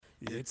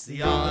It's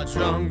the Odd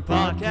Drunk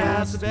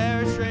Podcast, a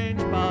very strange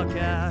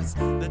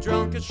podcast, the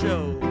drunkest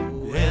show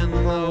in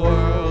the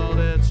world.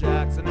 It's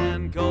Jackson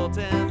and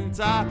Colton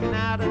talking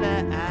out of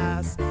their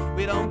ass.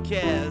 We don't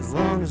care as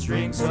long as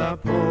drinks are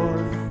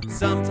poured.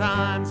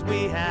 Sometimes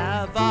we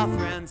have our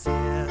friends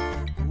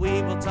here.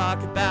 We will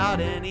talk about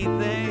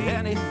anything.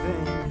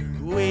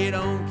 We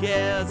don't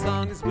care as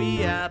long as we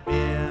have beer.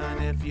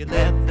 And if you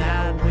let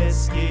that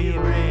whiskey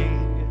ring.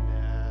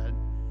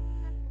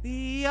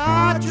 The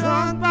Odd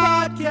Drunk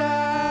Podcast.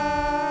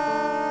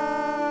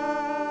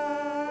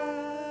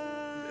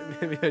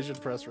 Maybe I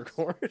should press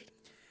record.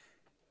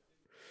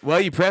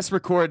 Well, you press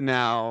record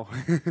now.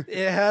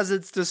 It has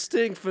its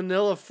distinct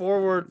vanilla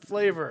forward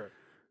flavor.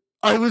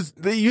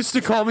 They used to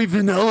call me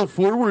Vanilla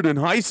Forward in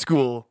high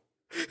school.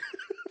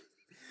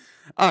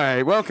 All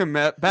right, welcome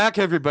back,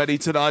 everybody,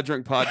 to the Odd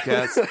Drunk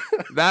Podcast.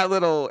 That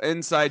little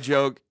inside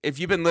joke, if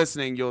you've been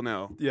listening, you'll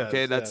know. Yes,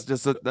 okay,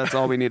 that's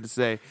all we need to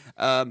say.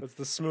 It's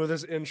the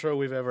smoothest intro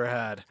we've ever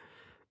had.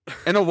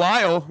 In a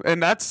while,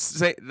 and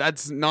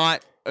that's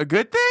not a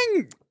good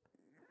thing.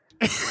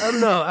 I don't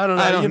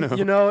know.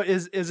 You know,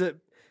 is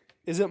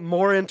it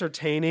more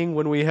entertaining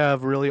when we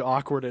have really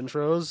awkward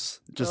intros?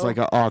 Just like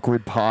an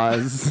awkward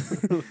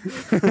pause.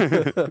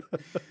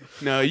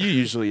 No, you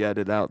usually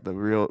edit out the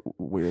real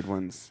weird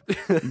ones,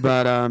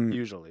 but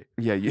usually,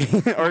 yeah,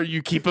 or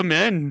you keep them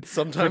in.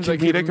 Sometimes for I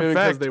keep comedic them in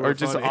effect, they were or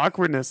just funny.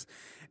 awkwardness.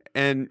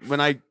 And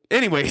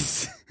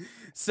anyways,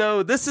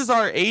 so this is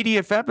our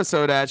 80th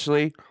episode.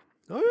 Actually,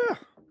 Oh yeah,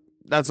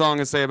 that's all I'm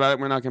gonna say about it.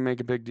 We're not gonna make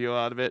a big deal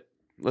out of it.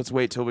 Let's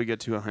wait till we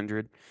get to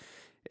 100,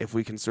 if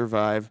we can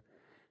survive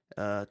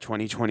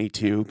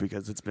 2022,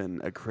 because it's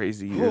been a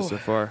crazy year so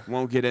far.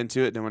 Won't get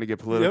into it. Don't want to get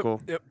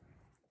political. Yep.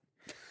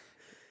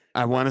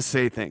 I want to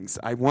say things.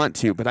 I want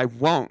to, but I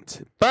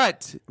won't.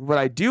 But what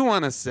I do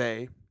want to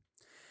say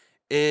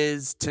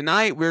is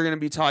tonight we're going to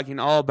be talking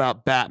all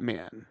about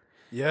Batman.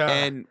 Yeah.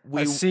 And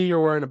I see you're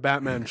wearing a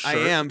Batman shirt.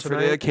 I am tonight.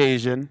 for the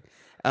occasion.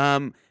 I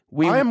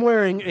am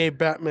wearing a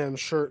Batman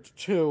shirt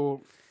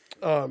too.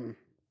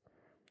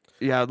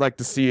 Yeah, I'd like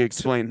to see you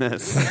explain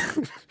this.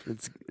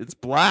 It's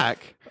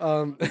black.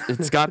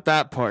 It's got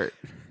that part.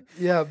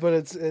 Yeah, but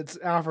it's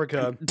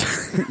Africa.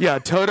 Yeah,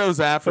 Toto's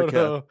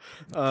Africa.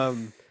 Toto.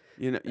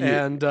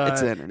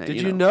 It's the internet.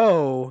 Did you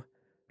know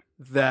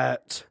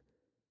that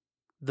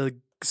the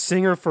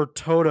singer for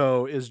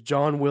Toto is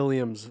John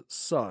Williams'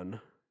 son?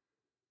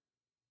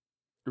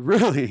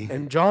 Really?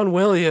 And John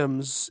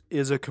Williams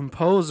is a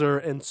composer,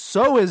 and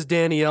so is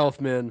Danny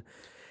Elfman.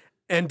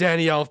 And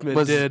Danny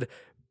Elfman did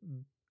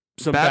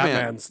some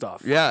Batman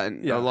stuff. Yeah,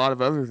 and a lot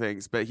of other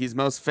things. But he's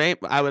most famous.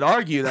 I would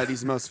argue that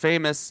he's most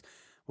famous.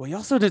 Well, he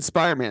also did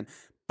Spider-Man.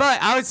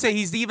 But I would say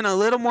he's even a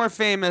little more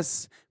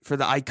famous for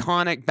the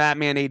iconic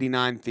Batman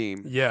 89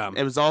 theme. Yeah.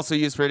 It was also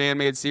used for an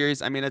animated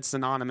series. I mean, it's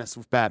synonymous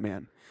with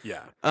Batman.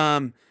 Yeah.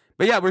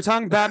 But yeah, we're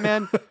talking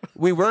Batman.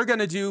 We were going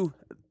to do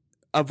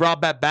a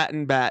Rob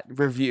Bat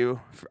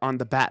review on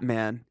the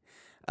Batman.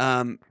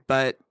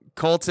 But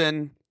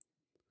Colton,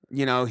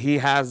 he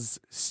has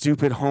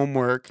stupid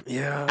homework.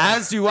 Yeah.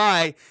 As do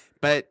I.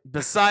 But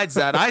besides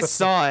that, I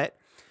saw it.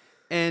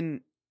 And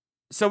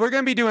so we're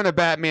going to be doing a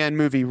Batman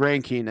movie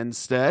ranking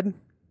instead,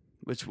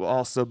 which will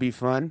also be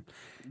fun.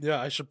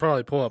 Yeah, I should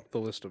probably pull up the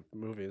list of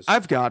movies.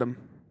 I've got them.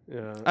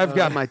 Yeah, I've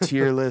got my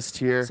tier list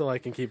here. so I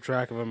can keep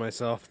track of them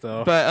myself,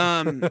 though. But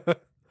I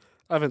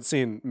haven't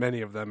seen many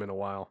of them in a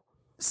while.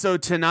 So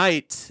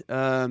tonight, it's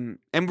gonna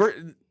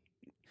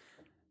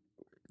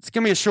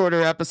be a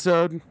shorter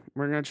episode.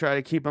 We're gonna try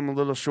to keep them a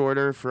little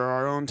shorter for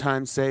our own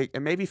time's sake,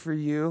 and maybe for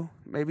you.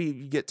 Maybe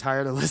you get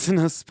tired of listening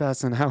to us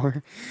past an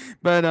hour,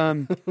 but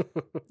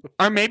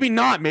or maybe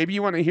not. Maybe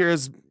you want to hear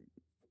us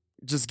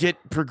just get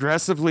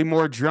progressively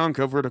more drunk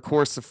over the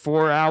course of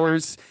 4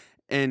 hours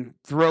and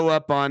throw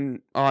up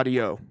on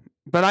audio.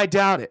 But I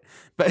doubt it.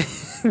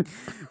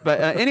 But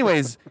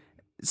anyways,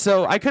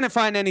 so I couldn't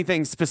find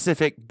anything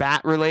specific bat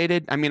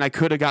related. I mean, I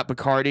could have got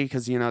Bacardi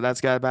because,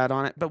 that's got a bat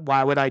on it. But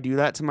why would I do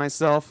that to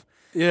myself?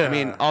 Yeah. I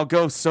mean, I'll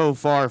go so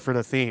far for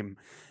the theme.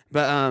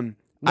 But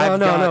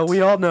No.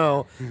 We all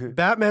know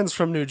Batman's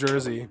from New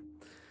Jersey.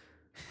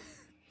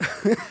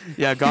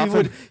 Yeah,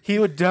 Gotham. He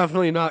would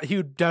definitely not. He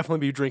would definitely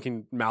be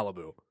drinking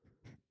Malibu.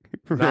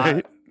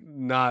 Right.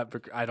 Not.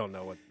 I don't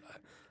know what.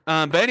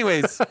 But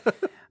anyways,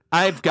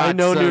 I've got. I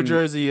know New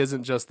Jersey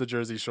isn't just the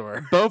Jersey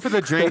Shore. Both of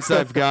the drinks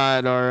I've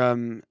got are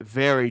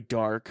very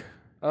dark.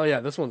 Oh yeah,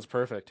 this one's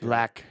perfect.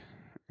 Black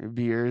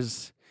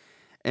beers,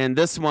 and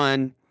this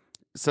one.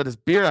 So this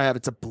beer I have,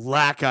 it's a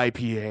black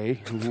IPA.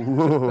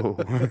 Whoa!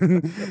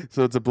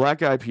 So it's a black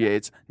IPA.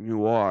 It's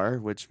noir,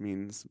 which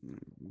means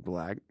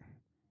black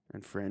in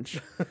French,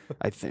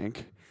 I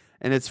think.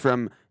 And it's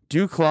from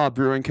Duclaw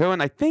Brewing Co.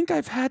 And I think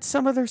I've had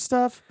some of their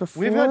stuff before.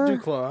 We've had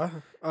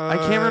Duclaw. I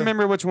can't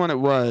remember which one it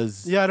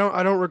was. Yeah,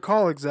 I don't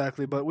recall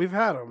exactly, but we've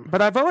had them.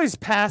 But I've always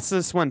passed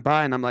this one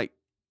by, and I'm like,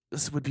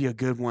 this would be a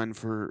good one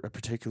for a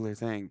particular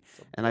thing.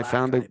 And I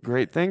found a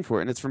great thing for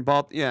it. And it's from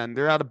and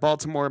they're out of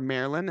Baltimore,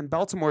 Maryland. And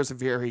Baltimore is a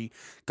very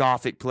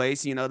gothic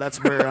place. That's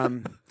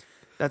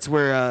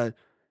where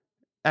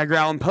Edgar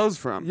Allan Poe's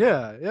from.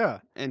 Yeah, yeah.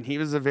 And he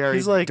was a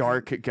very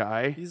dark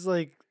guy. He's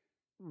like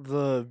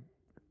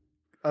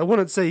I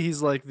wouldn't say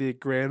he's like the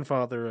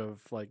grandfather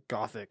of like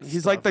Gothic.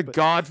 He's stuff, like the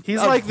god.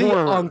 He's of like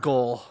horror. the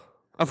uncle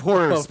of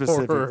horror of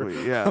specifically. horror,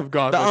 Yeah, of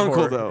Gothic the uncle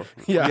horror. though.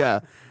 Yeah.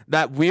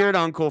 That weird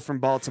uncle from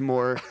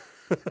Baltimore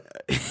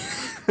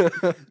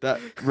that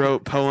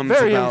wrote poems.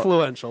 Very about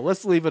influential.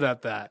 Let's leave it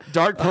at that.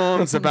 dark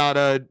poems about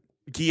a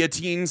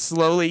guillotine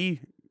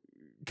slowly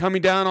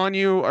coming down on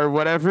you or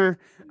whatever.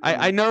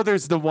 I know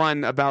there's the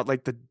one about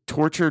like the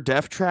torture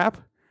death trap.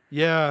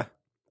 Yeah.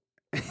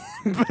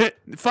 But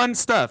fun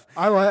stuff.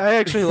 I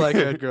actually like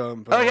Edgar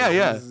Allan Poe. Oh,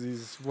 yeah.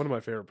 He's one of my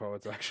favorite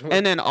poets, actually.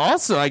 And then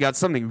also I got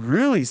something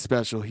really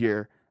special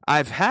here.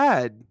 I've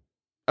got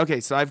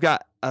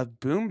a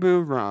Boom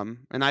Boo rum,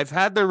 and I've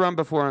had their rum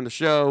before on the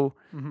show.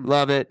 Mhm.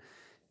 Love it.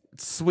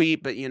 It's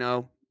sweet, but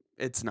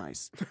it's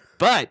nice.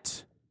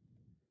 But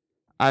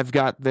I've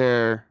got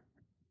their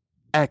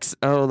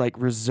XO like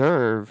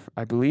reserve.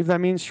 I believe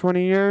that means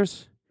 20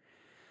 years.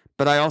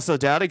 But I also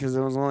doubt it because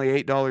it was only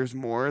 $8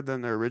 more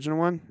than the original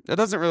one. It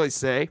doesn't really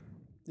say.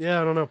 Yeah,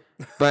 I don't know.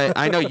 But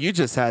I know you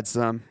just had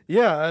some.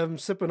 Yeah, I'm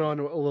sipping on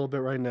a little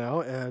bit right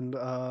now, and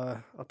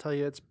I'll tell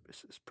you, it's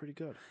pretty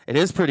good. It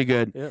is pretty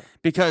good. Yeah.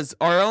 Because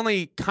our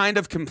only kind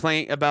of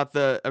complaint about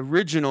the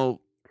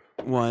original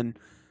one,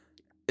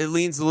 it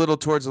leans a little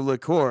towards a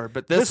liqueur,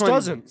 but this one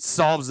doesn't.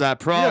 solves that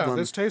problem.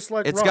 Yeah, this tastes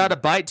like It's rum. got a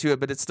bite to it,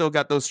 but it's still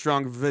got those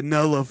strong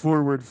vanilla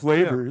forward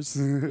flavors.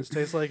 This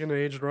tastes like an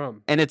aged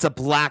rum. And it's a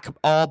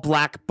all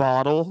black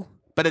bottle,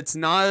 but it's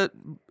not.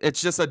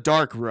 It's just a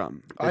dark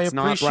rum. It's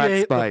not black I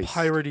appreciate the spice.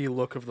 piratey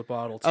look of the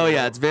bottle, too. Oh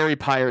yeah, it's very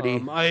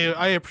piratey.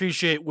 I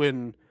appreciate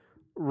when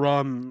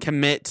rum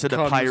Commit to the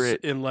comes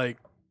pirate. in like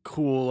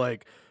cool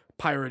like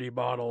piratey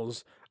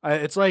bottles.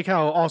 It's like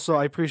how also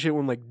I appreciate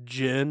when like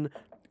gin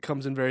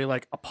comes in very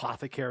like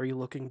apothecary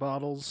looking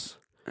bottles.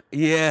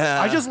 Yeah,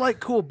 I just like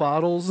cool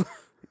bottles.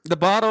 the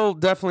bottle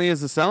definitely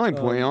is a selling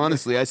point.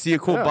 Honestly, I see a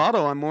cool yeah.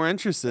 bottle, I'm more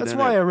interested. That's in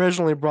why it. I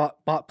originally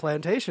bought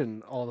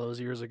Plantation all those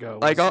years ago.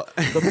 Like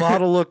The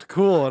bottle looked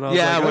cool, and I was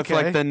yeah, like, with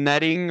okay. like the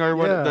netting or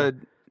what Yeah.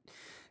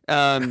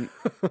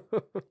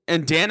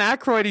 and Dan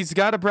Aykroyd, he's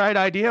got a bright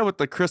idea with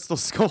the Crystal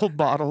Skull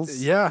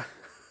bottles. Yeah.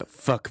 But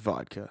fuck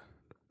vodka.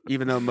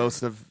 Even though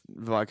most of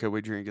vodka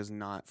we drink is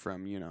not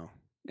from,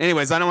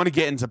 Anyways, I don't want to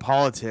get into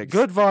politics.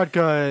 Good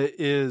vodka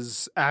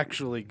is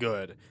actually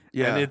good.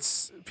 Yeah.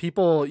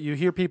 And you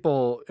hear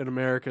people in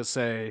America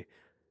say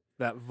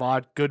that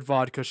good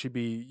vodka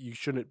you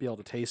shouldn't be able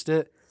to taste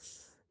it.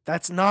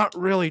 That's not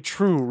really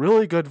true.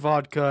 Really good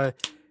vodka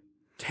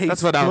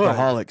tastes That's what good.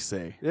 alcoholics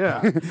say.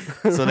 Yeah.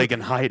 So they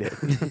can hide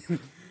it.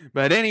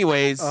 But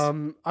anyways.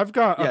 I've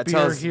got a beer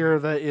us. here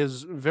that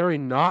is very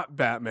not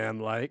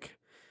Batman-like.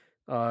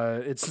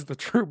 It's the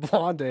True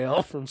Blonde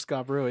Ale from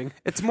Scott Brewing.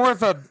 It's more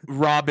of a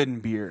Robin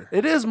beer.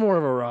 It is more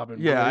of a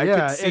Robin. Yeah, beer.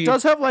 I could see- It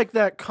does have like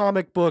that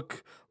comic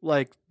book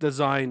like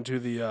design to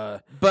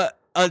the. But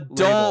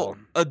adult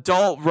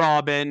label.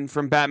 Robin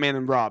from Batman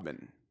and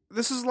Robin.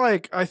 This is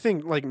like I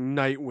think like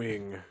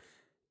Nightwing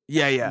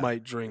Yeah.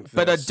 might drink this.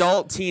 But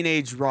adult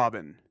teenage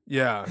Robin.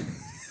 Yeah.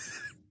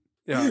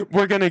 Yeah.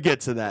 We're gonna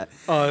get to that.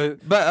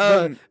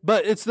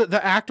 But it's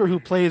the actor who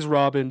plays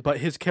Robin, but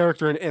his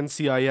character in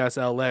NCIS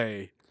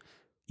LA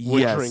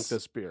would drink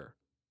this beer.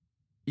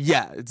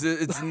 Yeah,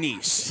 it's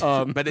niche,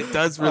 but it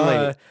does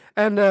relate.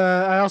 And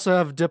I also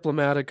have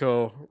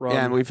Diplomatico rum.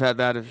 Yeah, and we've had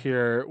that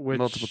here, which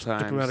multiple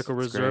times.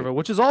 Diplomatico It's Reserva, great.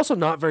 which is also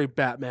not very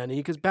Batman-y,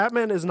 because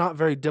Batman is not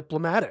very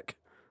diplomatic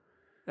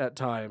at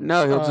times.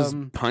 No, he'll just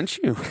punch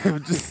you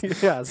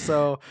yeah.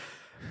 So,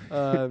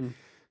 or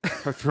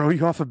throw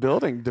you off a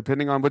building,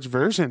 depending on which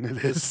version it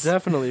this is.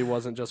 definitely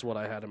wasn't just what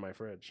I had in my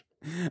fridge.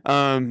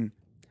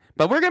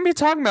 But we're going to be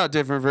talking about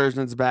different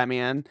versions of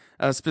Batman,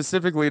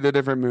 specifically the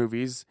different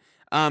movies.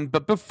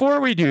 But before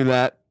we do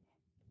that,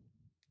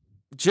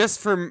 just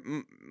for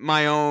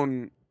my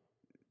own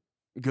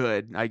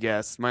good, I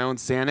guess, my own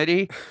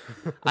sanity,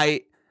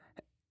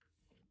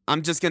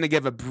 I'm just going to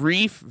give a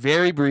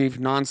very brief,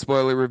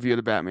 non-spoiler review of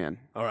the Batman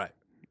All right.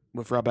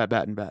 with Robert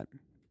Bat.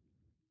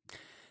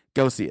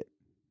 Go see it.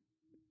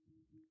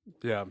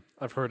 Yeah,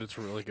 I've heard it's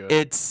really good.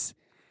 It's...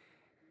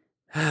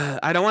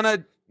 I don't want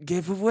to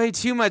give away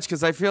too much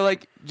because I feel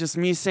like just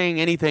me saying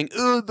anything,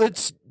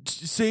 that's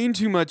saying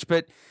too much,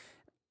 but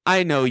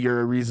I know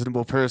you're a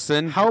reasonable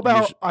person. How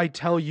about I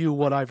tell you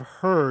what I've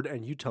heard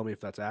and you tell me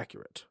if that's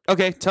accurate?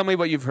 Okay, tell me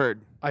what you've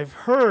heard. I've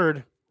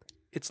heard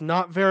it's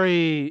not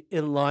very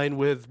in line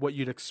with what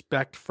you'd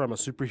expect from a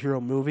superhero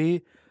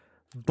movie,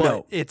 but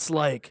No. it's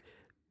like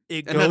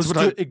it And that's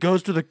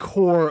goes to the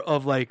core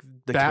of like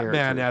The Batman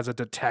character. as a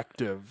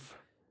detective.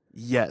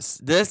 Yes,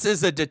 this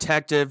is a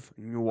detective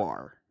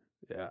noir,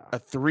 Yeah. a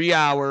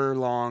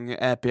 3-hour-long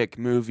epic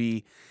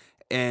movie,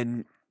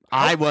 and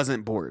I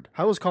wasn't bored.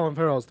 How was Colin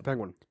Farrell as the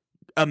Penguin?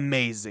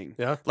 Amazing.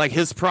 Yeah. Like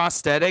his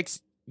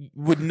prosthetics,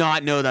 would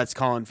not know that's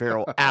Colin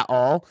Farrell at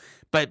all.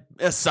 But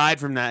aside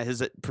from that,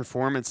 his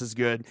performance is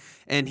good,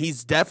 and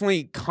he's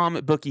definitely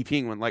comic booky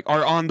Penguin, like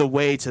are on the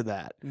way to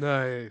that.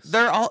 Nice.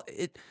 They're all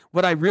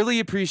what I really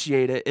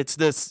appreciate it's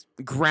this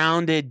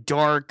grounded,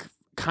 dark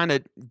kind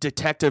of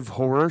detective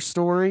horror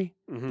story.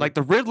 Mhm. Like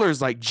the Riddler's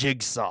like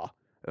Jigsaw,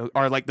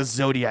 or like the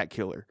Zodiac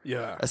killer,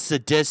 Yeah. a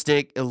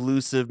sadistic,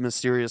 elusive,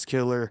 mysterious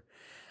killer.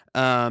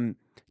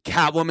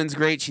 Catwoman's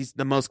great. She's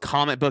the most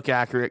comic book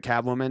accurate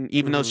Catwoman,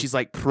 even though she's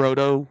like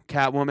proto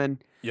Catwoman.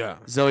 Yeah.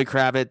 Zoe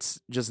Kravitz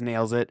just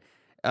nails it.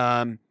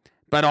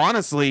 But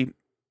honestly,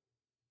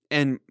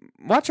 and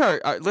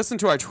listen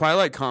to our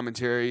Twilight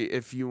commentary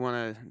if you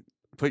want to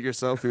put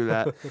yourself through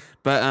that.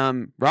 But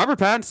Robert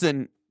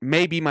Pattinson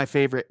may be my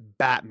favorite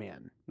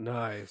Batman.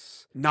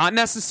 Nice. Not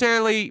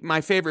necessarily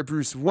my favorite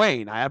Bruce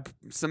Wayne. I have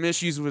some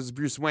issues with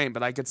Bruce Wayne,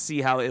 but I could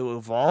see how it will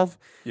evolve.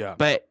 Yeah.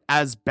 But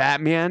as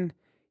Batman,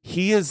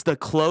 he is the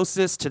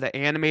closest to the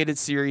animated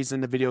series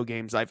in the video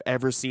games I've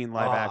ever seen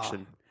live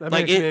action. That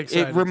Like makes me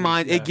excited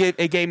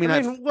it gave me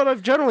I that. mean, what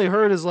I've generally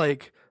heard is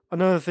like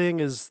another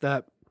thing is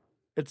that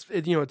it's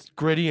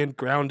gritty and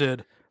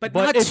grounded, But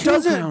not it too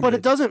doesn't. But grounded.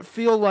 it doesn't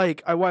feel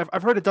like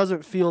I've heard it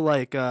doesn't feel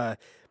like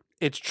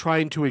it's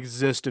trying to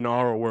exist in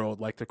our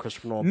world like the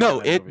Christopher Nolan. No,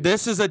 Batman movies.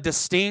 this is a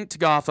distinct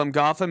Gotham.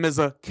 Gotham is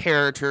a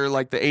character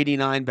like the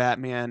 '89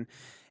 Batman.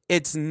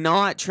 It's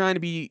not trying to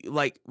be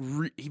like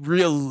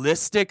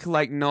realistic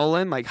like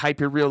Nolan, like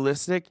hyper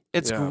realistic.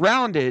 It's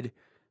grounded,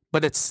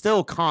 but it's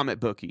still comic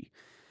booky.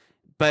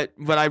 But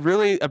what I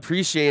really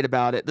appreciate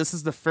about it, this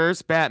is the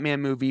first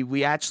Batman movie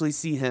we actually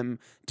see him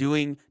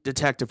doing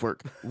detective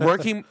work,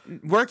 working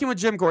with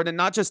Jim Gordon,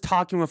 not just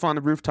talking with on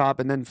the rooftop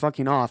and then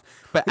fucking off,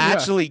 but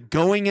actually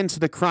going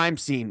into the crime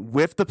scene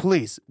with the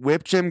police,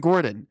 with Jim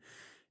Gordon,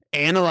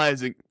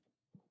 analyzing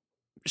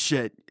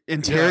shit,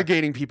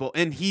 interrogating people,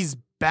 and he's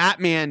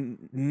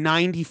Batman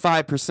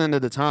 95%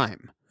 of the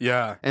time.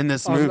 Yeah. In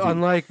this movie,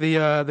 unlike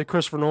the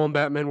Christopher Nolan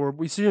Batman, where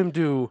we see him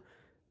do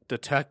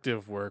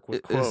detective work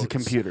with quotes, it's a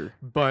computer,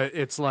 but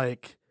it's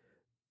like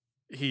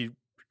he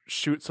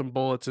shoots some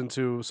bullets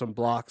into some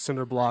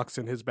cinder blocks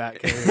in his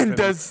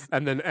Batcave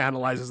and then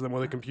analyzes them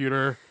with a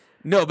computer.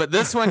 No, but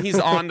this one he's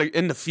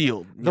in the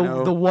field.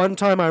 The one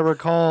time I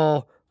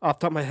recall off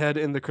the top of my head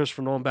in the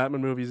Christopher Nolan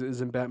Batman movies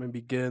is in Batman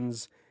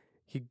Begins.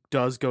 He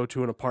does go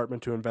to an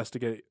apartment to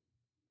investigate,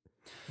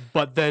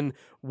 but then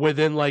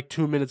within like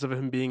 2 minutes of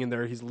him being in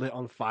there, he's lit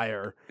on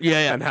fire.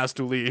 And has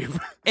to leave.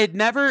 It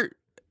never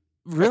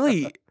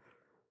really.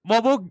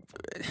 Well,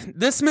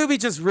 this movie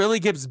just really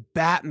gives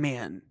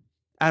Batman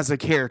as a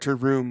character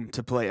room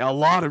to play, a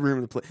lot of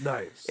room to play.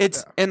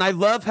 Nice. And I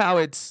love how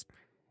it's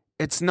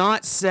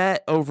not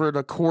set over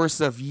the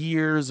course of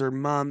years or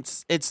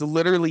months. It's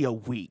literally a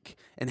week,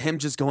 and him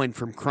just going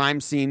from crime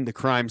scene to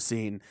crime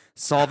scene,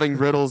 solving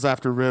riddles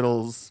after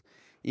riddles.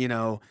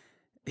 Like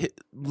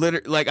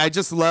I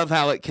just love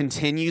how it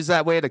continues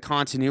that way. The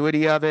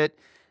continuity of it,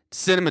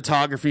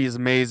 cinematography is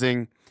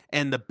amazing,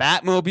 and the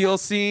Batmobile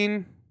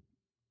scene.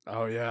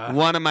 Oh yeah,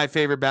 one of my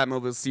favorite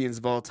Batmobile scenes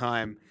of all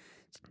time.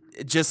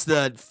 Just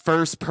the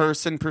first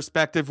person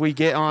perspective we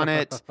get on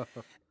it.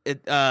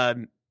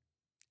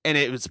 And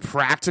it was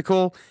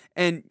practical.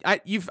 And I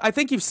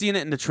think you've seen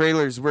it in the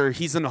trailers where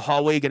he's in the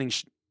hallway getting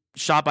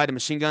shot by the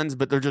machine guns,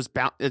 but they're just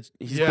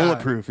he's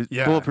bulletproof. It's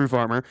bulletproof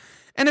armor.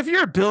 And if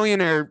you're a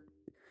billionaire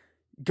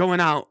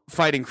going out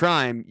fighting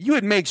crime, you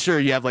would make sure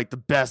you have like the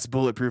best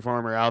bulletproof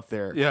armor out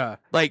there. Yeah.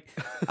 Like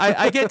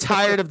I get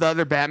tired of the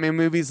other Batman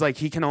movies. Like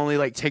he can only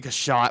like take a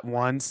shot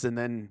once and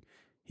then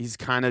he's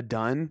kind of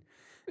done.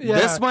 Yeah.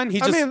 This one,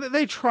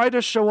 they try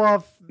to show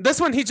off.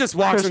 This one, he just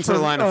walks into the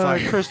line of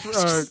fire.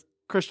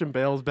 Christian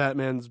Bale's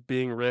Batman's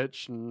being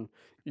rich and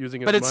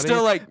using his money. But it's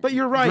still like, but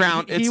you're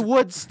right. He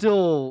would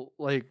still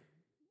like.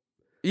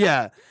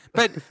 Yeah,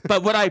 but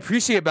what I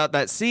appreciate about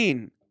that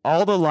scene,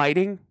 all the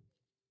lighting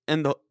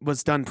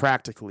was done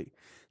practically.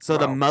 So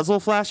the muzzle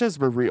flashes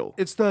were real.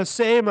 It's the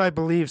same, I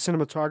believe,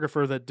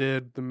 cinematographer that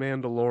did The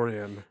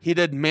Mandalorian. He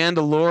did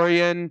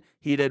Mandalorian.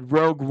 He did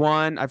Rogue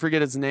One. I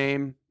forget his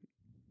name.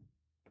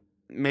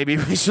 Maybe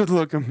we should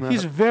look him up.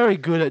 He's very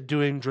good at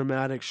doing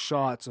dramatic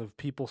shots of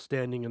people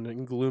standing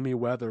in gloomy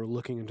weather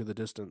looking into the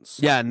distance.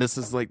 Yeah, and this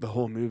is like the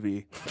whole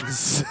movie.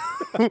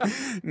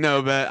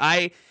 No, but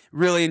I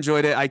really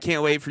enjoyed it. I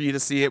can't wait for you to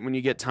see it when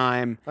you get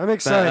time. I'm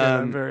excited.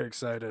 I'm very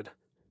excited.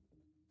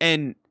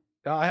 And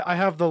I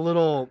have the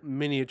little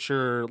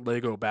miniature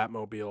Lego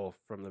Batmobile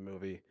from the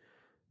movie.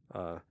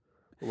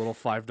 A little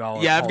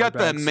 $5. Yeah, I've got the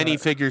set.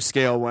 minifigure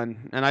scale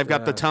one, and I've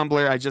got the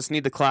tumbler. I just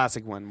need the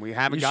classic one. We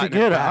haven't gotten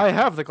it back. I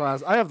have the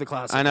classic.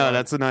 I know,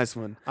 that's a nice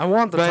one. I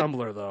want the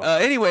tumbler though.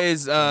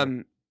 Anyways,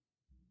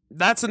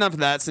 that's enough of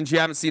that. Since you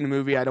haven't seen the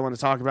movie, I don't want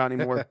to talk about it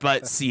anymore.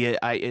 But see it.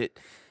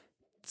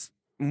 It's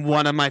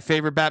one of my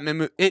favorite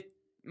Batman. It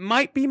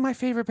might be my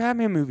favorite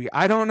Batman movie.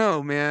 I don't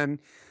know, man.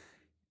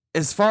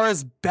 As far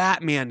as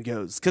Batman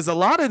goes, because a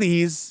lot of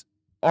these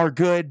are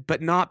good,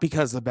 but not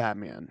because of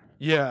Batman.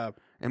 Yeah.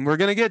 And we're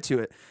going to get to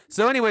it.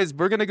 So anyways,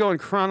 we're going to go in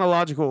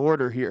chronological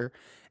order here.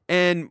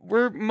 And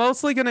we're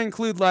mostly going to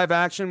include live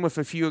action with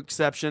a few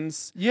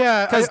exceptions.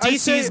 Yeah, Because I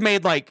DC's say-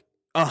 made like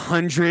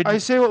 100 I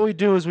say what we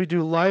do is we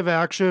do live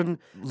action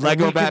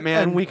Lego and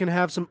Batman. and we can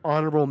have some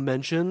honorable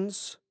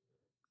mentions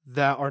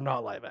that are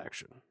not live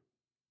action.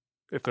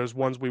 If there's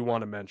ones we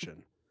want to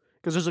mention.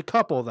 Because there's a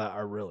couple that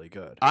are really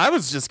good. I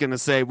was just going to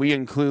say we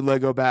include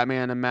Lego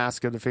Batman and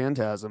Mask of the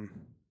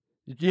Phantasm.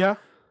 Yeah,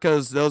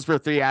 Because those were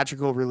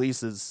theatrical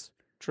releases.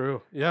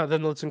 true. Yeah,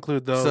 then let's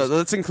include those. So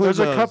let's include There's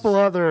those. a couple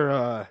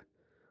other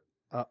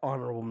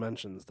honorable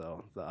mentions,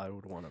 though, that I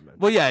would want to mention.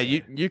 Well, yeah,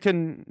 you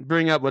can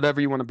bring up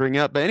whatever you want to bring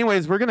up. But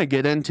anyways, we're going to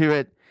get into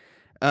it.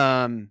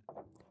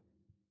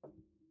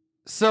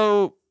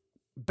 So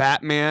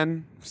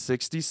Batman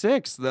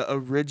 66, the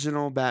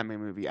original Batman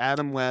movie.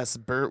 Adam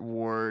West, Burt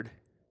Ward.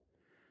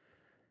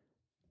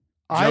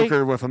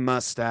 Joker with a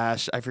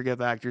mustache. I forget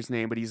the actor's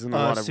name, but he's in a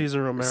lot of...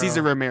 Cesar Romero.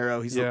 Cesar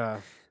Romero. He's Yeah.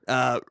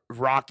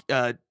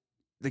 the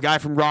guy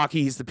from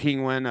Rocky. He's the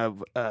penguin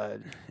of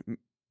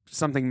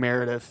something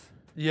Meredith.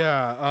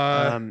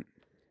 Yeah.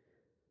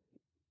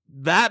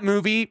 That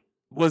movie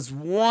was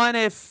one,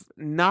 if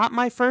not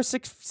my first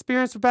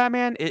experience with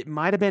Batman. It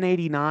might have been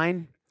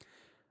 89,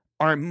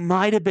 or it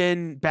might have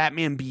been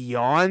Batman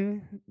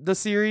Beyond the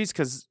series,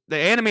 because the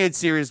animated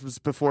series was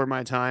before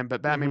my time,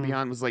 but Batman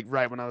Beyond was like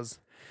right when I was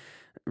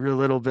real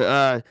little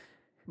bit.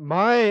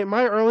 My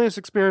earliest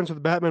experience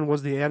with Batman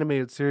was the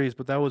animated series,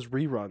 but that was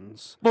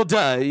reruns. Well,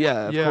 duh,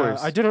 yeah, of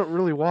course. I didn't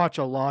really watch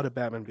a lot of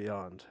Batman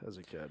Beyond as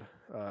a kid.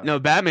 No,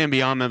 Batman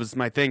Beyond, that was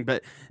my thing.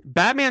 But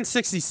Batman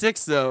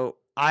 66, though,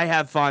 I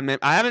have fond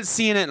I haven't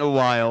seen it in a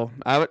while.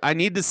 I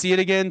need to see it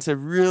again to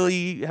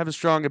really have a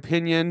strong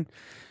opinion.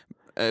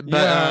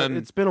 But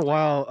it's been a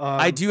while.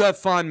 I do have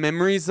fond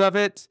memories of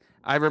it.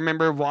 I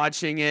remember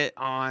watching it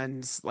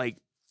on like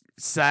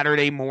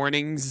Saturday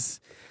mornings.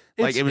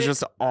 Like it was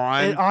just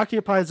on. It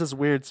occupies this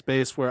weird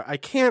space where I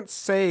can't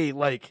say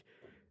like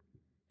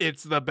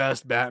it's the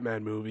best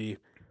Batman movie,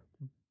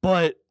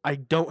 but I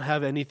don't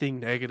have anything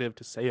negative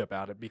to say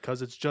about it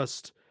because it's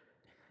just.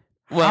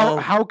 Well,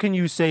 how can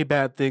you say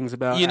bad things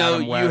about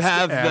Adam West you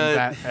have and the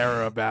that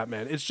era of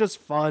Batman? It's just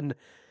fun,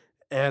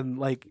 and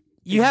like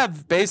you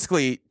have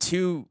basically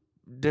two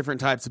different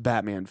types of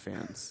Batman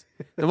fans: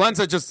 the ones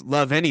that just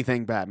love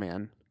anything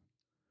Batman,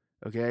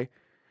 okay,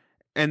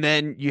 and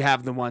then you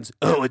have the ones,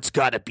 oh, it's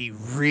got to be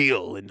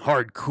real and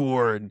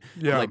hardcore and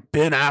like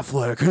Ben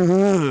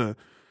Affleck,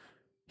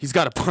 he's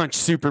got to punch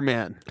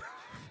Superman.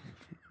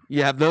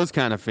 You have those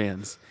kind of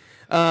fans.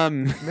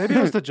 Maybe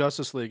it was the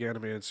Justice League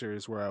animated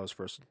series where I was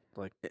first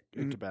like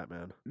into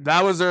Batman.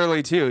 That was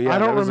early too. Yeah, I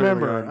don't that was early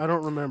remember. on. I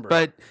don't remember.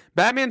 But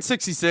Batman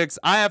 66,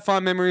 I have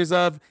fond memories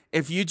of.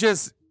 If you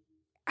just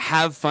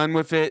have fun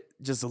with it,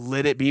 just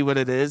let it be what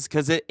it is,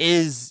 because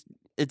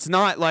it's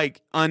not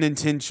like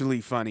unintentionally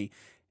funny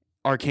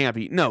or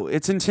campy. No,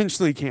 it's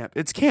intentionally camp.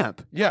 It's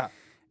camp. Yeah,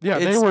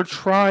 they were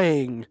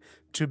trying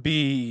to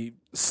be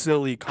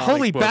silly comic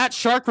Holy book. bat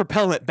shark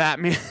repellent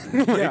Batman.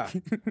 Yeah.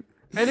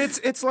 And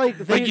it's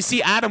like like you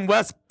see Adam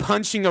West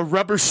punching a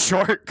rubber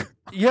shark.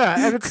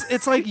 Yeah, and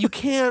it's like you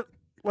can't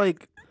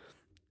like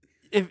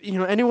if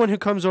anyone who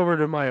comes over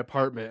to my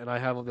apartment and I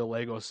have the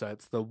Lego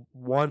sets,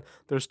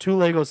 there's two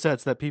Lego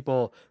sets that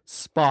people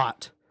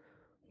spot.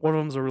 One of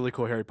them's a really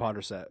cool Harry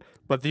Potter set,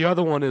 but the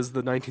other one is the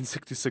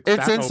 1966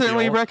 It's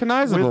instantly Batmobile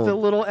recognizable with the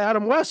little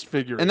Adam West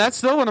figure. and that's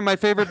still one of my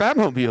favorite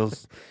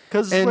Batmobiles.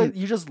 because like,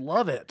 you just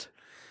love it.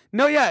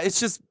 No, yeah,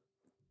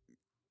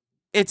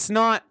 it's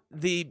not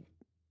the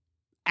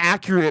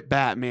accurate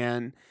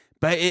Batman,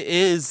 but it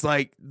is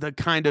like the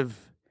kind of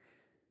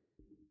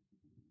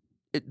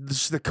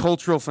the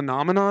cultural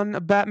phenomenon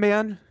of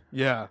Batman.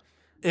 Yeah,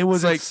 it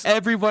was like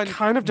everyone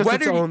kind of just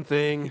its own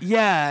thing.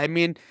 Yeah, I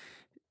mean,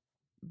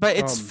 but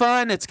it's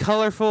fun, it's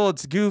colorful,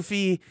 it's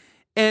goofy,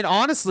 and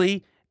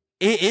honestly,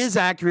 it is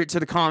accurate to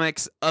the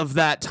comics of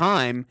that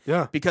time.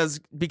 Yeah, because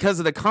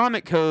of the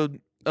comic code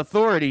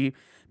authority,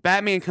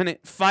 Batman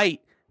couldn't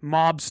fight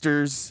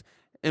mobsters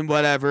and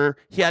whatever.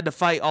 He had to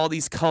fight all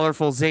these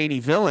colorful, zany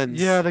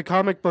villains. Yeah, the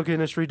comic book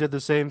industry did the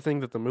same thing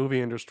that the movie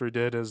industry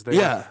did. Is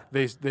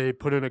they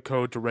put in a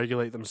code to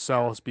regulate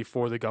themselves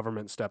before the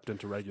government stepped in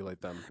to regulate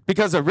them.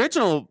 Because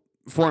original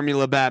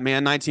formula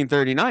Batman,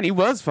 1939, he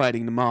was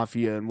fighting the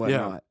mafia and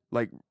whatnot. Yeah.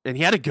 Like, and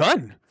he had a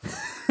gun.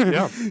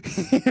 Yeah,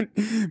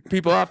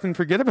 people often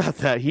forget about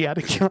that. He had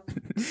a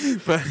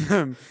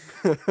gun,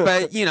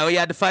 but he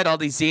had to fight all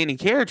these zany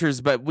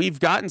characters. But we've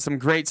gotten some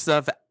great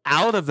stuff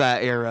out of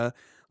that era.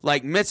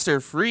 Like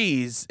Mr.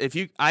 Freeze,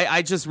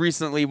 I just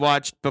recently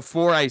watched,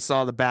 before I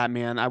saw the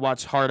Batman, I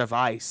watched Heart of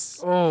Ice.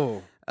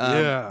 Oh,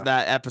 yeah.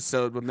 That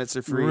episode with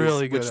Mr. Freeze,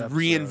 Really good which episode.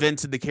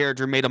 reinvented the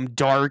character, made him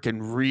dark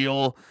and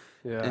real.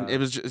 Yeah. And it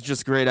was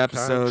just a great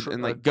episode,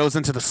 and like goes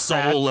into the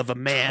soul of a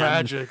man.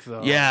 Tragic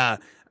though. Yeah.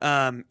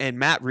 And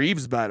Matt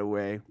Reeves, by the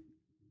way,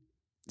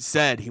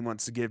 said he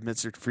wants to give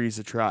Mr. Freeze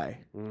a try.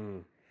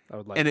 I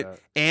would like that.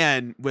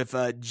 And with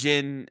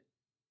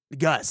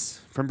Gus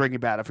from Breaking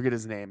Bad, I forget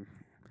his name.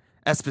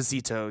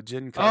 Esposito,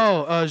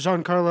 Giancarlo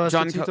Giancarlo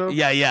Esposito.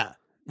 yeah.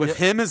 with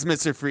him as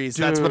Mr. Freeze.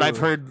 That's what I've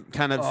heard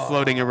kind of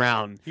floating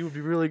around. He would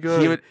be really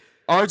good.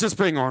 Or just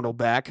bring Arnold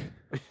back.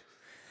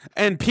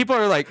 And people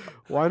are like,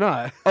 why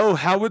not? oh,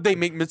 how would they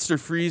make Mr.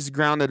 Freeze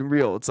grounded and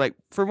real? It's like,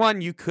 for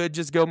one, you could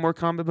just go more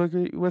comic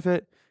booky with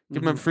it.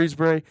 Give him a freeze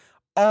spray.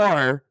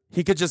 Or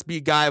he could just be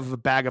a guy with a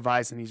bag of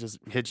ice and he just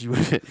hits you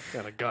with it.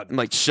 And a gun. And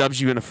like shoves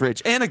you in a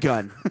fridge. And a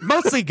gun.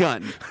 Mostly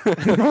gun.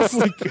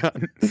 Mostly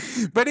gun.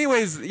 But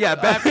anyways, yeah.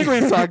 I think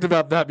we've talked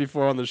about that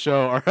before on the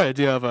show. Our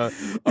idea of a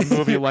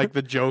movie like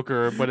The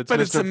Joker, but it's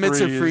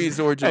Mr. Freeze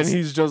or just... And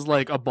he's just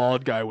like a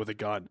bald guy with a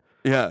gun.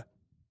 Yeah.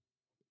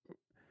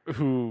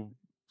 Who...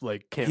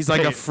 like can't. He's pay,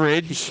 like a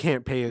fridge. He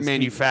can't pay his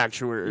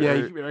manufacturer.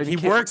 Yeah, he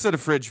works at a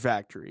fridge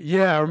factory.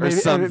 Yeah, or maybe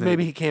something.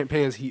 maybe he can't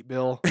pay his heat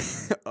bill.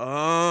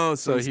 Oh,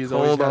 so he's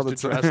cold always all has the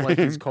to time. dress like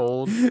he's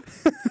cold.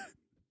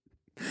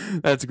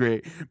 That's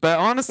great. But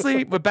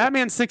honestly, with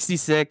Batman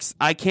 66,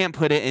 I can't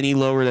put it any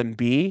lower than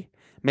B.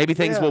 Maybe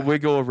things will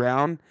wiggle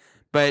around,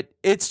 but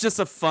it's just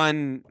a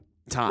fun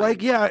time.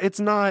 Like, yeah,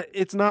 it's not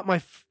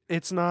my.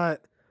 It's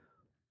not.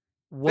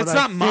 What it's I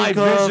not my think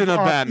vision of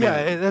Batman.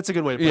 Yeah, that's a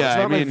good way to put it. Yeah, It's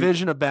not I my mean,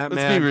 vision of Batman.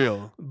 Let's be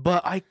real.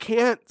 But I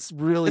can't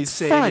really It's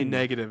say fun. any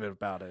negative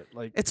about it.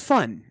 Like, It's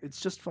fun. it's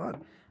just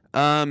fun.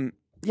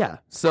 Yeah.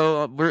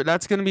 So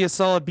that's going to be a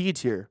solid B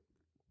tier.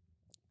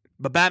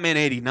 But Batman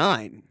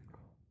 89,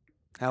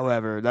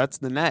 however, that's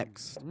the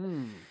next.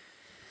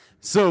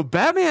 So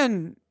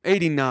Batman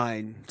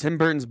 89, Tim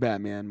Burton's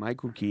Batman,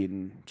 Michael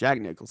Keaton,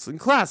 Jack Nicholson,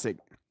 classic.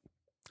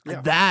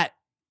 Yeah. That,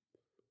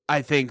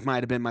 I think,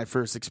 might have been my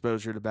first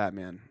exposure to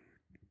Batman.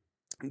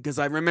 Because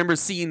I remember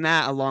seeing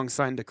that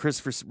alongside the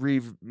Christopher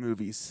Reeve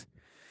movies.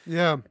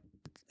 Yeah.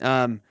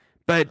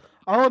 But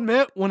I'll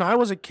admit, when I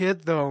was a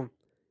kid, though,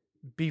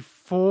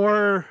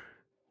 before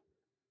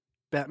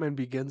Batman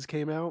Begins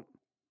came out,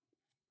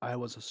 I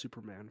was a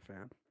Superman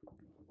fan.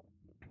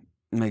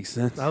 makes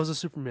sense. I was a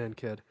Superman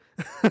kid.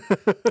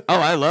 Oh,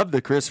 I love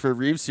the Christopher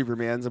Reeve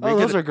Supermans.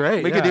 Those are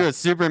great. We could do a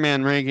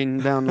Superman ranking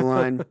down the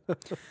line.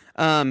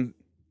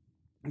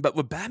 But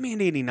with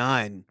Batman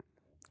 89,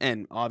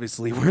 and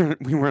obviously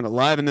we weren't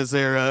alive in this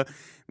era.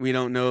 We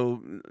don't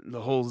know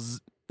the whole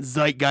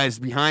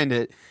zeitgeist behind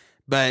it.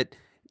 But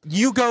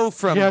you go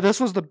from... Yeah, this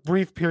was the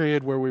brief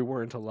period where we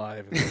weren't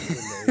alive in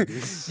the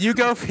 80s. You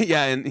go...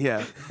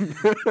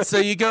 So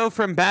you go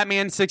from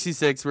Batman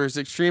 66, where it's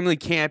extremely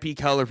campy,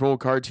 colorful,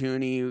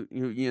 cartoony,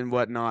 and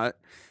whatnot,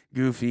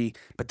 goofy.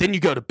 But then you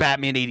go to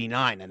Batman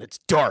 89, and it's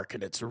dark,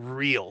 and it's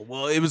real.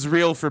 Well, it was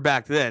real for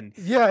back then.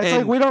 Yeah, it's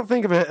like we don't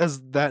think of it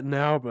as that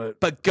now,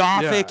 but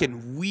gothic yeah.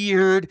 and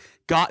weird.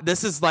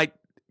 This is like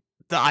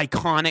the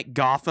iconic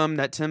Gotham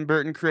that Tim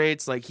Burton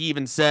creates. Like, he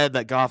even said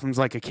that Gotham's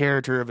like a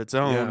character of its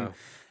own. Yeah.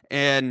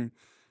 And,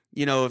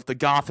 if the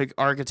Gothic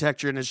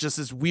architecture, and it's just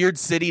this weird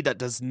city that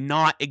does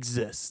not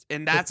exist.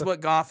 And that's what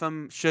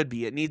Gotham should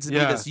be. It needs to be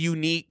this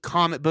unique,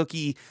 comic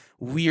booky,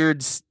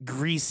 weird,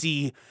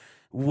 greasy,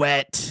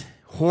 wet,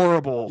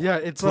 horrible yeah,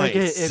 it's place.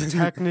 like it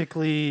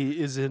technically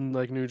is in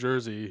like New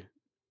Jersey.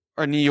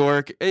 Or New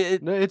York.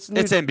 No, it's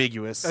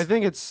ambiguous. I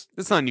think it's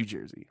not New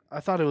Jersey. I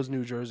thought it was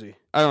New Jersey.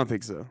 I don't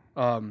think so.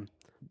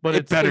 But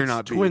It better it's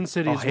not be. Twin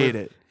Cities. I'll hate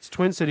it. It's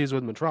Twin Cities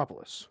with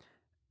Metropolis.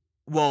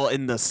 Well,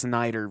 in the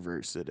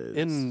Snyderverse, it is.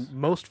 In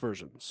most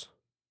versions.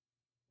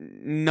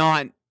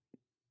 Not.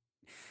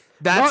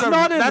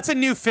 That's a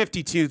new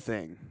 52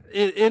 thing.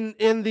 In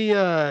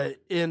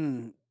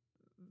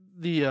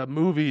the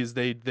movies,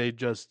 they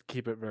just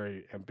keep it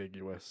very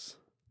ambiguous.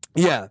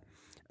 Yeah.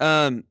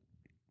 But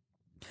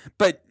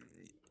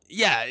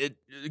yeah,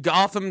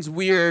 Gotham's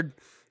weird,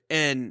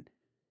 and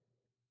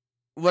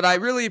what I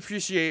really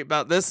appreciate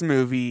about this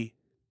movie,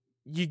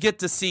 you get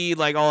to see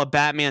like all of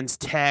Batman's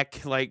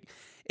tech. Like,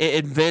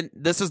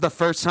 this is the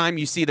first time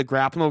you see the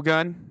grapple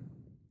gun.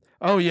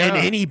 Oh yeah, in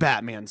any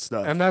Batman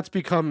stuff, and that's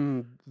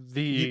become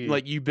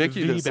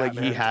ubiquitous. Like,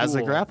 he has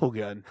a grapple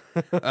gun,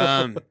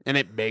 and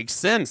it makes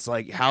sense.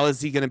 Like, how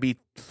is he going to be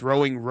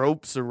throwing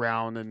ropes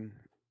around and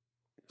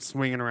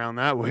swinging around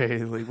that way?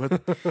 Like,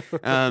 what?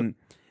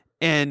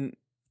 And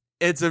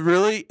it's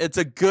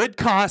a good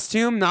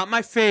costume. Not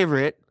my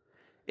favorite.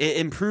 It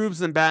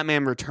improves in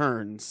Batman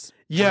Returns.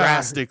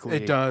 Drastically.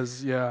 It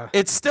does, yeah.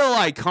 It's still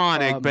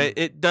iconic, but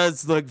it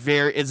does look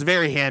it's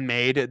very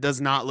handmade. It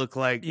does not look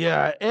like...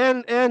 Yeah,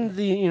 and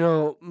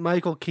the,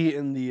 Michael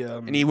Keaton,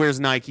 and he wears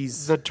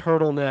Nikes. The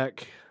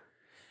turtleneck.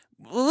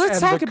 Well, let's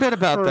talk a bit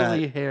about that.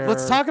 Hair.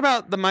 Let's talk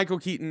about the Michael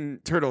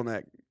Keaton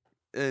turtleneck.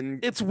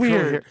 And it's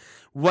weird.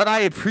 What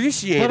I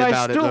appreciate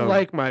about it, though... But I still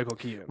like Michael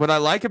Keaton. What I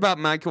like about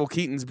Michael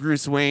Keaton's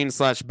Bruce Wayne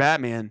 /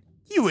 Batman,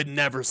 you would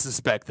never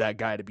suspect that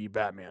guy to be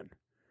Batman.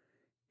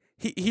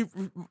 He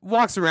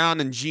walks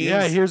around in jeans.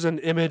 Yeah, here's an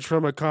image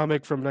from a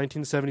comic from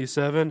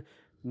 1977.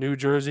 New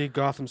Jersey,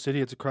 Gotham City.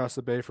 It's across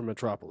the bay from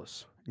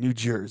Metropolis. New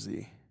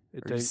Jersey.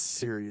 Are you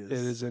serious? It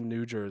is in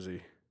New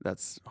Jersey.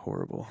 That's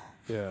horrible.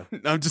 Yeah.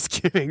 I'm just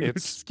kidding.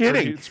 It's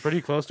kidding. It's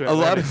pretty close to a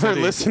lot of our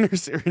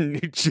listeners are in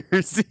New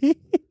Jersey.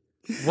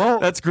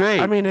 Well, that's great.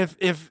 I mean,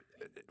 if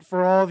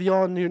for all of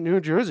y'all in New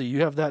Jersey,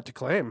 you have that to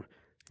claim.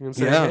 And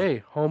say, Yeah.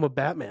 hey, home of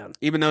Batman.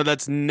 Even though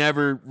that's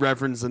never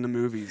referenced in the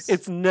movies.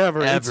 It's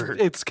never Ever.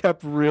 It's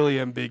kept really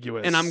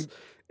ambiguous. And I'm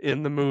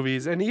in the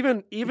movies, and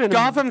even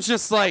Gotham's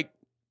just like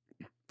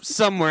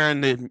somewhere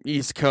in the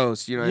East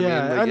Coast. You know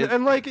what I mean?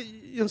 and like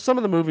in some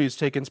of the movies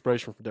take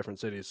inspiration from different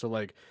cities. So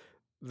like,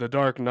 The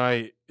Dark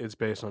Knight is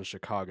based on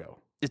Chicago.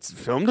 It's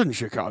filmed in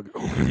Chicago.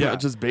 Yeah. Not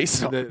just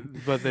based on.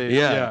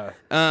 Yeah.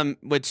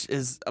 Which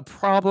is a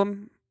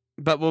problem,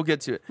 but we'll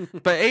get to it.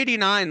 But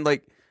 89,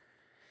 like,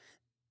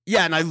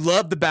 yeah, and I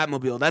love the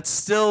Batmobile. That's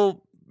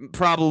still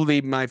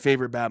probably my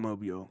favorite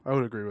Batmobile. I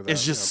would agree with that.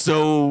 It's just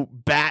so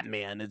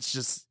Batman.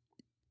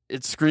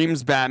 It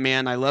screams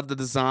Batman. I love the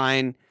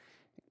design.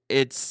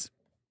 It's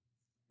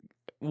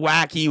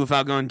wacky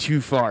without going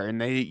too far,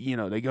 and they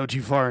go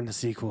too far in the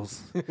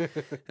sequels.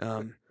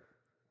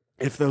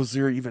 If those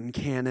are even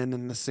canon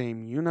in the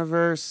same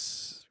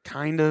universe,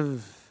 kind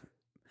of.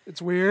 It's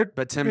weird,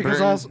 But Tim because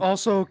Burton,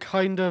 also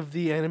kind of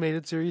the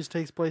animated series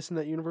takes place in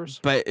that universe.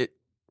 but it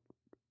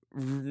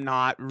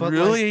not But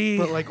really.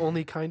 like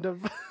only kind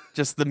of.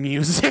 Just the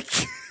music,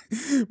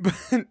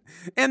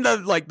 and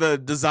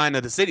the design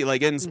of the city,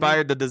 like it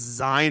inspired the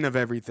design of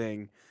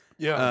everything.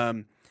 Yeah.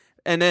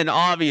 And then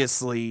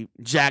obviously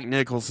Jack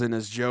Nicholson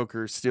as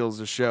Joker steals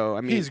the show.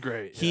 I mean, He's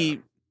great.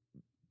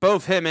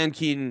 Both him and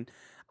Keaton.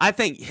 I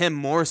think him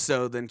more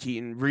so than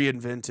Keaton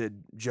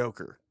reinvented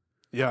Joker.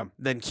 Yeah.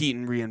 Than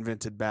Keaton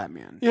reinvented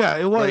Batman. Yeah,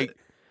 it was. Like,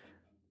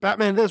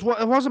 Batman, it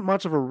wasn't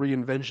much of a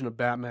reinvention of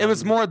Batman. it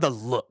was more the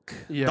look.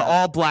 Yeah. The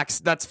all blacks.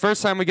 That's the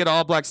first time we get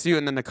all black suit,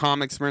 and then the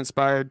comics were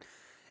inspired.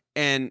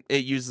 And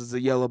it uses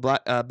the yellow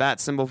bat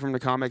symbol from the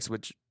comics,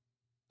 which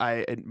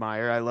I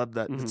admire. I love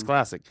that. It's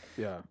classic.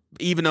 Yeah.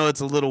 Even though it's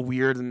a little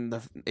weird in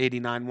the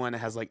 89 one, it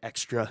has like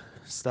extra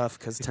stuff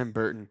because Tim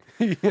Burton.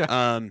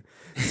 Yeah.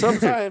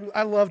 Sometimes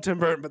I love Tim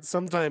Burton, but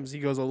sometimes he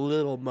goes a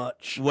little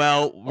much.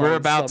 Well, we're on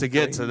about to some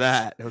get to things.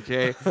 that,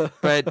 okay?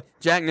 But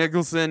Jack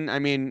Nicholson, I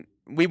mean,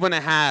 we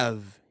wouldn't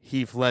have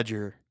Heath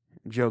Ledger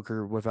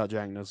Joker without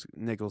Jack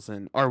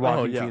Nicholson or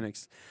Joaquin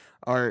Phoenix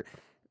or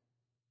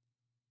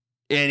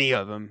any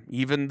of them,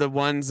 even the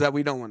ones that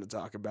we don't want to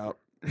talk about.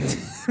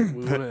 We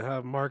wouldn't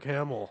have Mark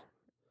Hamill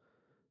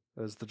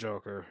as the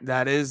Joker,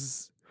 That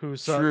is who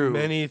true.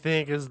 many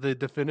think is the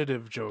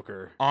definitive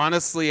Joker.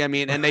 Honestly, I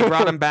mean, and they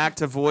brought him back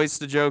to voice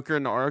the Joker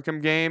in the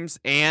Arkham games,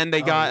 and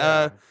they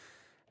got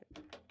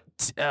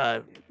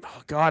oh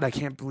God, I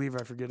can't believe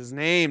I forget his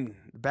name.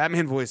 The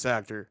Batman voice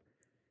actor.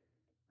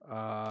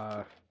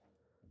 I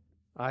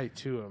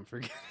too am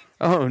forgetting.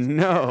 Oh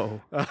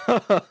no.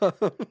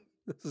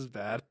 This is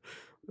bad.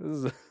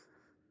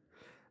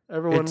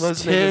 Everyone It's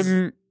listening is-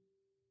 Tim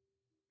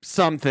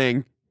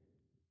something.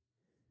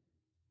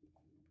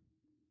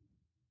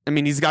 I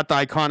mean, he's got the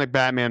iconic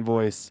Batman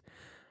voice.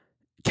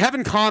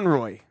 Kevin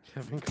Conroy.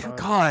 Kevin Conroy.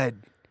 God.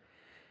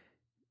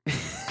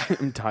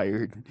 I'm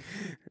tired.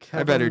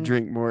 I better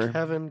drink more.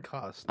 Kevin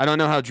Costner. I don't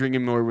know how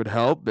drinking more would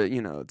help, but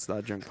it's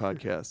not Drunk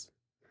Podcast.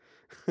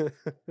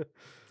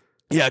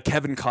 Yeah,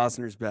 Kevin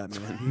Costner's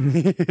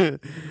Batman.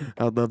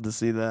 I'd love to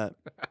see that.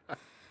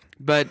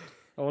 But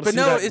I want but to see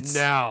no, that it's-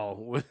 now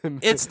with him.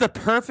 it's the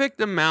perfect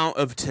amount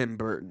of Tim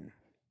Burton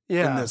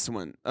in this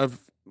one. Of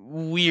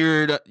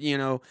weird,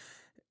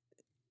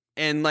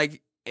 and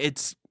like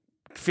it's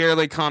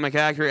fairly comic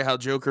accurate how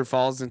Joker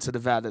falls into the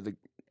vat of the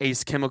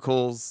Ace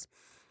Chemicals,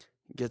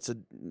 gets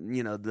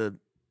the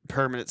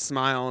permanent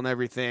smile and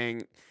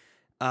everything.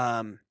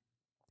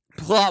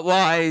 Plot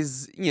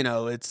wise,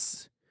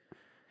 it's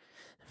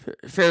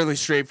fairly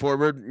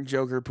straightforward.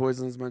 Joker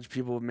poisons a bunch of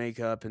people with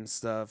makeup and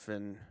stuff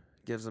and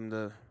gives them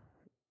the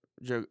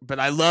joke. But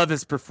I love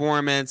his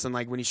performance, and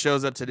like when he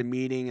shows up to the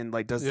meeting and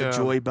like does the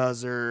joy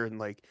buzzer and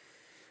like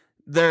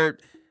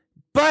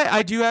but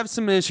I do have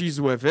some issues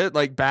with it.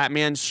 Like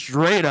Batman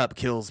straight up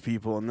kills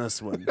people in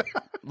this one.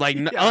 Like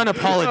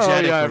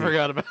unapologetically. Oh, yeah, I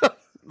forgot about.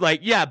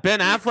 Like, yeah, Ben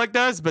Affleck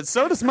does, but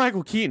so does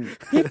Michael Keaton.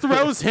 He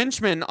throws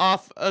henchmen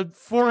off a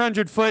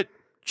 400-foot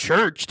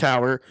church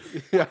tower.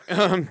 Yeah.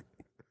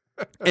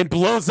 And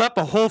blows up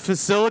a whole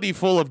facility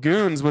full of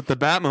goons with the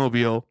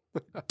Batmobile.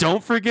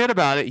 Don't forget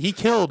about it. He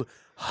killed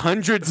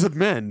hundreds of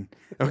men.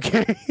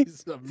 Okay?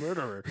 He's a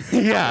murderer.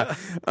 Yeah.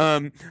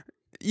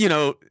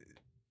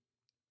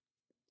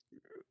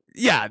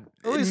 Yeah,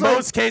 in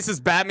most cases,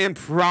 Batman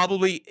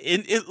probably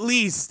at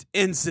least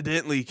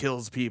incidentally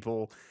kills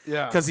people.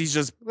 Yeah. Because he's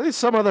just... At least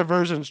some other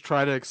versions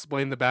try to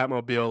explain the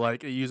Batmobile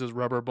like it uses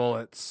rubber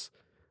bullets.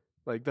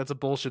 Like, that's a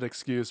bullshit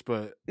excuse,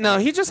 but... No,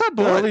 he just had Or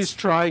bullets. at least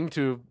trying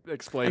to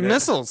explain And it.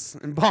 missiles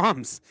and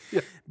bombs.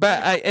 Yeah.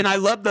 But I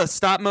love the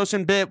stop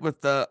motion bit with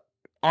the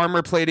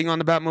armor plating on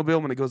the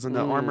Batmobile when it goes into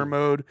armor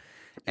mode,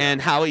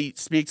 and how he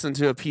speaks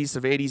into a piece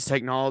of 80s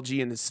technology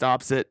and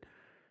stops it,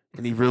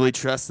 and he really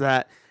trusts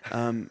that.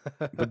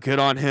 But good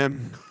on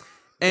him.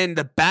 And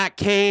the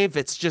Batcave,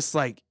 it's just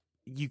like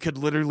you could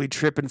literally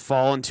trip and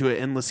fall into an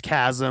endless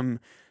chasm.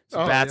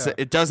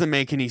 It doesn't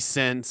make any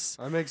sense.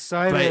 I'm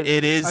excited. But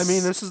it is. I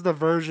mean, this is the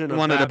version of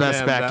one of the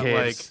Batman best that,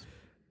 Batcaves.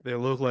 like, They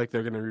look like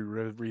they're going to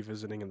be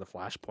revisiting in the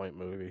Flashpoint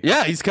movie.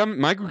 Yeah, he's coming.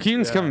 Michael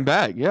Keaton's coming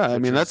back. Yeah, I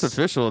mean that's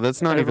official.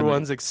 That's not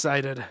everyone's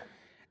excited.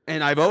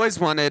 And I've always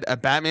wanted a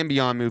Batman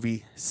Beyond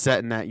movie set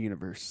in that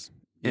universe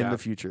in the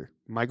future.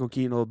 Michael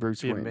Keaton, old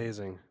Bruce Wayne,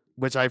 amazing.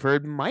 Which I've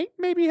heard might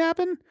maybe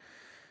happen.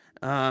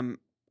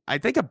 I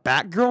think a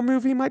Batgirl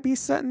movie might be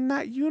set in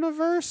that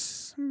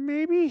universe.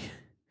 Maybe.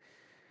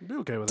 I'd be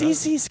okay with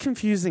DC's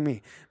confusing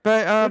me,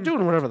 but they're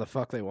doing whatever the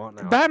fuck they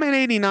want now. Batman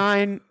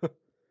 '89.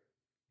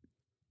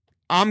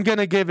 I'm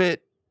gonna give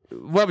it.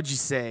 What would you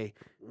say?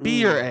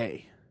 B or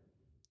A?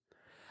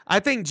 I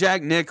think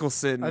Jack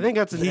Nicholson. I think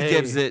that's an he A.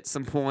 gives it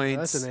some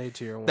points. That's an A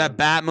tier one. That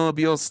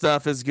Batmobile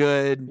stuff is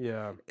good.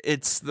 Yeah.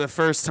 It's the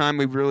first time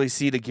we really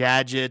see the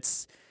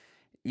gadgets,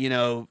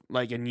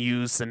 like in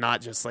use and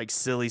not just like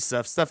silly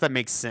stuff that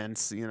makes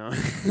sense,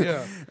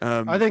 Yeah.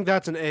 I think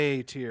that's an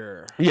A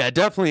tier. Yeah,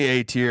 definitely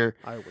A tier.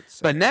 I would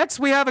say. But next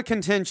we have a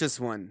contentious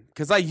one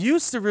because I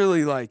used to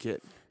really like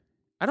it.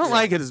 I don't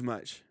like it as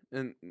much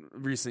in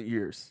recent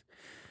years.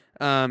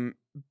 I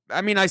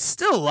mean, I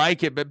still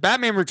like it, but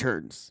Batman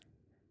Returns.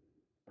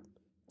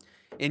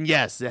 And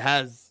yes, it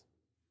has.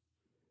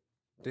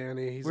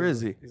 Danny, where is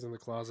he? He's in the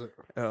closet.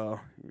 Oh,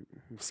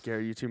 scare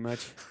you too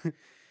much?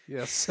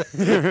 Yes.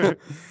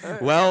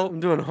 Well, I'm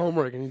doing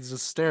homework and he's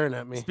just staring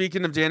at me.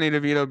 Speaking of Danny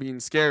DeVito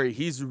being scary,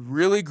 he's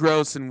really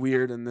gross and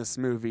weird in this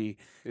movie.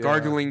 Yeah.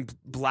 Gargling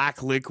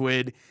black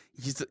liquid.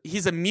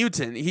 He's a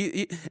mutant.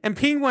 And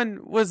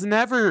Penguin was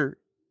never.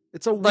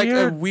 It's a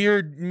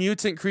weird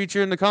mutant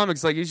creature in the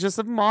comics. Like he's just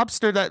a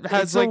mobster that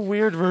has a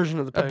weird version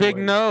of the Penguin. A big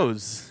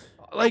nose.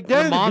 Like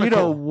Danny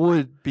DeVito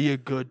would be a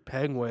good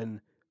Penguin,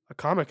 a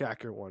comic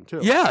accurate one too.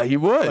 Yeah, he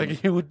would. Like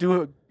he would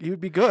do it. He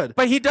would be good.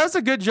 But he does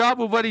a good job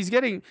with what he's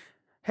getting.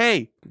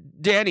 Hey,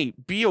 Danny,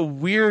 be a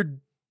weird,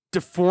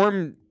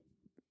 deformed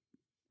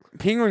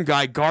Penguin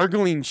guy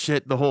gargling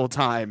shit the whole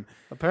time.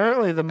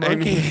 Apparently, the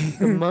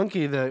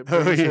monkey that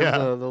brings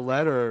him the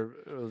letter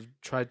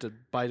tried to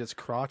bite his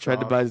crotch. But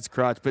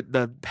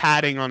the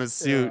padding on his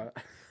suit,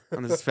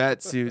 on his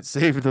fat suit,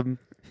 saved him.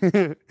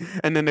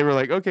 And then they were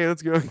like, okay,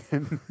 let's go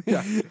again.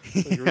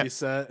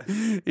 Reset.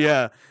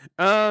 Yeah.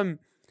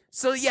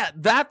 So yeah,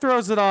 that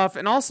throws it off.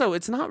 And also,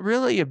 it's not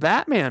really a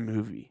Batman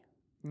movie.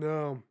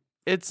 No.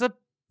 It's a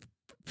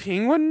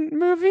Penguin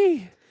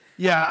movie.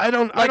 Yeah, I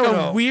don't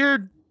know.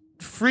 Weird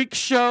freak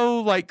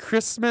show like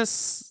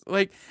Christmas,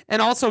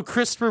 and also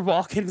Christopher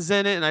Walken's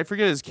in it, and I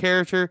forget his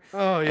character.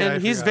 Oh yeah,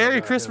 and he's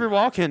very Christopher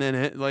Walken in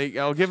it. Like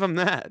I'll give him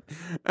that.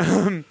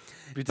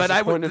 But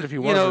I wouldn't if he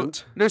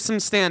wasn't. There's some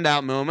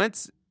standout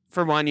moments.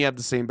 For one, you have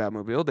the same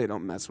Batmobile. They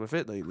don't mess with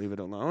it. They leave it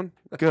alone.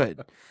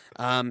 Good.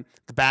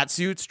 The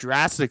Batsuit's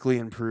drastically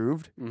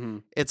improved. Mm-hmm.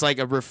 It's like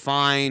a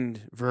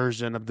refined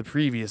version of the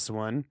previous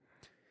one.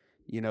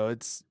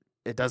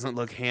 It doesn't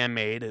look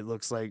handmade. It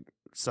looks like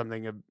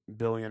something a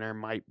billionaire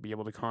might be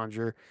able to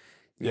conjure.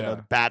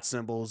 The bat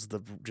symbol's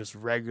the just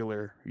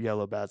regular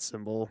yellow bat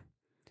symbol.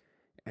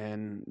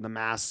 And the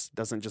mask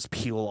doesn't just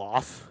peel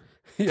off.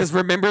 Because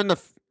remember in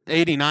the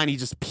 89, he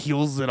just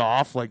peels it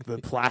off like the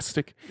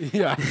plastic.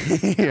 Yeah.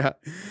 Yeah.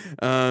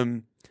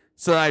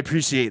 So I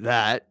appreciate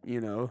that,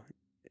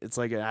 It's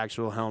like an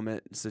actual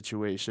helmet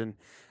situation.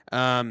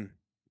 I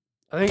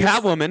think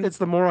Catwoman. It's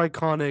the more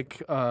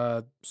iconic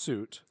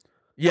suit.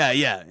 Yeah.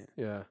 Yeah.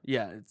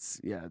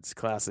 It's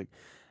classic.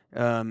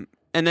 And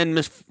then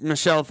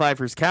Michelle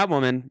Pfeiffer's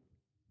Catwoman,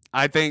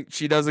 I think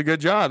she does a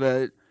good job.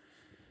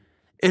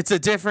 It's a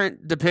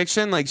different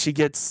depiction. Like she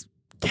gets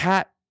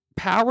cat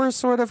powers,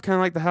 sort of, kind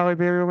of like the Halle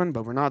Berry one,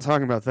 but we're not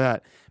talking about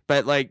that.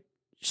 But like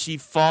she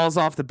falls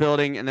off the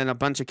building and then a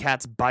bunch of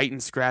cats bite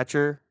and scratch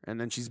her and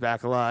then she's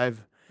back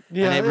alive.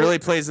 Yeah, and it really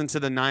plays into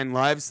the 9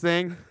 lives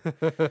thing.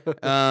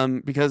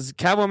 Because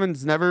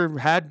Catwoman's never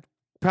had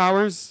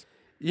powers.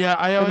 Yeah,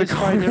 I always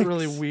find it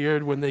really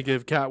weird when they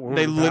give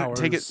Catwoman powers.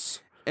 Take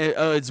it.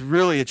 It's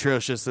really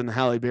atrocious in the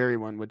Halle Berry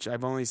one, which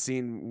I've only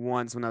seen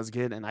once when I was a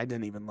kid, and I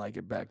didn't even like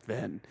it back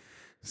then.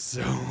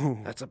 So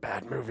that's a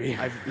bad movie.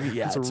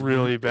 It's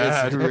really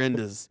bad. It's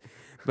horrendous.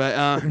 But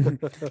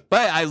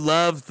I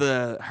love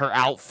her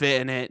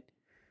outfit in it.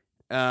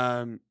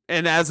 And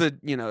as a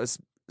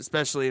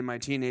especially in my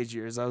teenage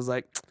years, I was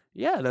like,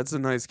 yeah, that's a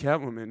nice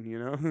Catwoman,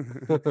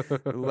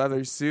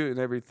 leather suit and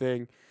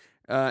everything.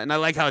 And I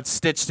like how it's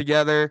stitched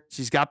together.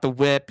 She's got the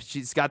whip.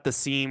 She's got the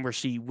scene where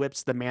she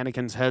whips the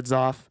mannequins' heads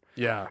off.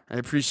 Yeah. I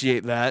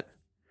appreciate that.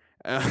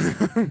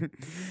 But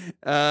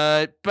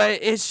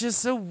it's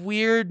just a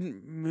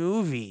weird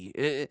movie.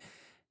 It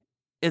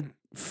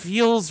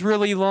feels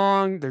really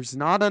long. There's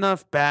not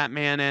enough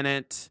Batman in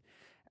it.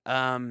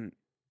 I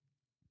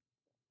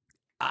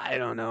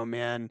don't know,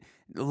 man.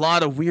 A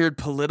lot of weird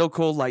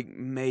political,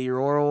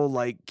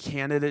 mayoral,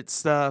 candidate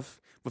stuff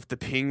with the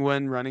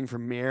Penguin running for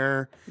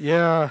mayor.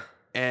 Yeah.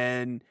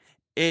 And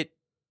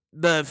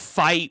the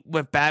fight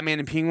with Batman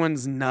and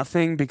Penguin's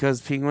nothing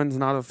because Penguin's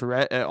not a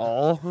threat at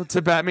all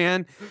to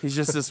Batman. He's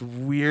just this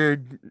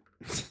weird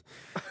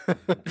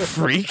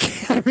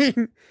freak. I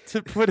mean,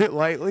 to put it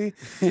lightly.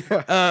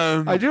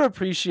 Yeah. I do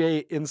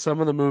appreciate in some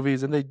of the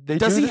movies, and they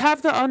does he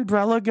have the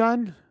umbrella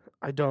gun?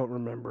 I don't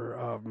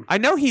remember. I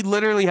know he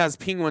literally has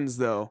penguins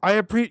though.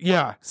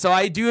 Yeah. So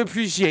I do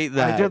appreciate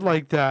that. I did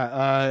like that.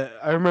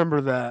 I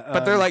remember that.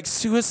 But they're like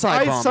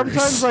suicide bombers.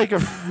 Sometimes like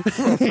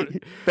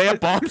they have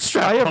bomb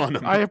strap on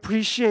them. I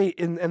appreciate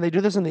and they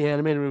do this in the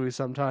animated movie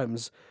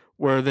sometimes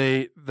where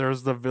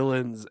there's the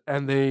villains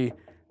and they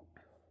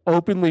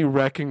openly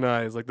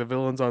recognize, like the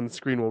villains on the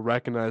screen will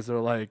recognize, they're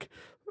like,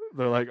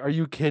 are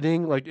you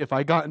kidding? Like if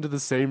I got into the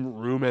same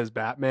room as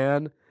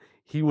Batman,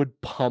 he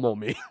would pummel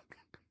me.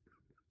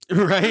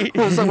 Right?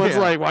 Someone's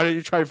like, why didn't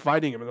you try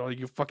fighting him? And they're like,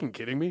 you fucking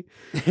kidding me?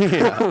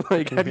 Yeah.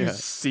 Like, have you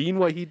seen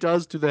what he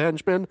does to the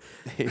henchmen?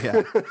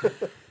 Yeah.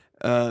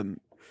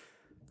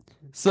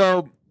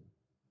 So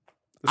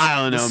I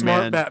don't know,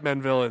 smart man.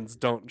 Batman villains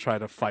don't try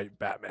to fight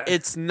Batman.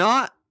 It's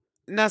not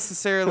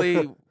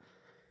necessarily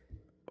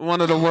one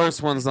of the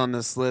worst ones on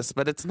this list,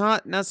 but it's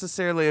not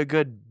necessarily a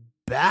good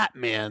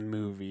Batman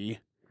movie.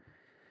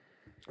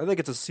 I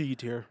think it's a C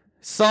tier.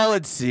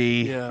 Solid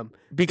C. Yeah.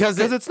 Because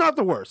it's not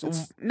the worst.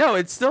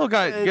 It's still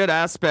got good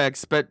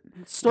aspects, but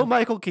it's still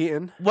Michael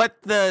Keaton. What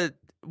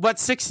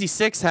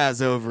 66 has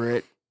over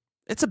it,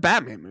 it's a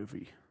Batman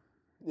movie.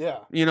 Yeah.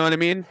 You know what I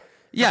mean?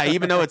 Yeah,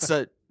 even though it's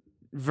a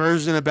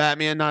version of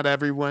Batman not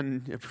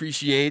everyone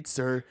appreciates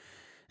or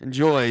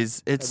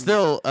enjoys, it's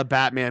still a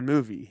Batman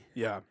movie.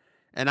 Yeah.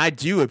 And I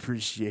do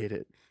appreciate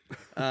it.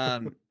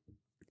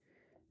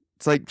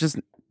 It's like just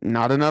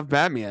not enough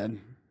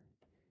Batman.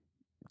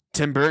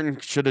 Tim Burton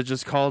should have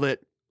just called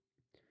it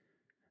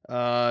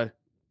the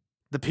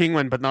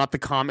Penguin, but not the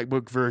comic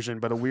book version,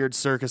 but a weird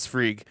circus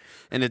freak.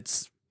 And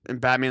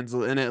Batman's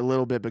in it a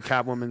little bit, but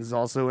Catwoman's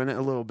also in it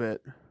a little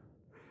bit.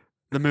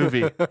 The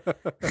movie.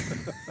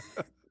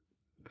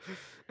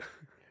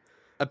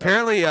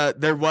 Apparently,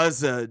 there was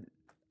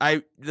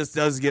this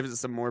does give it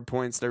some more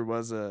points. There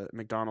was a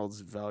McDonald's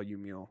value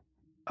meal.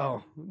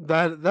 Oh,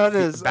 that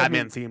is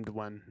Batman themed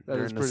one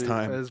during this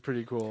time. That is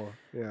pretty cool.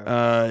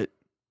 Yeah.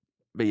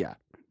 But yeah,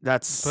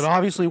 But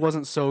obviously, it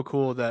wasn't so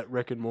cool that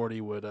Rick and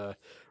Morty would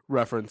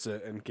reference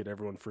it and get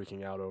everyone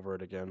freaking out over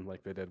it again,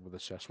 like they did with the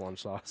Szechuan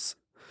sauce.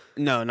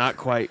 No, not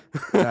quite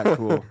that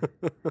cool.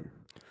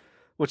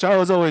 Which I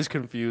was always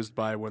confused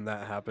by when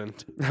that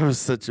happened. That was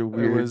such a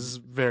weird. It was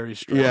very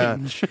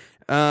strange. Yeah.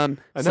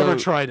 I never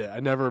tried it. I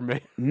never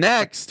made.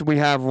 Next, we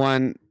have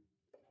one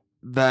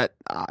that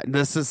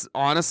this is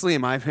honestly,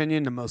 in my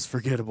opinion, the most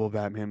forgettable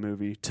Batman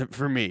movie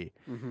for me.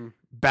 Mm-hmm.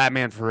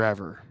 Batman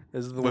Forever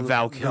Is the with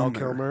Val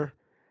Kilmer.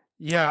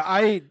 Yeah,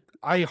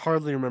 I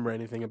hardly remember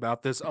anything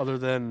about this other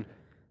than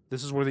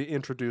this is where they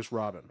introduce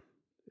Robin,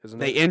 isn't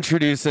They it?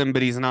 introduce him,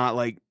 but he's not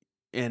like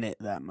in it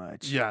that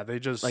much. Yeah, they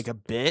just like a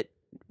bit.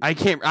 I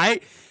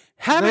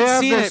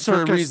haven't seen it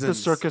for reasons.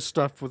 The circus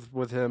stuff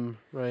with him,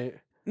 right?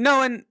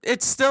 No, and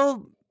it's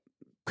still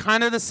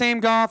kind of the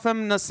same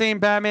Gotham, the same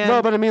Batman.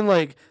 No, but I mean,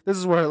 like this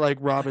is where like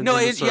Robin. No,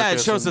 it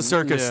shows the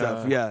circus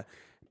stuff. Yeah,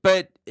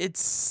 but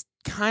it's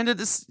kind of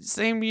the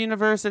same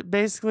universe. It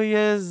basically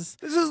is.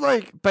 This is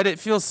like, but it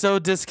feels so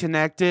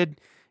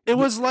disconnected. It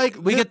was like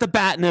we get the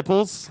bat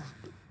nipples.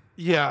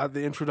 Yeah,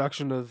 the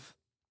introduction of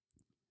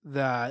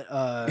that.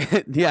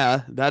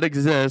 Yeah, that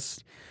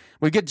exists.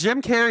 We get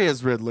Jim Carrey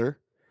as Riddler,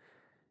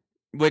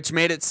 which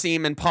made it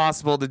seem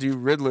impossible to do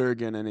Riddler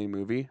again in a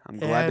movie. I'm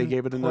glad they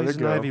gave it another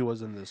Poison go. Ivy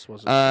was in this,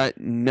 wasn't it?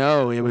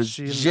 No, it was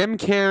Jim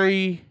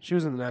Carrey. She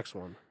was in the next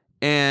one.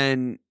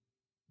 And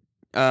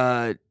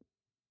Tommy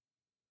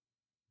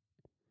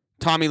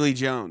Lee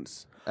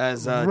Jones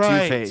as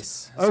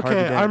Two-Face.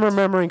 Okay, I'm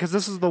remembering because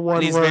this is the one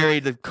and he's where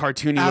very the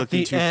cartoony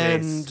looking Two-Face.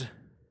 End,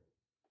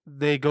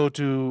 they go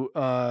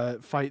to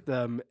fight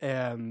them,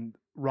 and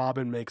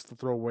Robin makes the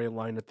throwaway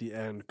line at the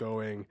end,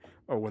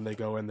 when they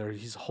go in there,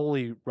 he's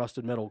holy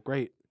rusted metal,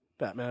 great,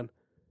 Batman.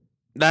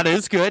 That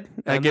is good.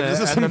 That gives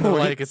us some points.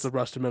 Like it's a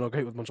rusted metal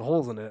grate with a bunch of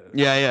holes in it.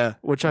 Yeah, yeah.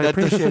 Which I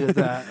appreciated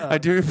that. I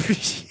do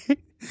appreciate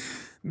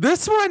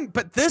this one,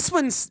 but this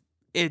one's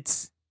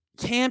it's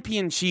campy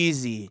and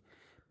cheesy,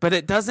 but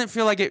it doesn't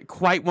feel like it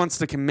quite wants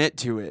to commit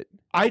to it.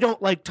 I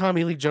don't like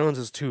Tommy Lee Jones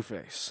as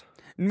Two-Face.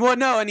 Well,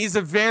 no, and he's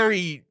a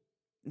very,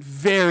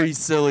 very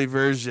silly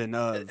version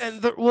of.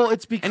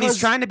 It's because and he's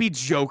trying to be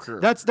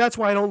Joker. That's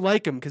why I don't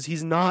like him, because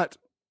he's not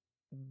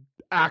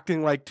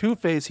acting like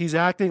Two-Face. He's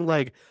acting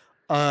like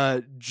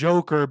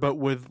Joker, but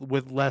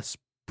with less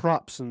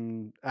props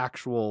and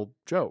actual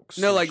jokes.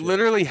 No, like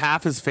literally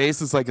half his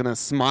face is like in a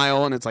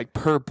smile, and it's like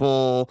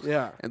purple.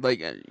 Yeah, and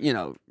like I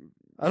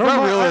don't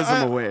mind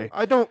realism away.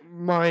 I don't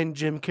mind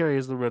Jim Carrey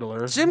as the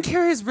Riddler. Jim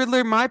Carrey's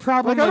Riddler. My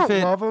problem I with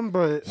don't love him,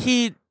 but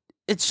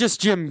it's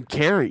just Jim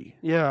Carrey.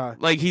 Yeah,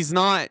 like he's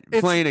not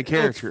playing a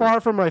character. It's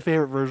far from my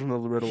favorite version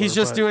of the Riddler. He's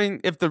just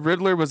doing. If the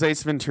Riddler was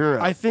Ace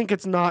Ventura, I think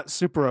it's not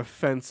super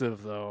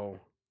offensive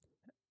though.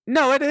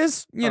 No, it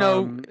is.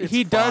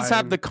 He does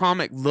have the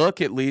comic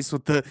look, at least,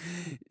 with the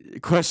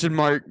question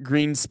mark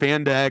green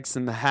spandex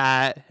and the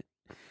hat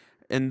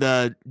and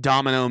the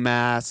domino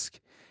mask.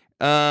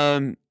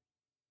 And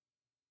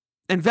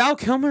Val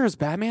Kilmer as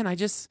Batman,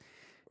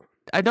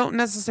 I don't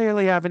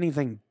necessarily have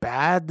anything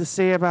bad to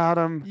say about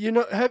him. You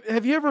know,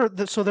 have you ever?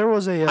 So there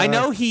was a. I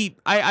know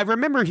I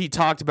remember he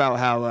talked about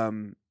how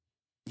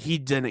he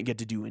didn't get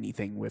to do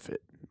anything with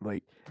it.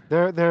 Like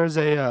there's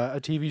a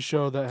TV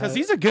show that because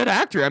he's a good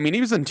actor. I mean,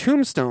 he was in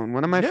Tombstone,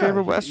 one of my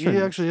favorite westerns.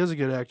 He actually is a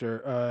good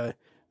actor.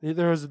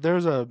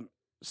 There's a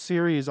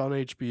series on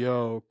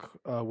HBO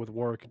with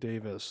Warwick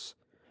Davis,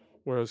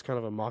 where it's kind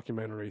of a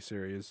mockumentary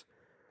series,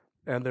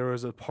 and there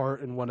was a part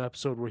in one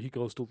episode where he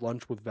goes to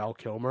lunch with Val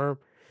Kilmer.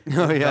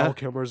 Oh yeah, Val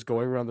Kilmer's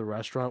going around the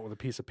restaurant with a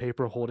piece of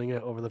paper, holding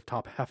it over the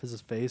top half of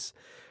his face,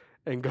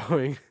 and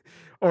going,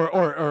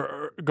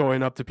 or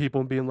going up to people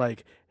and being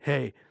like,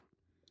 "Hey,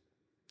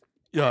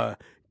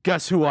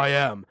 guess who I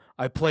am?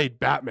 I played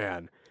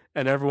Batman,"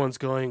 and everyone's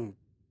going,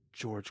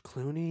 "George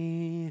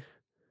Clooney."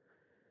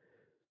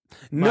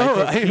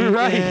 No, Michael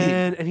right.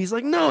 Keaton. And he's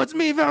like, "No, it's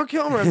me, Val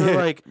Kilmer." And they're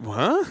like,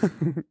 what?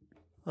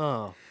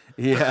 "Oh,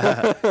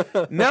 Yeah,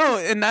 no,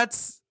 and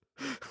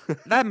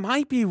that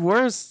might be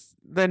worse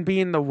than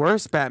being the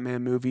worst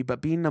Batman movie,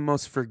 but being the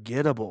most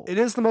forgettable. It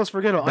is the most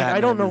forgettable.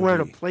 I don't know where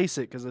to place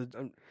it because,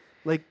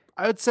 like,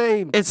 I would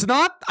say it's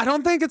not. I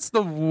don't think it's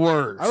the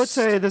worst. I would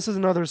say this is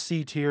another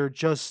C tier,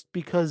 just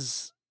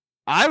because.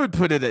 I would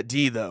put it at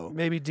D though,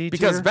 Maybe D tier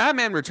because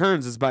Batman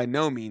Returns is by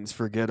no means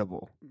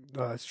forgettable,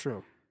 that's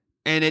true.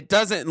 and it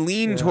doesn't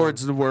lean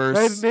towards the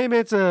worst. Maybe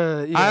it's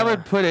a. I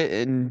would put it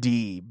in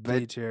D, D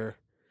but tier.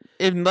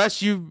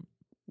 unless you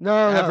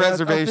have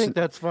reservations. I think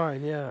that's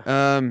fine.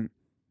 Yeah.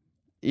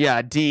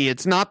 Yeah, D.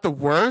 It's not the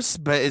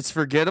worst, but it's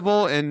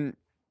forgettable, and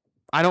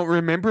I don't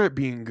remember it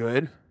being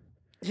good.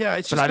 Yeah,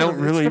 it's But just I don't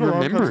really it's been a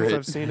long remember time since it.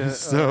 I've seen it.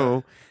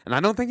 So, and I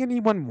don't think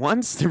anyone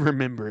wants to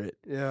remember it.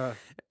 Yeah.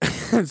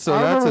 So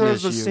I that's remember an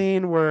there's issue. a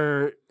scene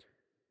where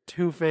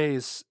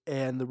Two-Face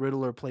and the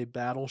Riddler play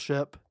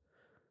Battleship,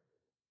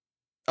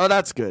 Oh,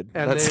 that's good.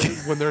 and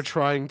That's when they're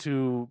trying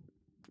to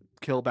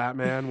kill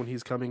Batman when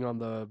he's coming on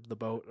the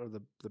boat or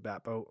the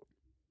Bat boat,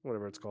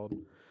 whatever it's called.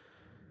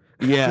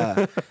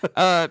 yeah.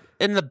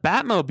 In the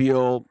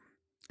Batmobile,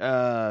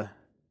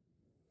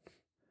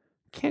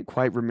 can't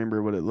quite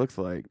remember what it looked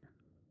like.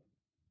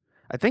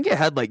 I think it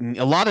had like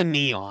a lot of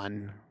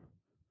neon.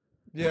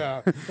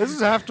 Yeah. This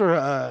is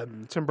after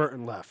Tim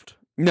Burton left.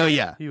 No,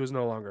 yeah. He was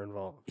no longer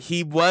involved.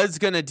 He was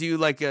going to do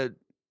like a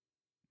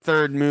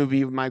third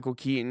movie with Michael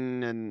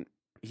Keaton, and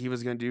he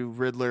was going to do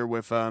Riddler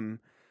with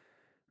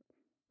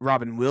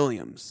Robin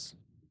Williams.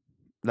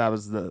 That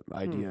was the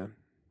idea.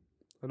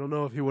 I don't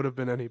know if he would have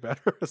been any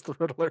better as the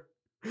Riddler.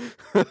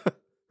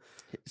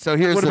 So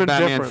here's Would've the been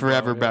Batman different,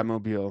 Forever though, yeah.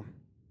 Batmobile.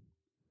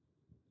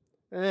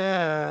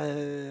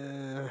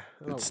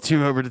 It's It's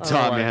too over the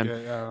top, man.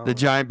 The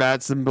giant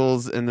bat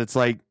symbols, and it's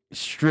like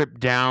stripped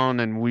down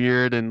and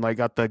weird, and like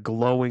got the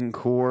glowing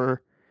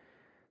core.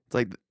 It's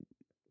like,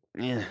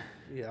 yeah.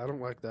 Yeah, I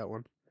don't like that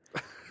one.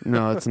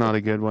 No, it's not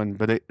a good one,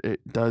 but it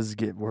does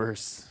get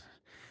worse.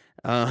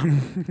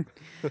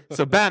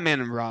 So Batman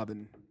and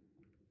Robin.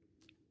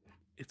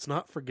 It's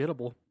not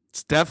forgettable.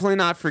 It's definitely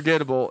not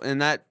forgettable,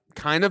 and that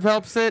kind of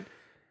helps it,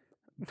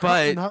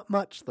 but not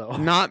much though.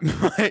 not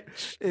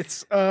much.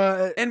 It's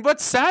And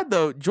what's sad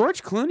though,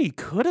 George Clooney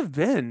could have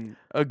been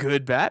a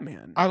good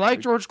Batman. I like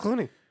George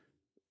Clooney.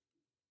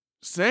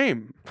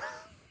 Same.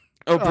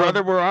 Oh,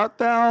 Brother, Where Art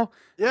Thou?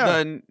 Yeah.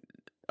 The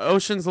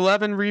Ocean's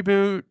 11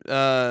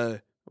 reboot.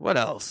 What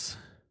else?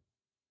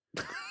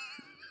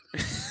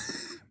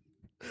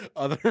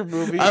 Other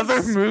movies.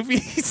 Other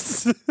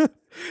movies.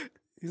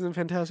 He's in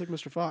Fantastic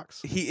Mr.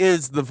 Fox. He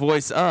is the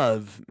voice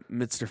of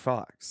Mr.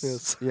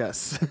 Fox.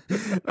 Yes.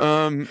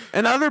 And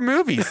other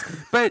movies.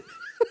 But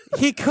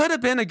he could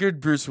have been a good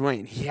Bruce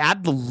Wayne. He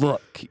had the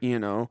look, you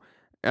know.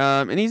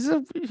 And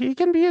he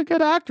can be a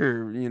good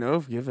actor, you know,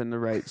 if given the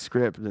right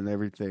script and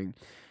everything.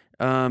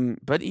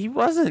 But he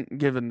wasn't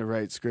given the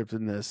right script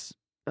in this.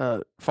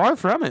 Far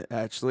from it,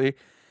 actually.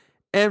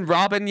 And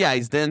Robin, yeah,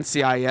 he's the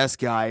NCIS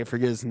guy. I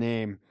forget his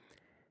name.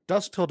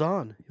 Dusk Till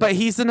Dawn. But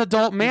he's an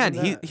adult man.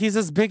 in that. He's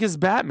as big as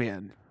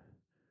Batman.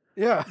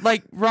 Yeah.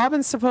 Like,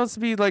 Robin's supposed to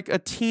be like a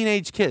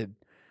teenage kid.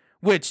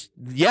 Which,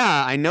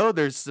 yeah, I know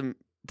there's some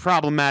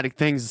problematic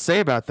things to say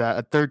about that.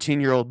 A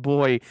 13-year-old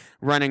boy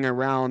running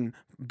around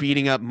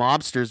beating up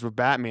mobsters with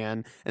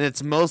Batman, and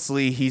it's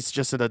mostly he's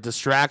just a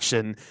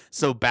distraction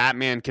so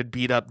Batman could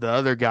beat up the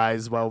other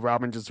guys while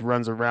Robin just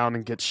runs around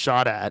and gets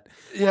shot at.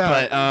 Yeah.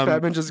 But,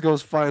 Batman just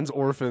goes finds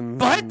orphans.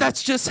 But and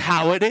that's just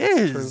how it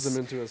turns is. them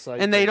into a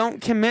psychic. And they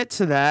don't commit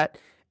to that,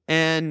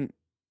 and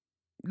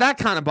that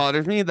kind of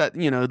bothers me that,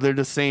 you know, they're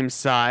the same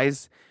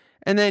size.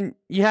 And then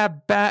you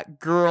have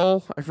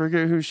Batgirl, I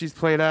forget who she's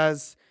played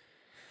as,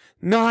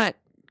 not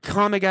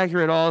comic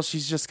accurate at all.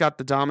 She's just got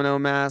the domino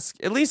mask.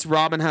 At least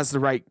Robin has the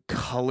right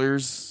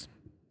colors,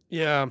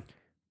 Yeah.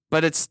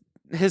 but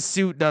his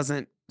suit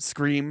doesn't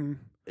scream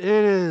It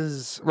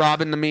is.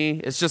 Robin to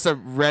me. It's just a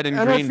red and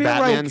And I green feel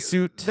Batman like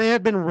suit. They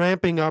had been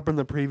ramping up in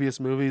the previous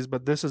movies,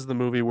 but this is the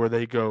movie where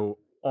they go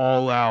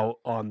all out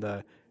on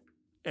the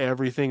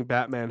everything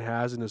Batman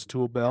has in his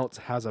tool belt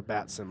has a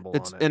bat symbol on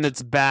it. And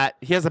it's bat.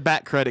 He has a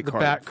bat credit The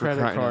card. bat for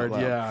credit crying out card,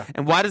 loud. yeah.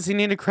 And why does he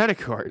need a credit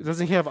card?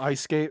 Doesn't he have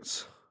ice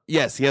skates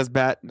Yes, he has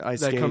bat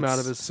ice that skates. come out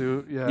of his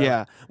suit? Yeah.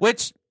 Yeah,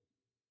 which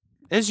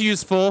is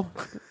useful,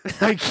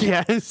 I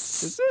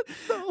guess. Is it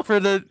though? For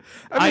the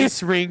I mean-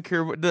 ice rink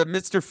or the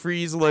Mr.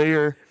 Freeze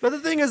layer. But the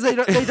thing is,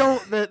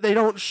 they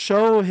don't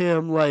show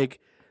him like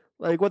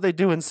what they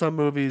do in some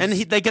movies. And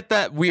they get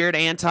that weird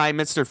anti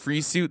Mr.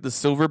 Freeze suit, the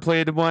silver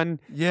plated one.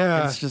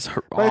 yeah, It's just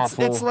but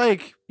awful. it's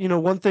like,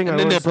 one thing and I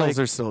the always nipples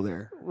like, are still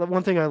there.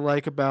 one thing I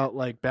like about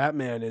like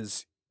Batman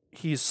is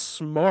he's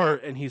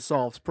smart and he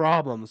solves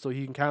problems. So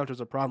he encounters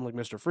a problem like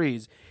Mr.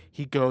 Freeze,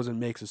 he goes and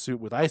makes a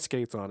suit with ice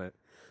skates on it.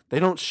 They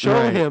don't show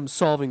Right. him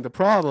solving the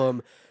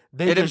problem.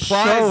 They It just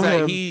implies show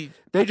that him,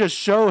 They just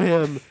show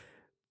him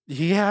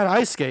he had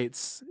ice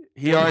skates.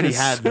 he in already his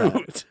had that.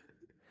 suit.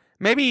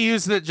 Maybe he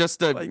used it just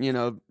to,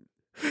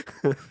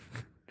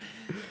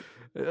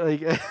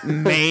 Like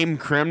maim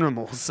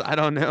criminals. I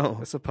don't know.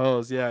 I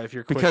suppose, yeah. If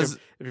you're quick, Because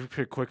if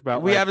you're quick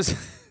about we like, have a,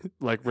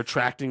 like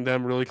retracting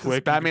them really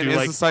quick, Batman you is could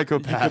do, like, a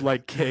psychopath. You could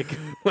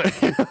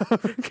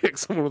like kick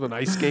someone with an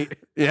ice skate.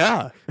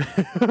 Yeah.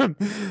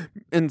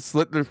 And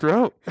slit their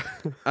throat.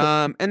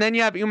 And then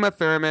you have Uma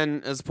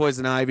Thurman as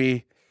Poison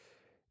Ivy,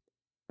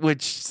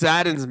 which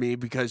saddens me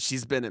because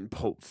she's been in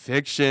Pulp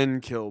Fiction,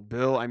 Kill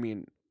Bill. I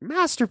mean,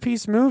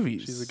 masterpiece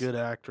movies. She's a good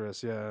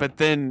actress, yeah. But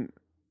then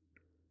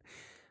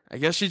I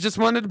guess she just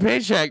wanted a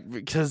paycheck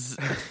because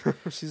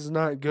she's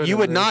not good. you at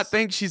would this. not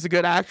think she's a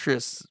good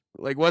actress,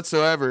 like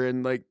whatsoever.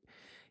 And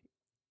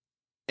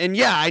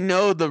yeah, I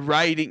know the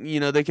writing,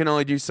 they can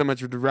only do so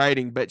much with the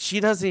writing, but she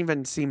doesn't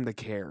even seem to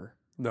care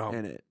no.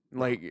 in it.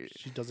 Like,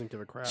 She doesn't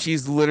give a crap.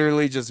 she's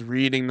literally just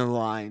reading the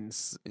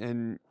lines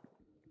and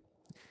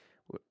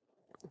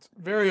It's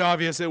very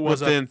obvious it with was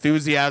the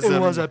enthusiasm. it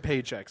was a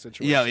paycheck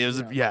situation. yeah, it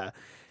was yeah.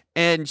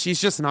 And she's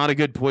just not a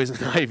good Poison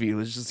Ivy.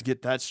 Let's just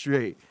get that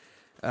straight.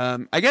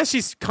 I guess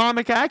she's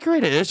comic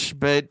accurate-ish,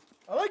 but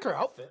I like her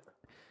outfit.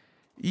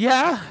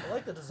 yeah, I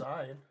like the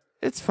design.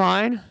 it's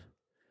fine.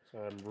 So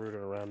I'm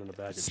rooting around in a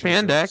bag of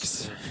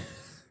Spandex.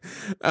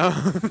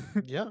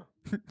 Yeah.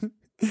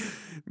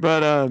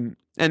 But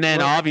and then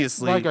Like-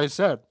 obviously, Like I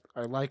said,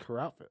 I like her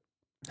outfit.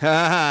 No,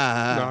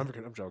 no,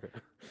 I'm joking.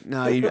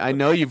 I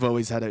know you've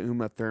always had a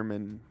Uma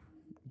Thurman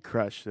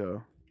crush,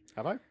 though.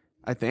 Have I?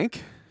 I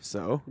think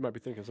so. You might be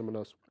thinking of someone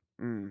else.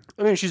 Mm.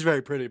 I mean, she's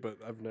very pretty, but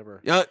I've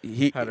never. Yeah,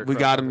 Had her we crush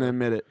got on him to her.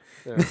 admit it.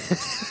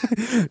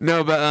 Yeah.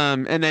 No, but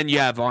and then you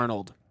have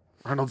Arnold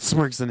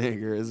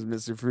Schwarzenegger as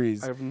Mr.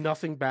 Freeze. I have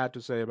nothing bad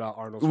to say about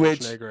Arnold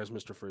Which- Schwarzenegger as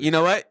Mr. Freeze. You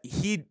know what?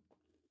 He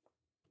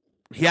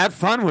had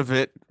fun with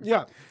it.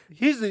 Yeah,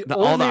 he's the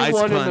all the only ice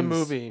one in the puns.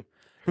 movie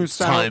It's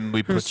time we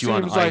who put you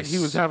on seems like ice. he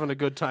was having a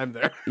good time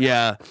there.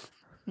 Yeah,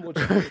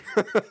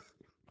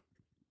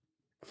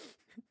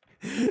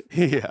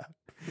 yeah.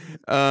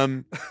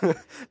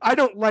 I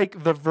don't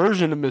like the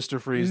version of Mr.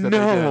 Freeze that they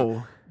did,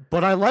 No,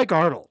 but I like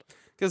Arnold.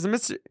 because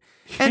Mr.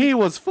 He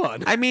was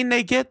fun. I mean,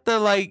 they get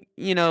the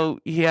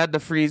he had the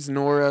Freeze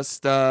Nora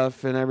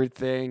stuff and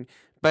everything,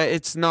 but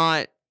it's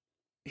not.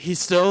 He's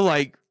still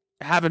like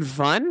having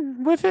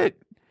fun with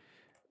it.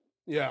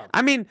 Yeah.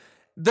 I mean,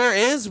 there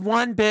is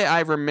one bit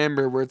I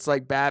remember where it's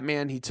like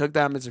Batman, he took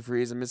down Mr.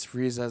 Freeze, and Mr.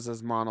 Freeze has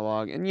this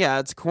monologue. And yeah,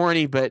 it's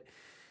corny, but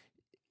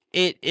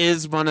it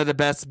is one of the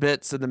best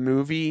bits of the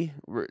movie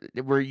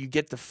where you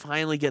get to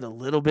finally get a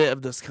little bit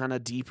of this kind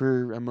of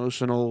deeper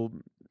emotional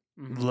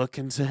look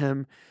into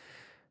him.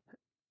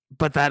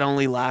 But that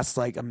only lasts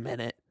like a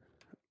minute.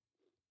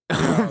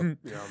 Yeah.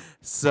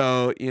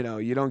 So,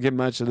 you don't get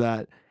much of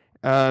that.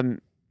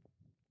 And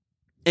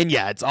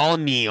yeah, it's all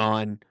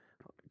neon,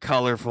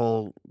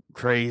 colorful,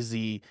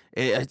 crazy.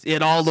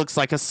 It all looks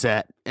like a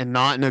set, and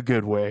not in a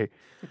good way.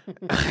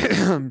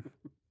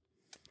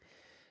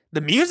 The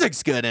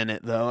music's good in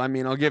it, though. I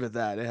mean, I'll give it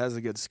that. It has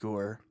a good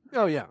score.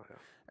 Oh yeah.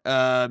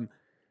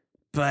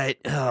 But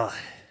I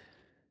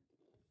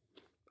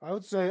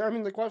would say. I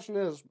mean, the question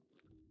is,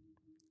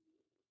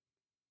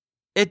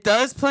 it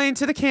does play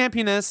into the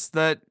campiness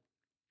that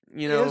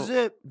is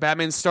it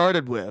Batman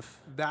started with.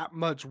 that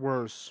much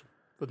worse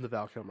than the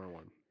Val Kilmer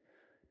one?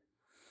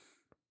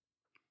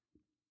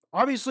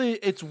 Obviously,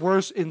 it's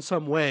worse in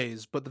some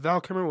ways, but the Val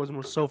Kilmer one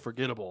was so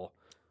forgettable.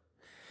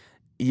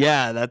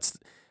 Yeah, that's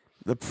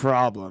the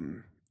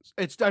problem.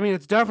 It's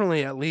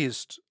definitely at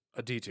least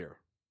a D tier.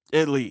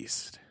 At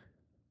least.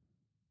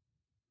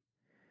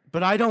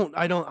 But I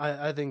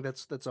think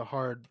that's a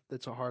hard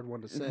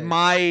one to say.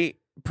 My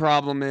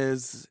problem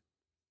is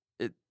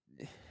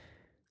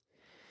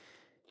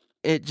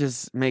it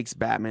just makes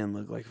Batman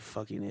look like a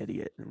fucking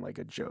idiot and like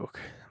a joke.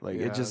 Like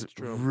Yeah, it just that's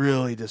true.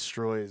 really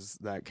destroys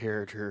that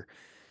character.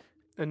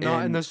 and not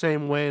in and- the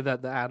same way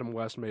that the Adam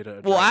West made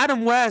it. Well,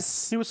 Adam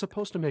West, he was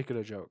supposed to make it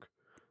a joke.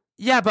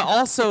 yeah, but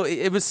also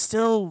it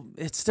still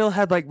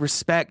had like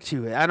respect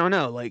to it. I don't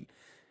know, like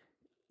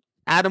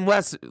Adam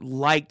West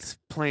liked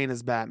playing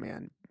as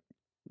Batman.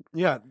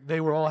 Yeah, they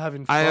were all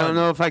having fun. I don't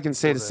know if I can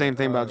say the with same it.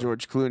 thing about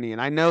George Clooney,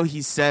 and I know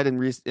he said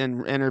in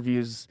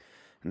interviews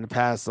in the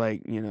past,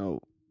 like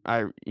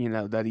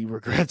that he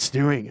regrets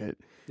doing it.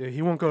 Yeah,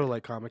 he won't go to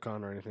like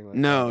Comic-Con or anything like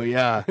No,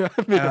 yeah.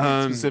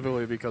 that.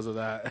 Specifically because of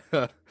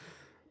that.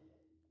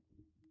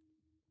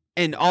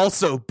 And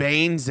also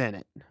Bane's in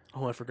it.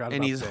 Oh, I forgot And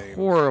about he's Bane.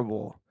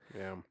 horrible.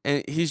 Yeah.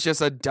 And he's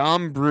just a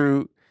dumb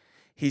brute.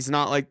 He's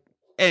not like,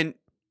 and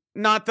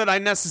not that I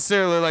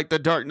necessarily like the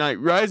Dark Knight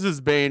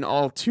Rises Bane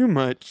all too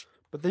much.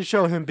 But they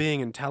show him being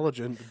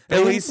intelligent.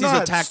 At least he's a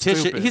not tactician.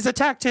 stupid. He's a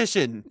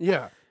tactician.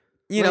 Yeah.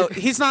 You know,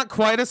 he's not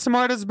quite as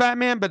smart as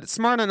Batman, but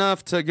smart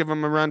enough to give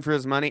him a run for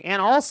his money,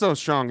 and also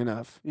strong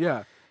enough.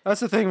 Yeah. That's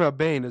the thing about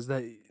Bane is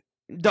that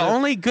The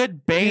only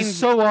good Bane... he's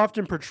so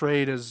often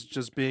portrayed as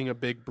just being a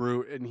big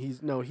brute, and he is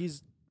smart.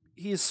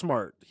 He's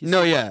smart.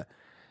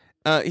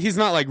 He's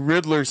not like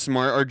Riddler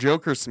smart or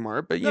Joker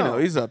smart, but you know,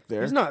 he's up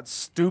there. He's not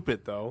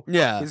stupid though.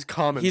 Yeah. He's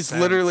common He's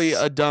sense. literally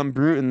a dumb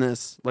brute in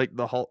this, like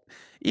the Hulk,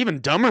 even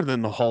dumber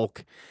than the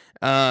Hulk.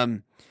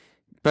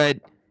 But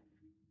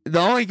the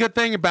only good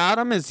thing about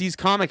him is he's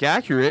comic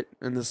accurate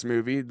in this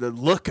movie. The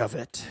look of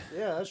it.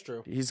 Yeah, that's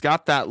true. He's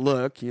got that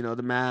look, the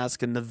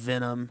mask and the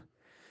venom.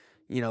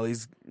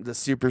 He's the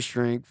super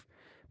strength.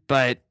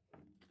 But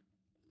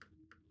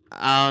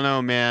I don't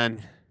know,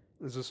 man.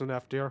 Is this an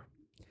FDR?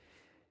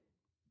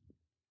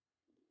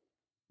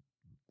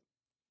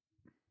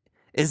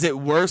 Is it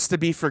worse to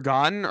be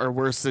forgotten or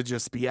worse to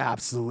just be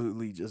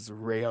absolutely just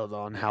railed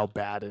on how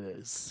bad it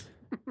is?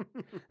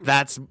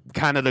 That's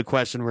kind of the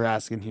question we're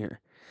asking here.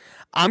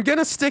 I'm going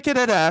to stick it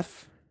at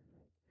F.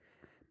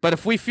 But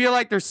if we feel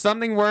like there's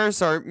something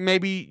worse or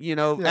maybe,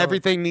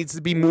 everything needs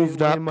to be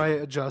moved up, we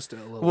might adjust it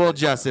a little we'll bit.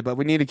 adjust it. But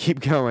we need to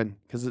keep going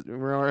because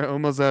we're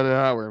almost at an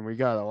hour and we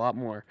got a lot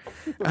more.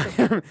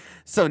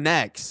 So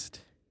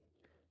next,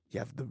 you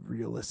have the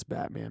realest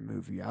Batman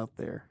movie out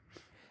there.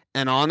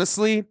 And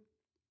honestly...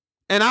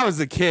 And I was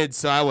a kid,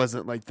 so I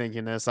wasn't like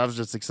thinking this. I was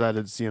just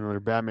excited to see another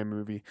Batman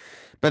movie.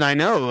 But I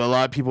know a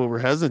lot of people were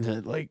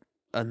hesitant, like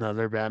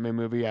another Batman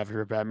movie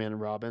after Batman and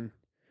Robin.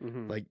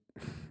 Mm-hmm. Like,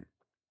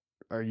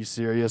 are you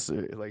serious?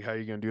 Like, how are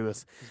you gonna do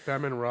this?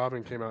 Batman and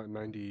Robin came out in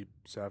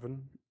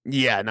 97.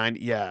 Yeah, 90.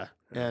 Yeah,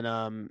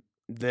 and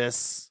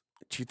this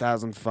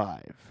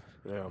 2005.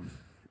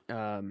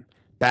 Yeah.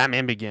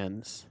 Batman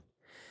Begins,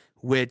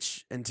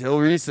 which until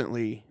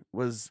recently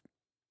was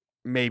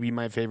maybe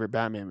my favorite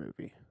Batman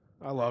movie.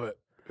 I love it.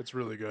 It's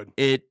really good.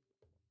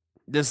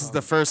 This is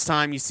the first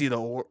time you see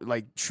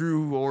the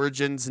true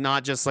origins,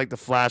 not just like the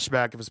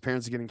flashback of his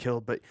parents getting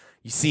killed, but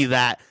you see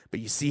that,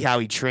 but you see how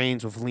he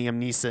trains with Liam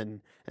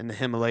Neeson in the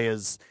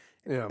Himalayas.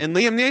 Yeah. And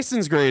Liam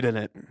Neeson's great in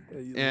it.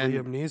 And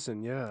Liam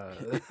Neeson, yeah.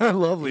 I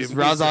love Liam he's Neeson.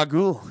 Ra's al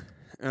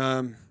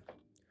Ghul.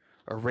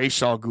 Or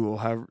Ra's al Ghul.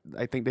 However,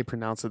 I think they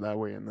pronounce it that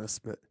way in this,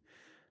 but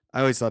I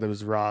always thought it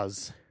was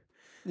Raz.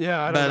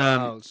 Yeah, I don't know.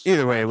 How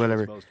either way,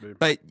 whatever. Be.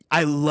 But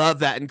I love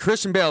that. And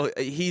Christian Bale,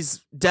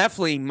 he's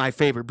definitely my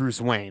favorite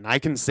Bruce Wayne. I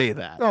can say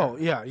that. Oh,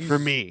 yeah. For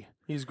me.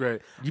 He's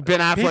great. You've been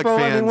Affleck people,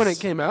 fans. I mean, when it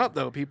came out,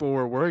 though, people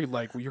were worried,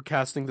 like, well, you're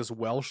casting this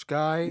Welsh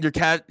guy. You're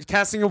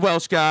casting a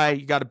Welsh guy.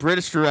 You got a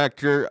British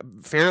director.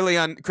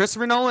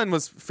 Christopher Nolan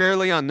was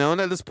fairly unknown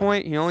at this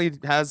point. He only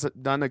has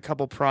done a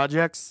couple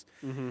projects.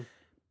 Mm-hmm.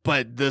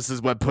 But this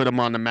is what put him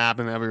on the map,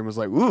 and everyone was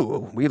like,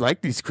 ooh, we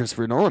like these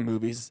Christopher Nolan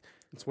movies.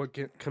 It's what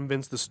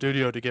convinced the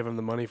studio to give him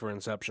the money for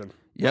Inception.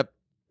 Yep.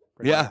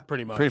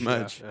 Pretty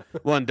much. Yeah.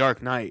 Well, and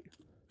Dark Knight.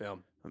 Yeah.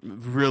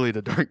 Really,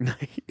 the Dark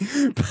Knight.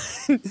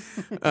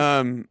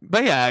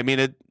 But yeah, I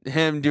mean,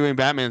 him doing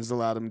Batman's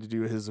allowed him to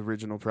do his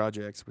original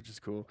projects, which is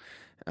cool.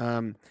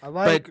 I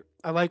like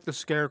the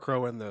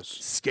Scarecrow in this.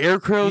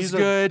 Scarecrow's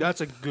good.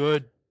 That's a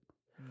good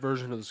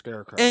version of the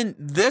Scarecrow. And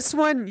this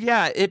one,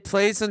 yeah, it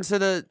plays into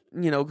the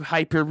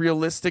hyper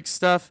realistic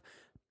stuff,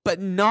 but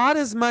not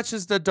as much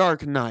as the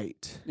Dark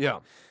Knight. Yeah.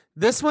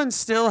 This one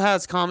still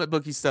has comic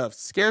booky stuff.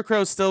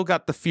 Scarecrow still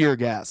got the fear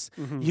gas.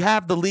 Mm-hmm. You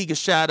have the League of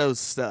Shadows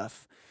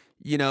stuff,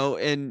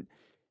 and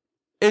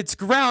it's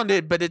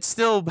grounded, but it's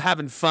still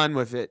having fun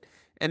with it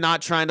and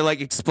not trying to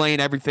explain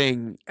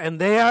everything.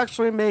 And they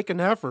actually make an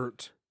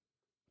effort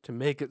to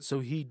make it so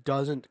he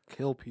doesn't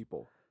kill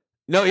people.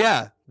 No,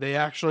 yeah. They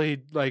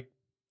actually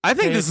I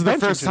think pay this is the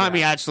attention first to time that.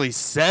 he actually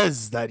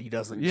says that he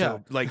doesn't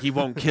kill. He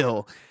won't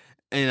kill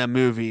in a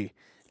movie.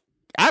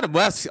 Adam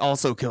West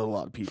also killed a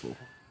lot of people.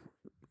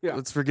 Yeah.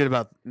 Let's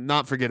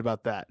not forget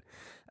about that.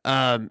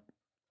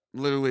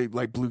 Literally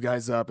blew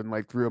guys up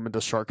and threw them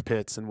into shark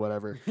pits and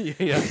whatever.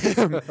 Yeah.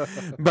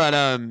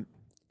 But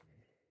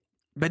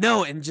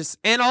no,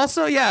 and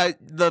also, yeah,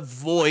 the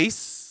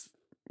voice,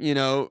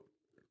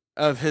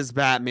 of his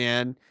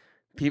Batman.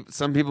 A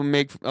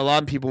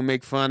lot of people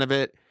make fun of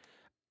it.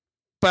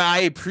 But I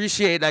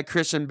appreciate that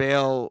Christian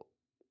Bale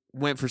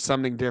went for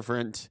something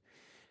different.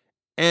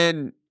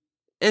 And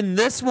in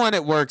this one,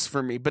 it works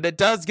for me. But it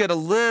does get a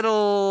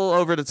little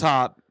over the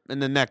top in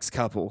the next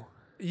couple.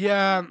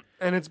 Yeah,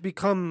 and it's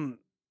become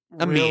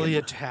really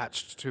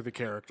attached to the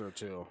character,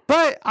 too.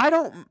 But I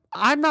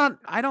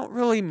don't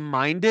really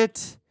mind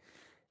it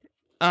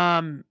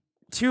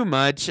too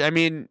much. I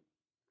mean,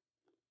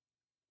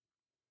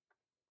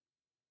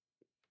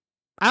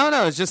 I don't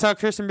know. It's just how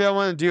Christian Bale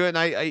wanted to do it,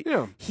 and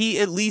Yeah. he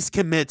at least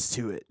commits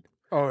to it.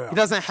 Oh yeah. He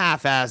doesn't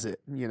half-ass it,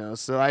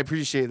 so I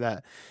appreciate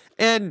that.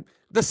 And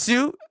the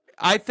suit,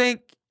 I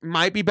think,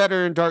 might be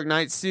better in Dark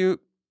Knight's suit.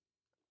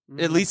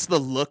 At least the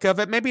look of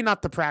it. Maybe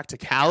not the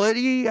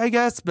practicality, I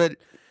guess, but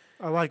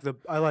I like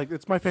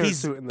it's my favorite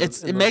suit in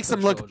it makes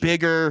him look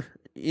bigger,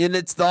 and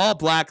it's the all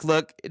black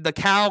look. The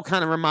cowl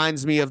kind of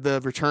reminds me of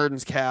the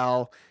Returns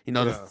cowl,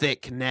 the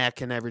thick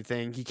neck and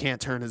everything. He can't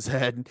turn his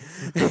head.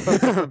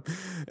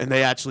 And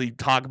they actually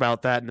talk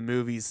about that in the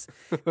movies.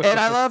 And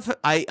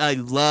I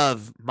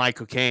love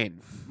Michael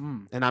Caine.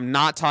 And I'm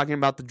not talking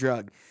about the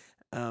drug.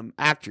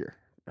 Actor.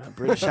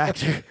 British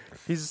actor.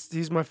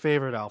 He's my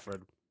favorite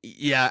Alfred.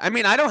 Yeah, I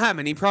mean, I don't have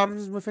any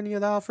problems with any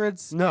of the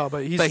Alfreds. No,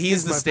 but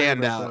he's the my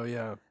standout. favorite,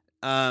 though,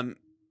 yeah.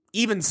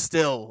 Even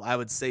still, I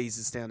would say he's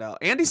a standout.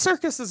 Andy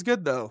Serkis is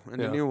good though in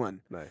the new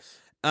one. Nice.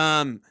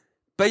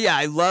 But yeah,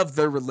 I love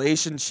their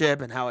relationship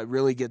and how it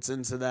really gets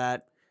into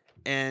that.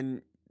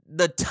 And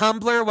the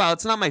Tumbler, while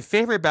it's not my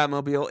favorite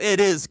Batmobile, it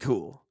is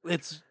cool.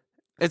 It's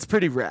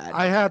pretty rad.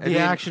 I had the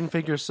action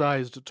figure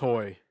sized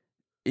toy.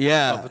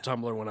 Yeah. Of the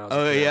Tumbler when I was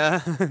a kid.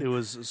 Yeah? It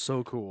was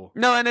so cool.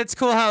 No, and it's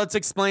cool how it's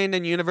explained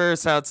in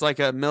universe, how it's like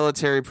a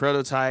military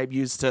prototype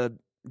used to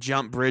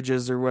jump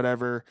bridges or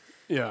whatever.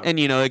 Yeah. And,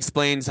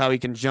 explains how he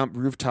can jump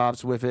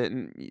rooftops with it,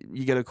 and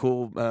you get a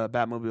cool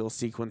Batmobile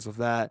sequence with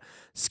that.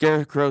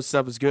 Scarecrow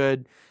stuff was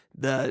good.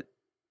 The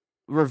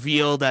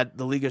reveal that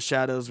the League of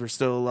Shadows were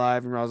still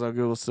alive and Ra's al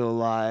Ghul was still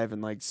alive,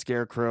 and,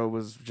 Scarecrow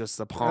was just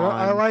a pawn.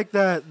 I like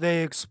that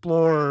they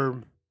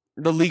explore...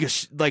 The League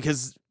of...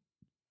 his...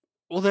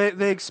 Well,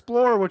 they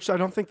explore, which I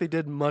don't think they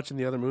did much in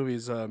the other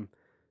movies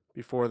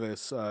before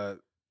this,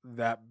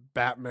 that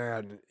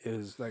Batman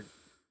is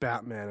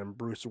Batman and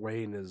Bruce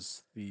Wayne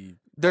is the...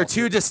 They're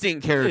two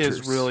distinct characters.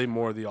 Is really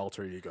more the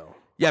alter ego.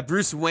 Yeah,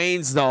 Bruce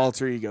Wayne's the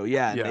alter ego.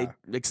 Yeah, they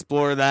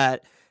explore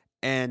that,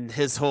 and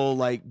his whole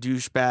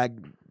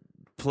douchebag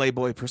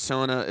playboy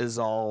persona is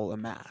all a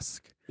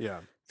mask. Yeah.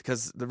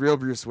 Because the real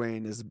Bruce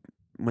Wayne is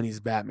when he's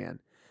Batman.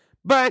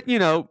 But,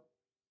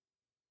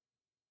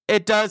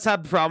 it does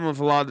have a problem with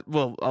a lot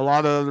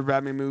of other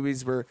Batman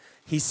movies where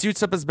he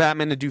suits up as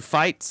Batman to do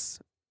fights,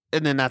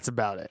 and then that's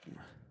about it.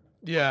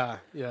 Yeah,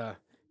 yeah.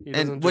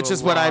 And which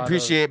is what I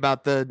appreciate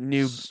about the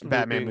new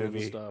Batman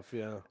movie. Stuff,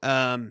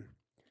 yeah.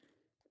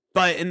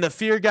 But in the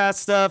Fear Gas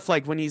stuff,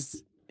 when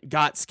he's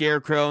got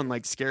Scarecrow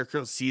and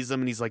Scarecrow sees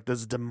him and he's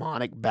this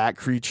demonic bat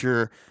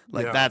creature,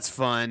 that's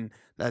fun.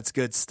 That's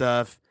good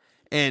stuff.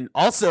 And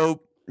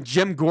also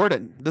Jim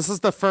Gordon. This is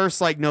the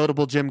first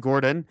notable Jim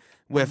Gordon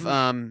with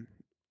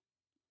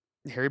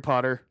Harry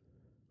Potter.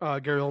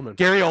 Gary Oldman.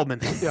 Gary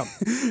Oldman.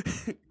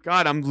 Yeah.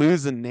 God, I'm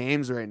losing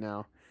names right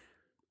now.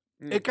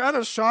 It kind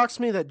of shocks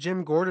me that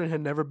Jim Gordon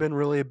had never been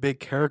really a big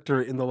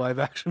character in the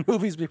live-action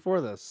movies before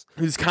this.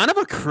 He was kind of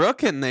a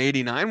crook in the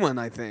 89 one,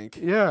 I think.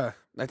 Yeah.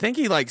 I think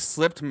he,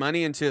 slipped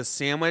money into a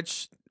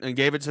sandwich and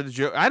gave it to the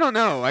Joker. I don't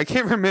know. I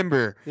can't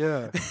remember.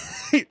 Yeah.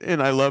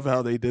 And I love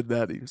how they did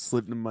that. He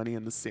slipped the money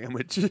in the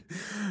sandwich.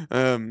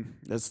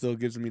 That still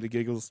gives me the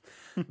giggles.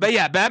 But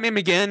yeah, Batman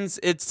Begins,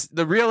 it's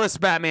the realest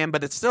Batman,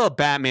 but it's still a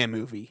Batman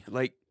movie.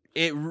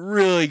 It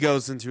really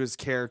goes into his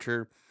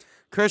character.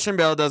 Christian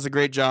Bale does a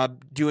great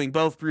job doing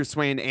both Bruce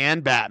Wayne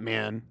and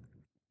Batman.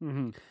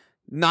 Mm-hmm.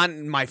 Not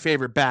my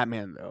favorite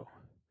Batman, though.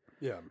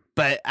 Yeah.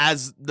 But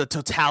as the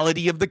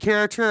totality of the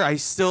character, I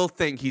still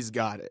think he's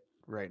got it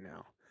right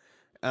now.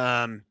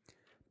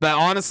 But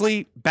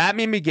honestly,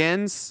 Batman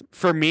Begins,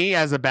 for me,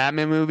 as a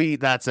Batman movie,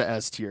 that's a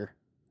S tier.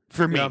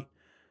 For me. Yeah.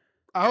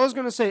 I was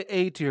going to say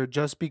A tier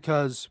just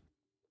because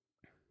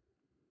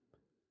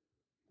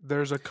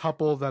there's a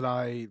couple that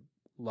I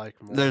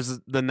like more. There's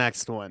the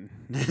next one.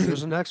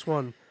 There's the next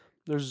one.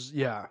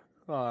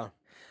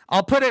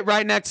 I'll put it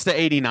right next to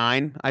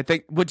 89. I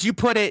think. Would you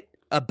put it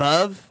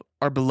above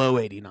or below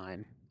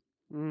 89?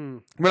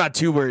 We're not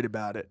too worried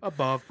about it.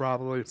 Above,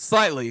 probably.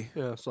 Slightly.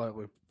 Yeah,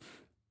 slightly.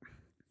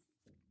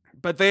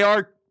 But they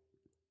are...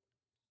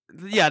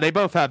 Yeah, they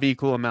both have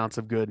equal amounts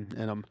of good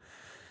in them.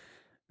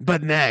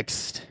 But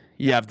next,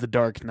 you have The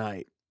Dark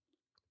Knight.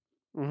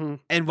 Mm-hmm.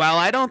 And while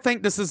I don't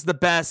think this is the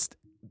best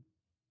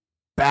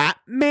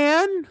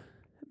Batman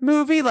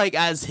movie,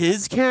 as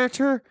his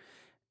character,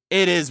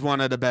 it is one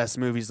of the best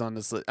movies on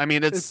this list. I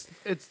mean, it's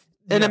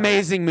an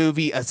amazing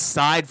movie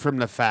aside from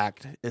the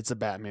fact it's a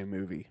Batman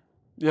movie.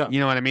 Yeah.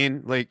 You know what I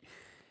mean?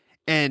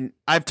 And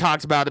I've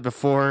talked about it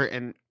before,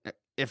 and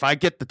if I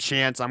get the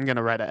chance, I'm going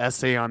to write an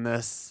essay on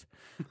this,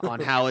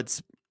 on how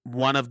it's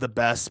one of the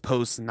best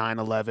post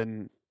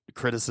 9/11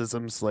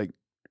 criticisms,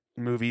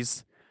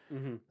 movies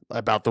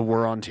about the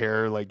war on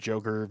terror.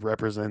 Joker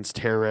represents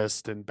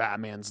terrorists and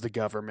Batman's the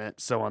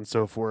government, so on and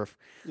so forth.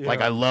 Yeah.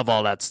 I love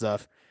all that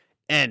stuff.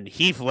 And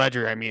Heath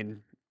Ledger, I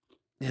mean,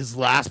 his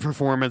last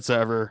performance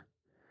ever,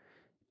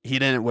 he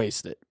didn't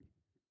waste it.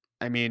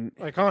 I mean...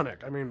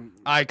 Iconic.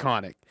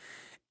 Iconic.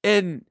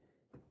 And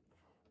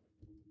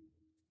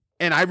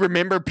I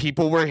remember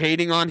people were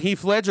hating on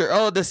Heath Ledger.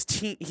 Oh,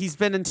 he's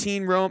been in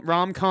teen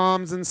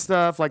rom-coms and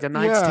stuff, like A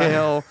Knight's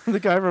Tale. The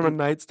guy from A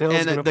Knight's Tale.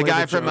 And the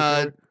guy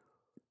from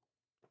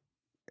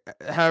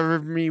however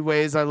many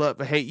ways I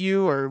hate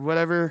you or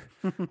whatever,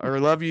 or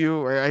love you,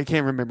 or I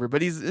can't remember.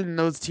 But he's in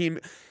those team.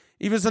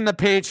 He was in the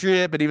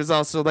Patriot, but he was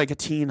also like a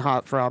teen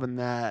heartthrob in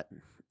that.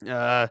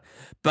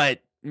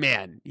 But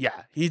man,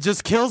 yeah, he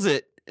just kills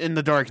it in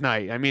The Dark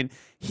Knight. I mean,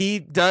 he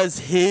does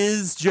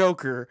his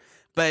Joker,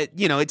 but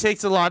you know, it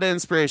takes a lot of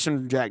inspiration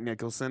from Jack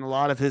Nicholson, a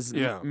lot of his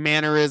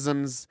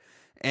mannerisms.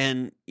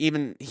 And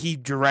even he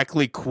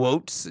directly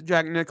quotes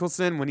Jack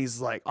Nicholson when he's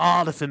like,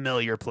 all the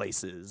familiar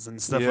places and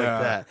stuff like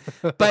that.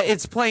 But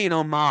it's playing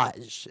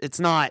homage. It's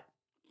not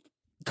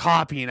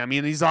copying. I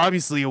mean, he's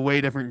obviously a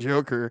way different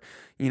Joker.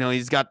 You know,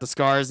 he's got the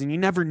scars and you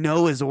never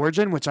know his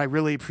origin, which I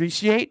really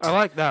appreciate. I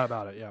like that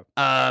about it,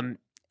 yeah.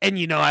 And,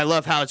 you know, I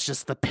love how it's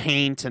just the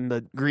paint and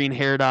the green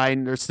hair dye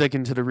and they're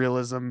sticking to the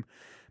realism.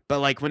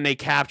 But, like, when they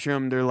capture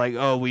him, they're like,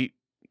 oh,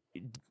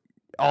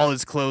 all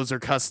his clothes are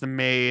custom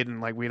made and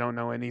like we don't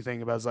know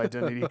anything about his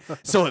identity.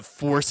 So it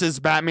forces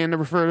Batman to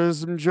refer to him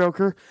as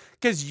Joker.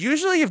 Because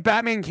usually if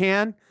Batman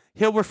can,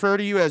 he'll refer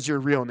to you as your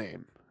real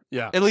name.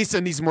 Yeah. At least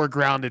in these more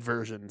grounded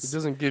versions. It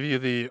doesn't give you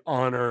the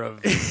honor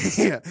of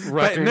recognizing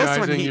but in this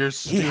one, your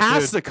stupid he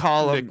has to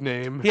call him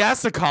nickname. He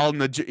has to call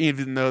him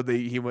even though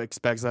he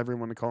expects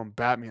everyone to call him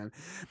Batman.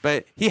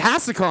 But he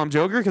has to call him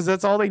Joker because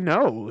that's all they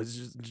know is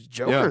just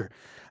Joker. Yeah.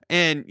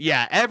 And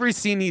yeah, every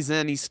scene he's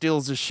in, he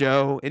steals the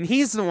show, and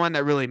he's the one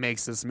that really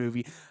makes this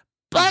movie.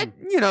 But,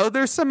 you know,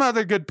 there's some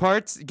other good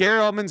parts. Gary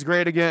Oldman's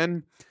great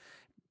again.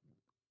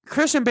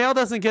 Christian Bale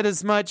doesn't get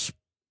as much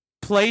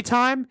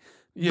playtime,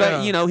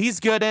 but, you know, he's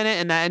good in it,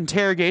 and that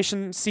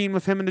interrogation scene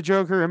with him and the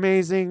Joker,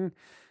 amazing.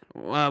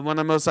 One of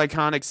the most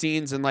iconic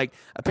scenes, and, like,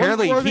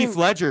 apparently Heath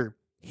Ledger,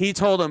 he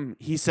told him,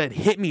 he said,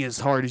 hit me as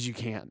hard as you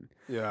can.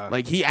 Yeah,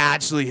 like he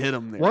actually hit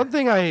him there. One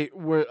thing I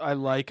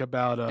like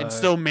about and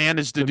still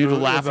managed to do the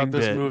laughing about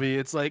this bit. movie.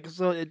 It's like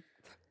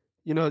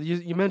you know,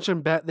 you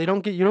mentioned you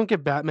don't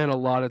get Batman a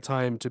lot of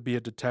time to be a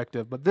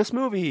detective, but this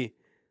movie,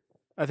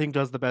 I think,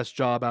 does the best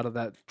job out of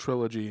that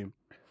trilogy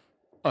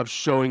of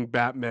showing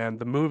Batman.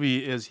 The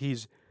movie is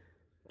he's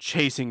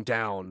chasing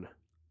down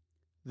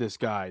this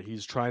guy.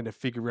 He's trying to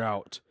figure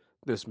out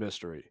this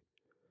mystery.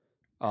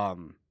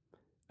 And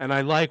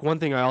I like one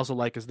thing I also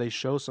like is they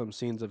show some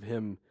scenes of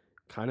him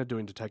kind of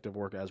doing detective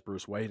work as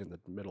Bruce Wayne in the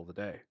middle of the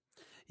day.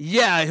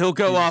 Yeah, he'll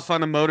go off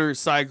on a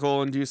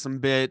motorcycle and do some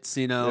bits,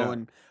 you know,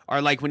 and or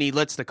like when he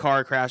lets the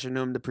car crash into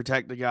him to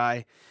protect the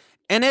guy.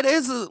 And it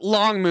is a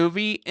long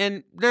movie,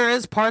 and there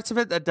is parts of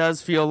it that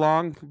does feel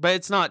long, but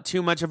it's not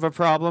too much of a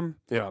problem.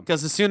 Yeah,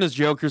 because as soon as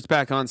Joker's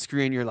back on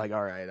screen, you're like,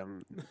 all right,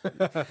 I'm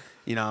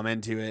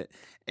into it.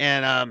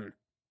 And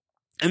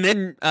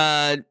then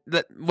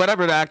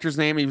whatever the actor's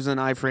name, he was in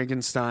I,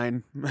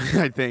 Frankenstein,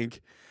 I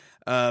think.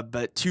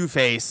 But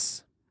Two-Face.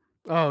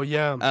 Oh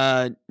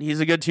yeah.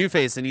 He's a good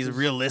Two-Face, and he's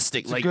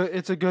realistic.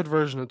 It's a good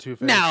version of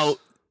Two-Face. Now,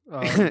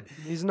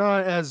 he's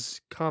not as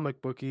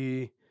comic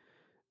booky.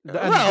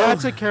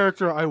 That's a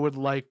character I would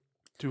like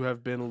to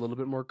have been a little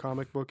bit more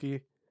comic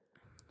booky.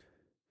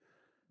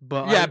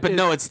 But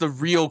it's the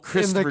real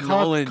Christopher in the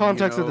Nolan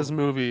context of this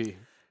movie.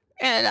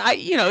 And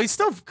he's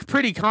still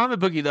pretty comic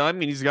booky though. I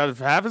mean, he's got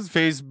half his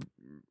face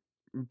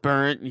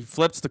burnt. And he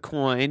flips the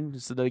coin,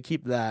 so they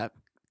keep that.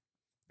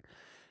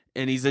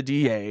 And he's a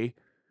DA.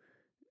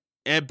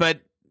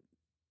 But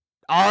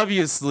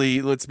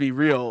obviously, let's be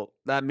real,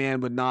 that man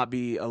would not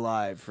be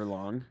alive for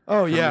long.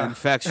 Oh, from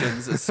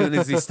infections as soon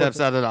as he steps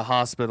out of the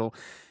hospital.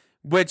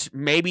 Which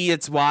maybe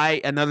it's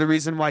another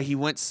reason why he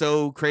went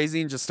so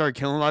crazy and just started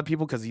killing a lot of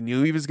people, because he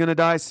knew he was going to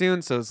die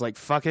soon. So it's like,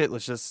 fuck it,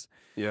 let's just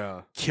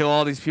kill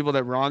all these people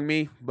that wrong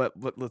me. But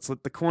let's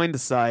let the coin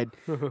decide.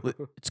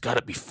 It's got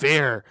to be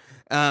fair.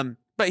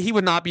 But he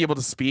would not be able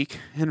to speak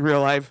in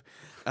real life.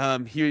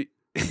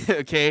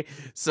 Okay,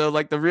 so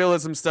like the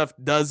realism stuff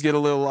does get a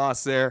little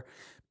lost there,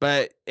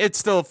 but it's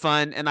still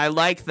fun, and I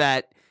like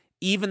that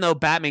even though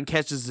Batman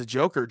catches the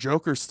Joker,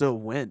 Joker still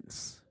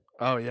wins.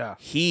 Oh yeah,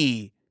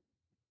 he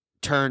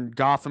turned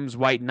Gotham's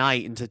White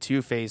Knight into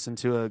Two-Face,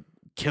 into a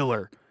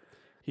killer.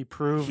 He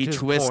proved his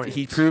point.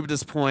 He proved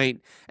his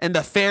point, and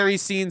the fairy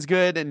scene's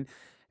good, and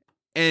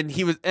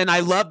I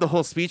love the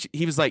whole speech.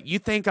 He was like, "You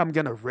think I'm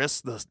gonna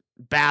risk the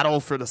battle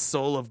for the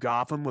soul of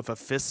Gotham with a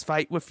fist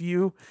fight with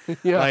you?"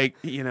 Yeah. Like,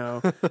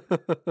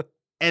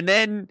 and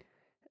then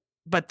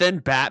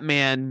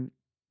Batman,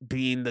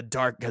 being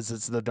because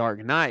it's the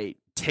Dark Knight,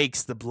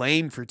 takes the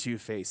blame for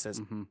Two-Face, says,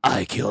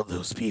 I killed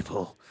those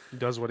people. He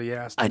does what he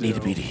asked. I need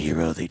to be the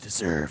hero they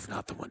deserve,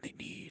 not the one they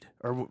need,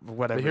 or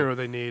whatever. The hero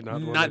they need, not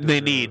the one not they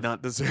need,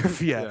 not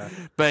deserve. Yeah.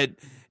 But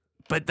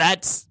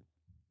that's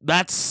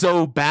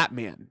so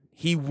Batman.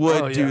 He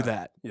would do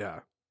that.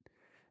 Yeah.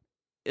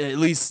 At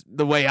least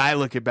the way I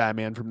look at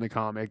Batman from the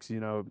comics,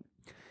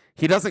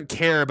 he doesn't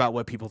care about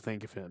what people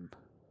think of him.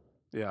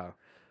 Yeah.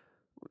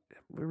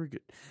 We were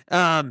good.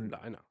 I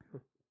know.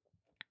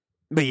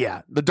 But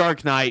yeah, The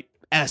Dark Knight,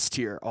 S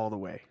tier all the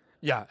way.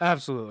 Yeah,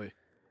 absolutely.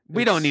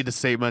 We don't need to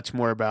say much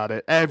more about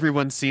it.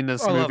 Everyone's seen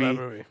this movie. Love that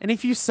movie. And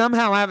if you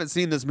somehow haven't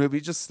seen this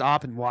movie, just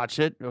stop and watch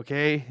it,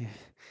 okay?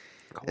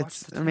 Go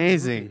it's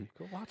amazing.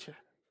 Go watch it.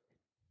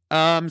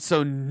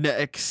 So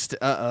next,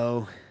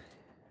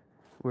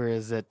 Where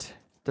is it?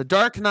 The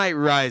Dark Knight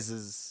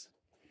Rises.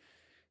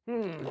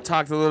 We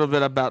talked a little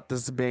bit about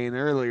this Bane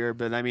earlier,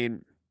 but I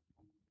mean,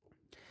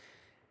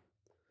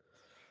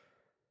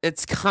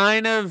 it's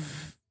kind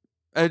of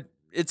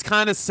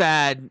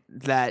sad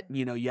that,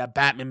 you know, you have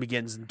Batman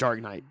Begins and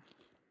Dark Knight,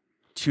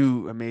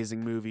 2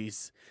 amazing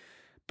movies,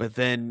 but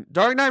then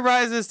Dark Knight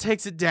Rises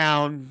takes it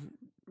down.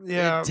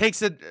 Yeah, It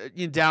takes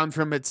it down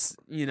from its,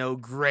 you know,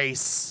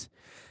 grace.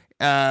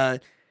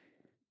 There's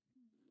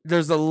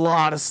a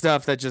lot of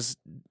stuff that just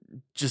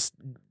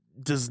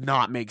does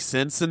not make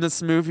sense in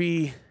this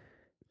movie.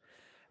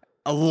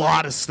 A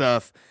lot of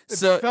stuff. it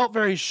So felt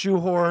very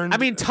shoehorned. I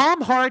mean,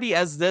 Tom Hardy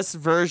as this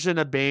version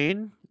of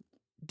Bane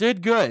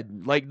did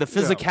good. Like the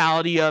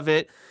physicality of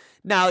it.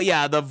 Now,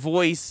 yeah, the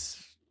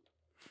voice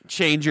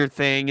changer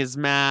thing, his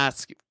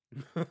mask.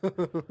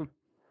 And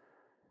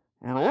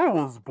I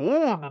was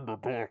born in the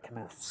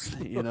darkness.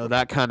 You know,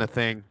 that kind of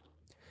thing.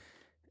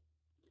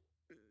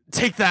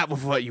 Take that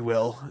with what you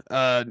will.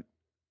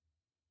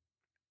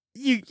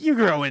 You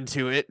grow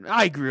into it.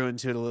 I grew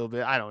into it a little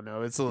bit. I don't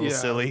know. It's a little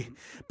silly.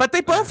 But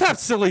they both have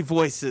silly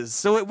voices,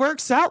 so it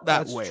works out that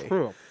That's way.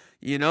 true.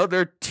 You know,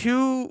 they're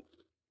 2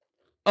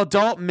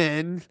 adult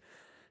men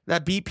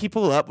that beat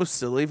people up with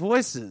silly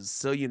voices.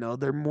 So, you know,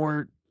 they're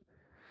more...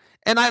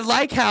 And I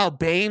like how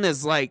Bane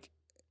is like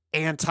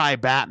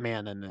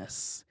anti-Batman in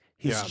this.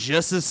 He's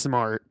just as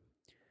smart,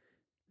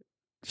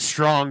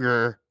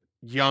 stronger,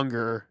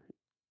 younger,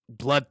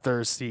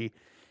 bloodthirsty.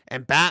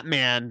 And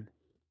Batman,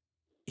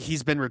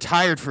 he's been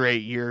retired for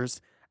 8 years,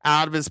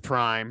 out of his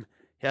prime.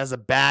 He has a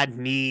bad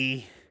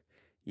knee.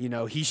 You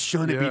know, he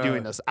shouldn't be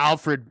doing this.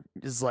 Alfred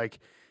is like,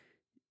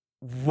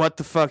 what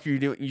the fuck are you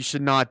doing? You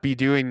should not be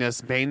doing this.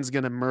 Bane's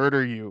going to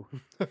murder you.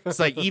 It's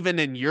like, even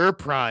in your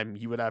prime,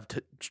 you would have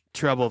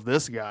trouble with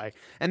this guy.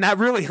 And that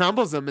really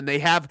humbles him. And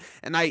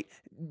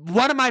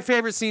one of my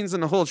favorite scenes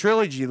in the whole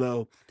trilogy,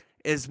 though,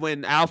 is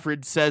when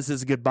Alfred says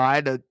his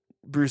goodbye to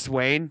Bruce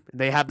Wayne.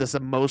 They have this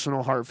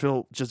emotional,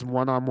 heartfelt, just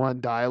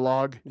one-on-one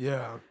dialogue.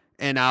 Yeah.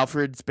 And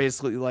Alfred's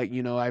basically like,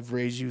 you know, I've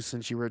raised you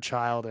since you were a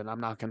child, and I'm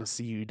not going to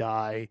see you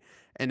die.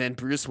 And then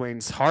Bruce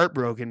Wayne's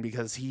heartbroken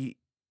because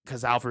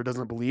Alfred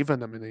doesn't believe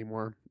in him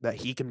anymore, that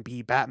he can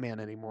be Batman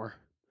anymore.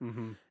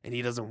 Mm-hmm. And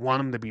he doesn't want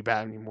him to be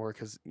Batman anymore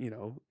because, you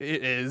know,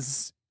 it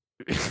is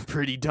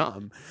pretty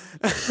dumb.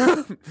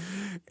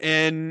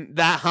 And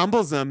that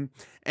humbles him.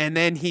 And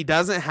then he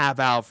doesn't have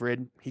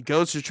Alfred. He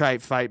goes to try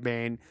to fight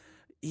Bane.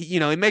 He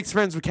makes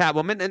friends with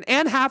Catwoman. And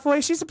Anne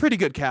Hathaway, she's a pretty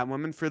good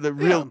Catwoman for the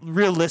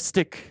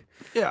realistic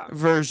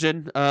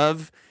version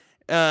of...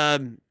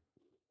 but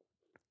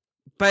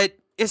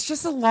it's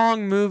just a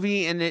long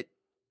movie, and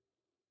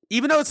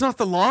even though it's not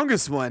the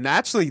longest one,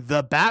 actually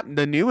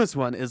the newest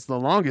one is the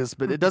longest,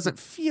 but it doesn't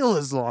feel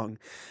as long.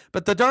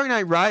 But The Dark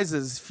Knight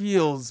Rises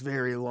feels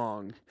very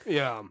long.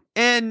 Yeah.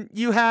 And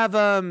you have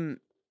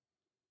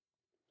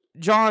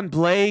John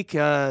Blake,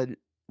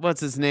 what's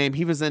his name?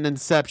 He was in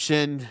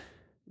Inception.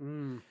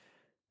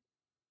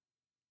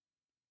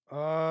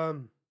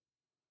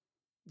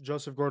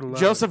 Joseph Gordon-Levitt.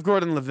 Joseph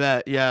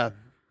Gordon-Levitt, yeah.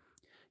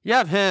 You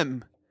have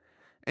him,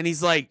 and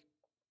he's like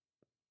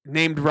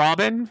named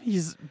Robin.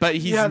 He's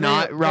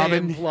not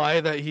Robin. They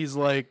imply that he's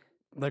like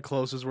the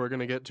closest we're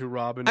gonna get to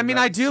Robin. I mean,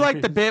 I do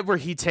like the bit where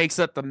he takes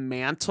up the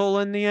mantle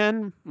in the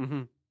end.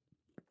 Mm-hmm.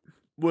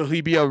 Will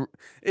he be it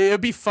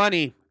would be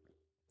funny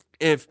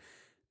if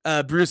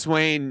Bruce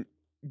Wayne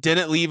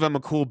didn't leave him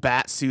a cool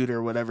bat suit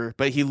or whatever,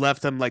 but he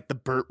left him like the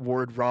Burt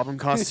Ward Robin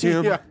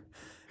costume. Yeah.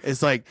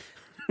 It's like,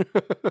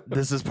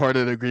 this is part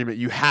of the agreement.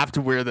 You have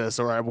to wear this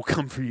or I will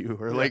come for you.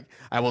 Or like,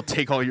 I will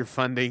take all your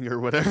funding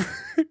or whatever.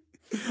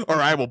 Or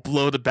I will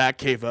blow the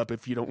Batcave up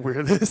if you don't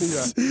wear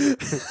this. You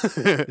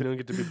don't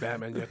get to be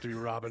Batman. You have to be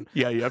Robin.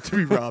 Yeah, you have to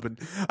be Robin.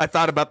 I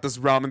thought about this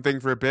Robin thing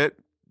for a bit.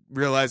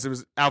 Realized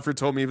Alfred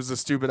told me it was a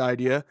stupid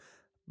idea.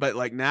 But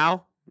like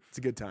now, it's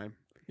a good time.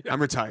 Yeah.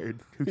 I'm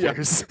retired. Who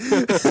cares?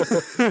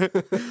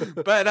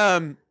 But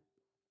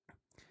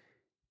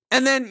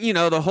and then,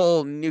 the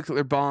whole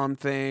nuclear bomb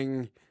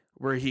thing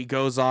where he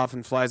goes off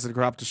and flies the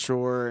crop to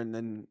shore, and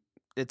then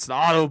it's the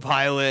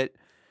autopilot.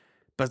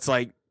 But it's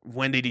like,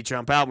 when did he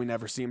jump out? We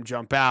never see him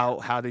jump out.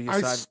 How did he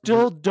I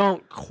still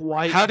don't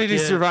quite How did he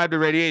survive the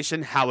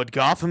radiation? How would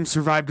Gotham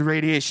survive the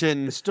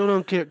radiation? I still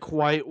don't get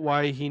quite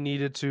why he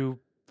needed to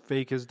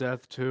fake his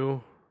death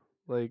too.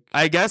 Like,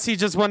 I guess he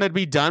just wanted to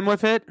be done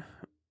with it.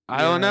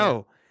 I don't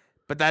know.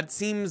 But that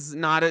seems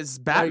not as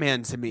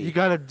Batman to me. You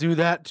got to do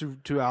that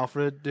to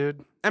Alfred,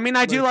 dude. I mean,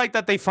 I do like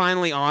that they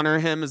finally honor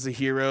him as a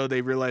hero.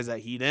 They realize that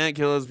he didn't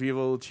kill his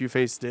people.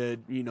 Two-Face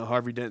did.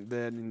 Harvey Dent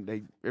did. And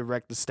they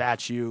erect the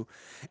statue.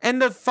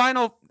 And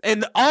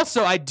and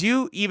also I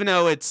do, even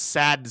though it's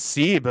sad to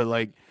see, but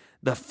like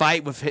the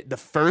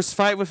first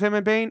fight with him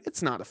and Bane,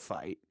 it's not a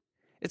fight.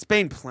 It's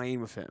Bane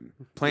playing with him,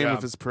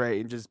 with his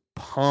prey and just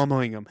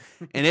pummeling him.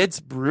 And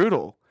it's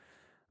brutal.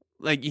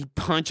 like he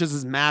punches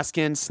his mask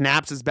in,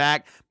 snaps his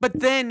back, but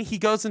then he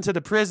goes into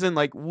the prison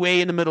like way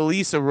in the Middle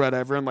East or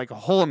whatever, and like a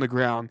hole in the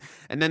ground,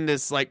 and then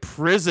this like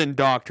prison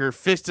doctor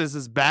fists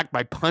his back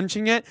by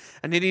punching it,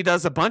 and then he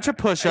does a bunch of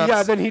push-ups.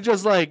 Yeah, then he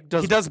just like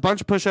he does a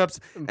bunch of push-ups,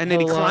 and then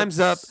he climbs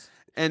up,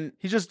 and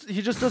he just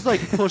does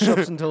like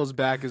push-ups until his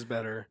back is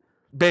better.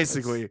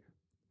 Basically,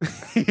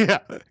 yeah,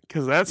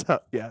 because that's how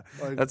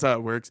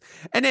it works,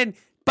 and then.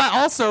 But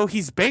also,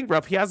 he's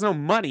bankrupt. He has no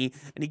money,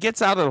 and he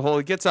gets out of the hole.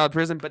 He gets out of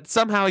prison, but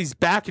somehow he's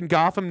back in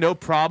Gotham, no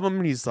problem.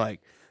 And he's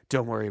like,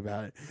 "Don't worry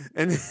about it."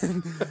 And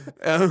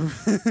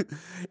then,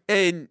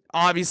 and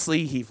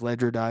obviously, Heath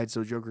Ledger died,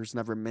 so Joker's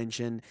never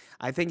mentioned.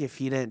 I think if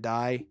he didn't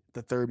die,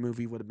 the third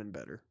movie would have been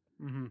better.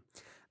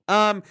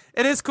 Mm-hmm.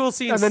 It is cool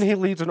seeing. And then he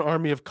leads an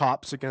army of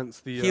cops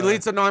against the. He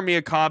leads an army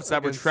of cops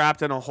that were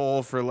trapped in a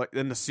hole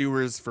in the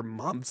sewers for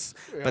months,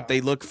 but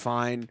they look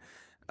fine.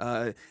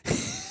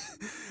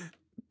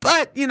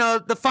 But, you know,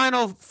 the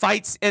final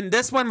fights, and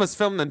this one was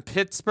filmed in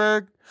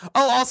Pittsburgh.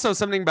 Oh, also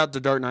something about The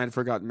Dark Knight I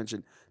forgot to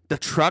mention. The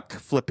truck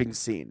flipping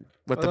scene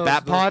with the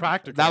Bat Pod,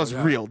 that was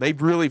real. They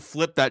really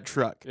flipped that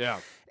truck. Yeah.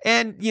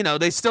 And, you know,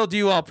 they still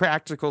do all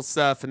practical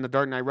stuff in The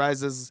Dark Knight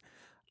Rises.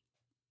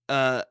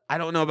 I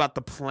don't know about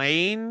the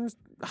plane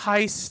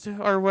heist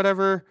or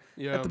whatever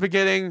at the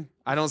beginning.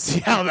 I don't see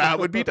how that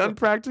would be done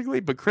practically,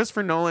 but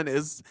Christopher Nolan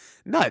is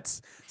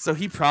nuts, so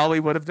he probably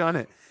would have done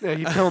it. Yeah,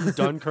 he filmed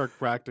Dunkirk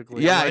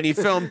practically. Yeah, right? and he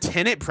filmed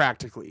Tenet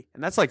practically,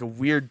 and that's like a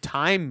weird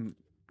time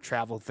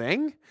travel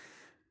thing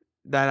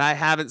that I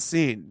haven't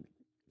seen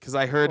because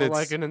I heard it's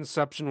like an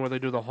Inception where they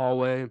do the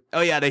hallway.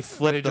 Oh yeah, they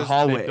flipped the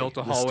hallway. They built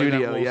a the hallway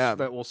studio,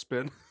 that will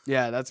spin.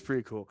 Yeah, that's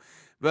pretty cool.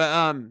 But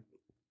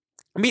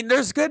I mean,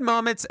 there's good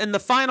moments, and the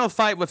final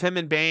fight with him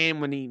and Bane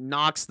when he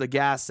knocks the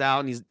gas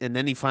out, and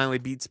then he finally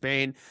beats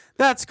Bane.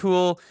 That's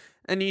cool.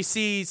 And you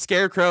see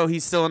Scarecrow;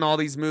 he's still in all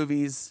these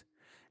movies,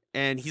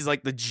 and he's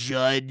like the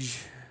judge,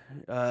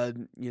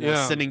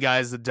 sending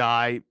guys to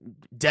die,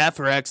 death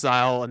or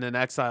exile, and then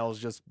exile is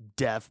just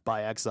death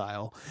by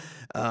exile.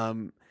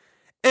 And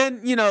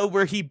you know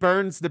where he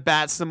burns the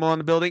bat symbol on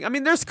the building. I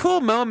mean, there's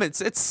cool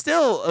moments. It's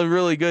still a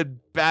really good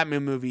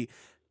Batman movie.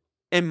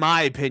 In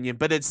my opinion,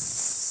 but it's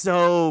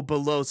so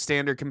below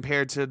standard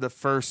compared to the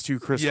first two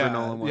Christopher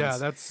Nolan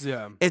ones.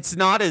 It's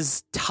not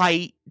as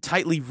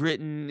tightly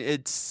written.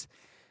 It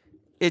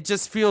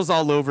just feels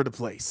all over the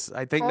place.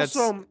 I think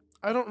also,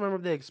 I don't remember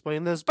if they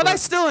explained this, but I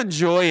still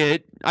enjoy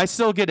it. I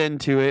still get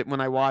into it when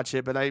I watch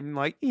it, but I'm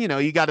like, you know,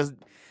 you got to.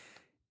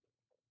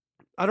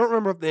 I don't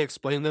remember if they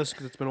explained this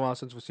because it's been a while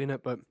since we've seen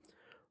it, but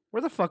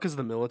where the fuck is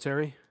the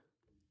military?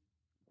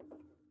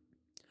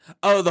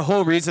 Oh, the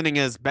whole reasoning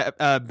is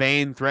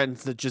Bane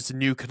threatens to just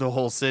nuke the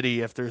whole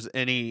city if there's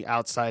any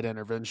outside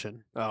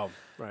intervention. Oh,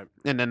 right.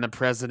 And then the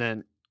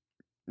president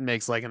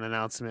makes like an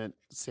announcement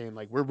saying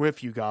like, we're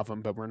with you,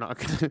 Gotham, but we're not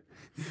going to.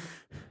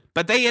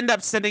 But they end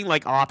up sending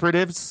like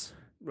operatives,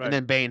 and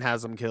then Bane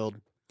has them killed.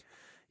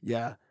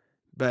 Yeah.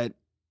 But,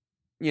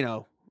 you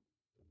know,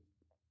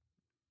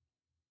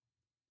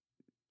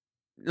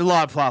 a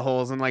lot of plot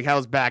holes and like how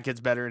his back gets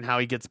better and how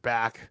he gets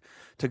back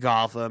to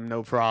Gotham,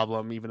 no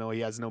problem, even though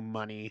he has no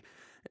money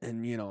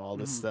and, you know, all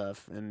this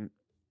stuff. And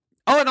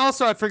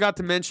also I forgot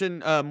to mention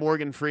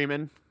Morgan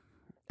Freeman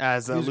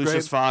as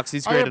Lucius Fox.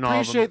 He's great in all of them. I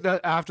appreciate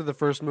that after the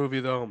first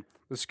movie, though,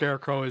 the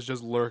Scarecrow is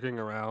just lurking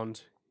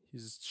around. He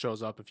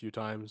shows up a few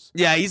times.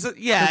 Yeah, he's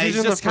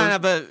just kind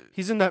of a...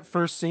 He's in that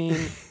first scene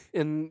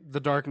in The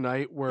Dark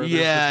Knight where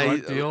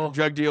there's the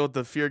drug deal with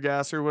the fear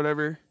gas or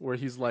whatever. Where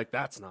he's like,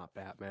 that's not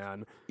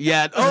Batman.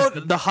 Yeah,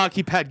 the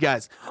hockey pad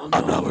guys.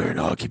 I'm not wearing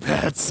hockey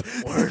pads.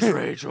 Where's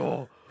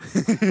Rachel?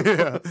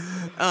 Yeah.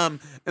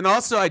 And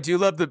also I do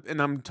love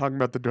and I'm talking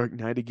about The Dark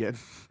Knight again,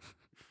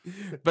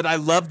 but I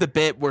love the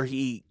bit where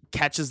he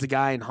catches the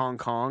guy in Hong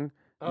Kong.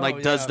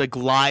 Does the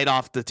glide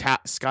off the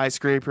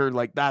skyscraper.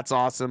 Like, that's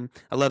awesome.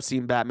 I love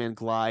seeing Batman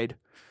glide.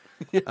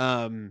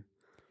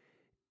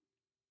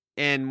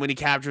 And when he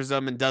captures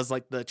him and does,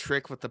 like, the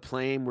trick with the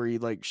plane where he,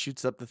 like,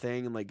 shoots up the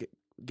thing and, like,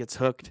 gets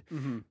hooked.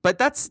 Mm-hmm. But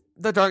that's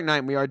The Dark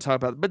Knight. We already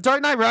talked about it. But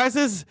Dark Knight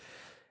Rises,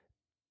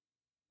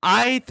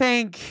 I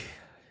think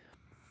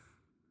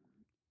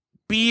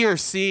B or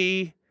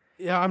C.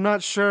 Yeah, I'm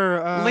not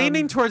sure.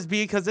 Leaning towards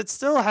B because it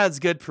still has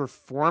good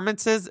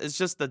performances. It's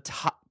just the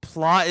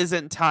plot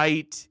isn't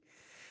tight.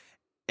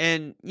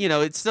 And, you know,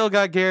 it's still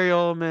got Gary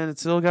Oldman.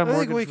 It's still got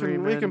Morgan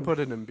Freeman. We can put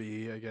it in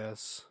B, I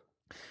guess.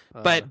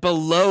 But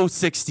below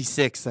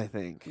 66, I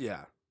think.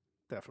 Yeah,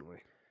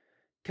 definitely.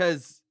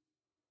 Because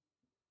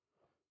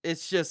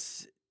it's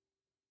just...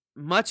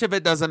 much of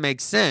it doesn't make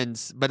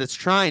sense, but it's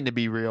trying to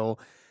be real.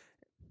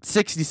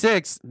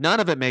 66, none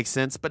of it makes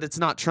sense, but it's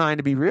not trying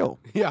to be real.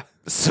 Yeah.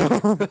 So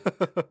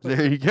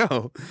there you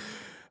go.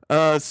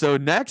 So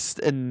next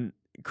in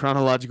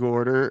chronological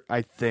order,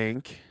 I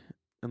think,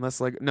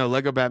 unless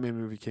Lego Batman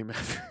movie came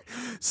after.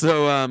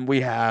 So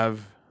we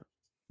have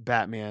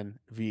Batman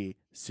v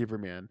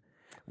Superman,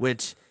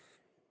 which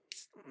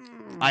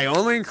I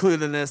only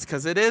include in this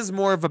because it is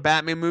more of a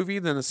Batman movie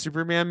than a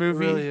Superman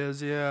movie. It really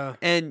is, yeah.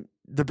 And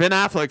the Ben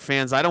Affleck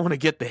fans, I don't want to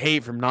get the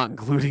hate from not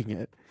including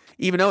it.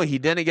 even though he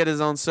didn't get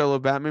his own solo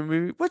Batman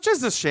movie, which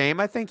is a shame.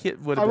 I think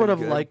it would have. I would have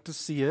good. liked to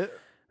see it,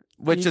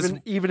 Which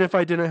even if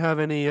I didn't have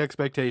any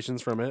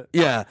expectations from it.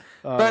 yeah.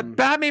 But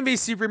Batman v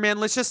Superman.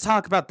 Let's just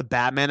talk about the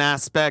Batman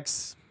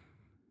aspects.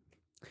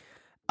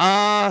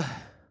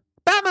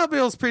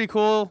 Batmobile's pretty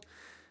cool.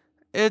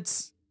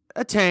 It's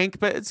a tank,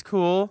 but it's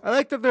cool. I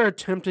like that they're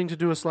attempting to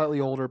do a slightly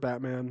older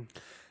Batman.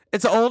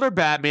 It's an older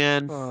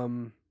Batman.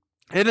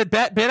 And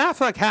Ben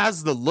Affleck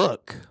has the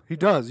look. He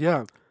does,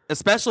 yeah.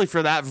 Especially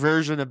for that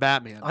version of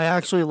Batman. I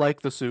actually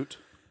like the suit.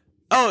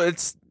 Oh,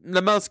 it's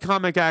the most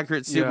comic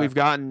accurate suit we've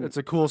gotten. It's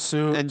a cool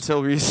suit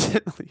until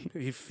recently.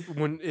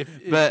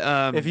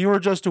 If you were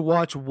just to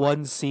watch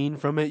one scene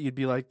from it, you'd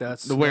be like,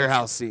 "That's the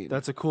warehouse scene.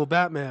 That's a cool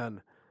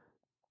Batman.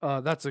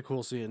 That's a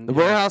cool scene." The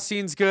warehouse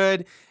scene's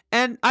good,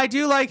 and I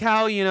do like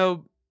how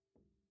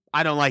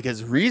I don't like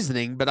his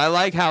reasoning, but I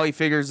like how he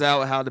figures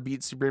out how to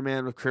beat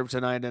Superman with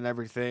kryptonite and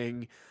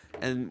everything.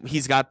 And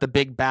he's got the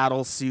big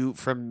battle suit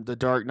from the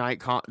Dark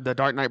Knight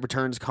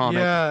Returns comic.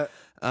 Yeah.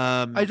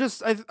 I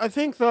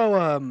think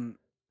though,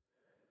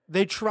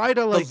 they try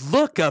to the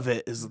look of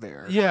it is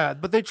there. Yeah,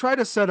 but they try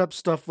to set up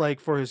stuff like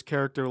for his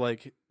character,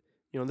 like,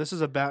 this is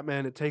a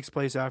Batman. It takes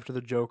place after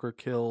the Joker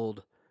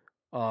killed,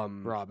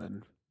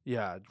 Robin.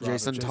 Yeah,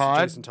 Jason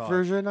Todd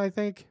version, I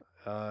think.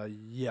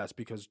 Yes,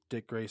 because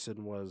Dick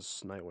Grayson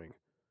was Nightwing.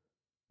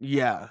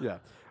 Yeah. Yeah.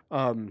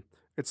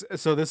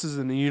 So this is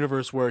in the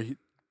universe where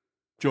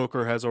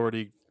Joker has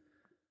already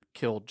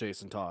killed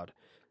Jason Todd,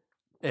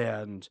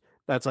 and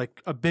that's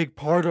like a big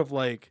part of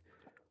like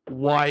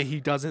why he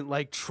doesn't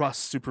like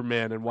trust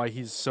Superman and why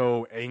he's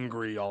so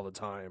angry all the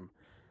time.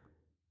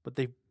 But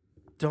they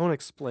don't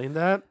explain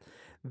that.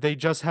 They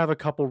just have a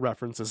couple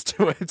references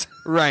to it.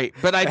 Right.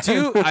 But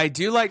I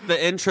do like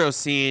the intro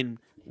scene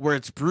where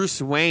it's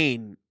Bruce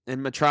Wayne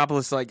in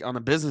Metropolis, like on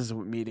a business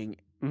meeting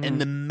in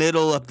the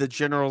middle of the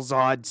General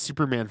Zod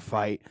Superman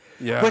fight.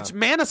 Yeah. Which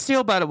Man of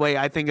Steel, by the way,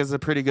 I think is a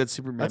pretty good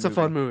Superman That's movie. a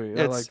fun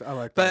movie. I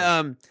like that.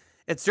 But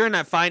it's during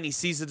that fight and he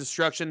sees the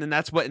destruction, and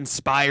that's what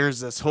inspires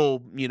this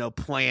whole,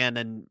 plan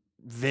and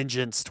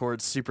vengeance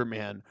towards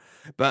Superman.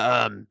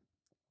 But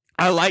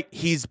I like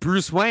he's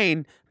Bruce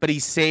Wayne, but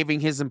he's saving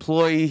his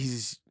employee.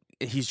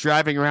 He's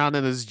driving around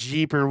in his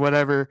Jeep or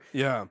whatever.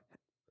 Yeah.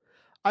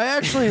 I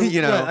actually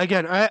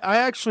I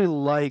actually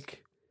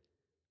like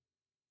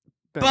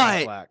Ben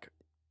Affleck.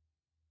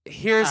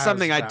 Here's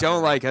something I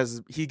don't like: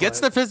 as he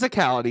gets the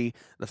physicality,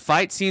 the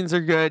fight scenes are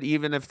good,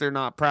 even if they're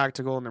not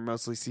practical and they're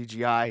mostly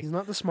CGI. He's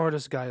not the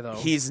smartest guy, though.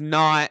 He's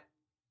not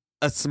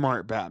a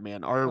smart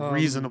Batman or a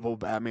reasonable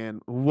Batman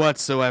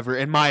whatsoever,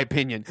 in my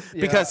opinion,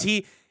 because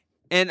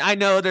and I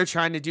know they're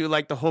trying to do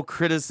like the whole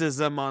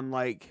criticism on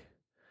like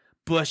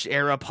Bush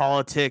era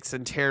politics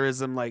and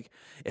terrorism. Like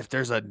if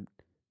there's a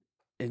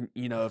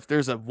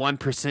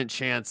 1%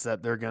 chance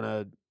that they're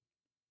gonna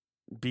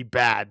be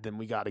bad, then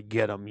we got to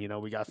get them.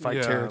 We got to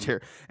fight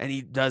terror. And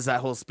he does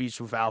that whole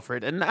speech with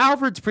Alfred, and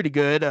Alfred's pretty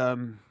good.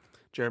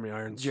 Jeremy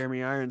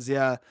Irons,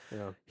 yeah.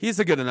 He's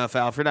a good enough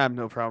Alfred. I have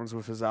no problems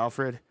with his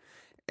Alfred,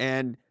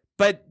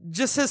 but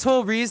just his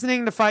whole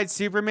reasoning to fight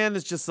Superman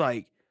is just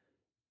like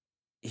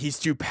he's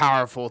too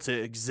powerful to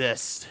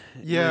exist.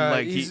 Yeah,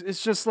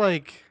 it's just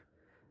like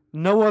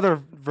no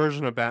other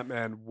version of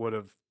Batman would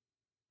have.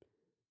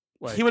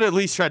 He would at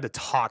least tried to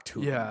talk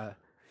to him.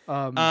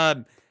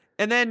 Yeah.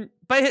 And then,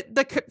 but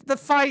the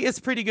fight is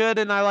pretty good,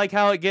 and I like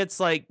how it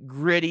gets like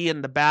gritty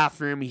in the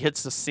bathroom. He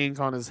hits the sink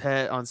on his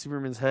head, on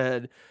Superman's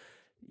head.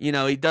 He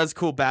does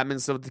cool Batman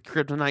stuff with the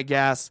kryptonite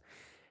gas.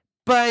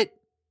 But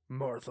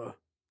Martha,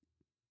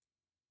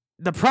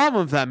 the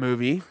problem with that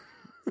movie,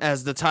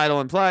 as the title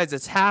implies,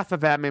 it's half a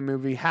Batman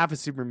movie, half a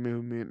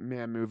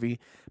Superman movie,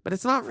 but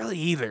it's not really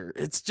either.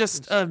 It's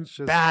just a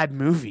bad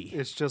movie.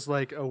 It's just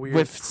like a weird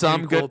with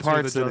some good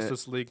parts to the in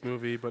Justice League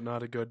movie, but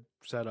not a good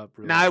setup.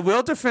 Really. Now I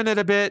will defend it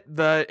a bit.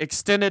 The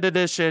extended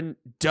edition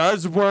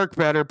does work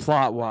better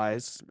plot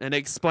wise, and it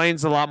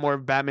explains a lot more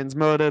of Batman's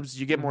motives.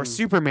 You get more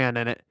Superman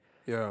in it.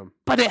 Yeah,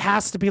 but it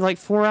has to be like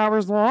 4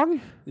 hours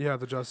long. Yeah,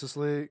 the Justice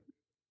League.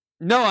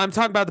 No, I'm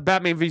talking about the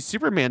Batman v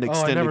Superman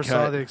extended cut. I never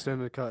saw the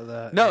extended cut of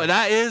that. No,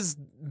 that is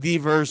the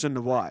version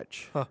to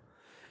watch. Huh.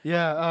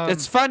 Yeah,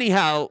 it's funny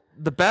how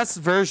the best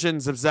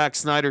versions of Zack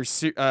Snyder's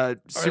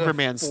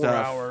Superman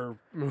stuff. 4-hour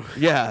movie.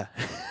 Yeah,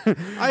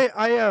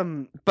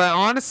 But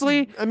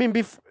honestly, I mean,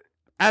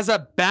 as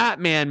a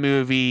Batman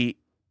movie,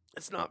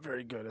 it's not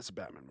very good as a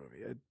Batman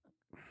movie.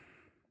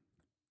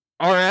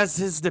 Or as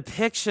his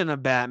depiction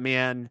of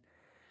Batman,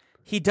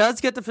 he does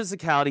get the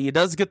physicality. He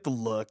does get the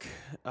look.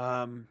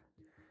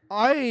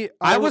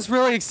 I was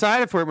really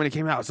excited for it when it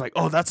came out. I was like,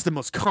 oh, that's the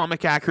most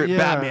comic accurate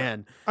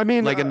Batman. I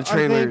mean, like in the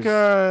trailers.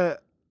 I think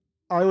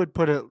I would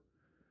put it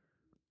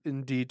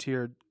in D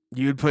tier.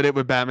 You'd put it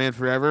with Batman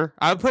Forever?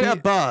 I would put it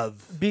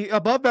above.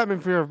 Above Batman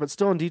Forever, but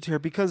still in D tier,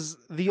 because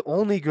the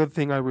only good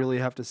thing I really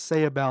have to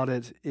say about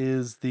it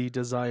is the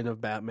design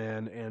of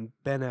Batman, and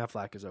Ben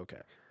Affleck is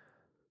okay.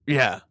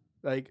 Yeah.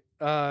 Like,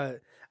 I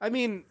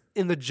mean,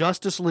 in the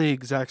Justice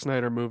League Zack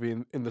Snyder movie,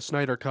 in the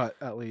Snyder cut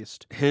at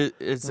least,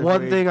 It's a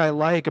one way- thing I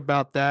like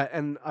about that,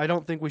 and I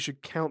don't think we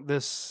should count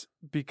this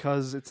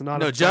because it's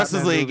not a Justice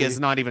Batman League movie, is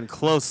not even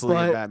closely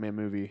But- a Batman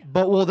movie.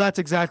 But well, that's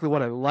exactly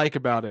what I like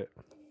about it.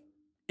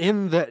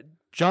 In the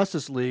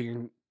Justice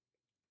League,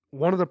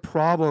 one of the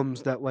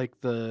problems that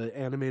like the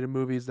animated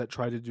movies that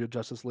try to do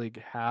Justice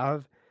League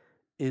have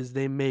is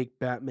they make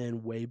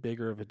Batman way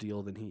bigger of a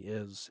deal than he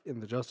is in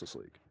the Justice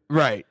League.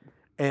 Right.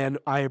 And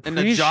I In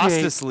appreciate the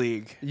Justice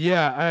League,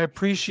 Yeah, I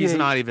appreciate he's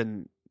not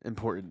even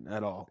important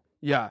at all.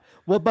 Yeah.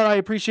 Well, but I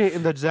appreciate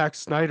in the Zack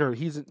Snyder,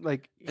 he's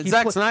like And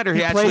Zack Snyder,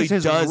 he actually plays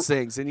his does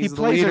things, and he he's the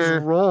plays leader.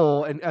 his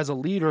role and as a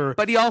leader.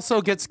 But he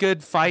also gets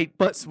good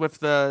fights with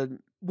the.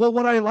 Well,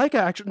 what I like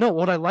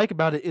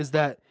about it is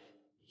that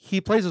he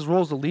plays his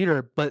role as a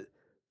leader, but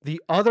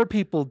the other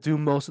people do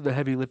most of the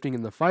heavy lifting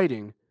in the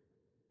fighting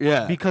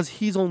Yeah. because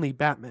he's only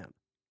Batman.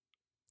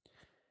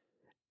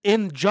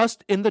 In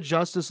the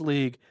Justice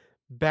League,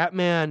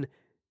 Batman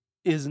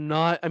is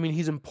not. I mean,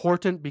 he's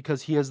important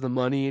because he has the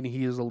money and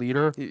he is a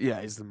leader.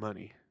 Yeah, he's the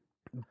money.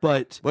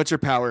 But What's your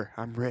power?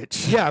 I'm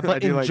rich. yeah, I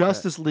but do in like that.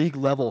 Justice League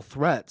level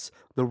threats,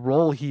 the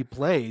role he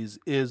plays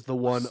is the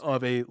one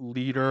of a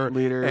leader,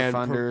 and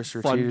funder,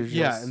 strategist.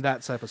 yeah, and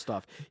that type of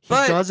stuff. He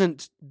But-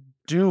 doesn't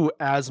do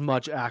as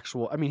much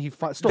actual. I mean, he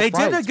still They fights,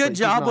 did a but good he's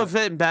job not- with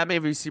it in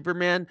Batman v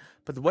Superman,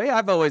 but the way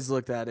I've always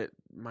looked at it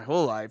my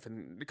whole life,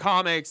 and the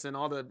comics and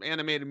all the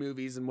animated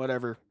movies and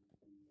whatever,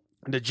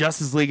 the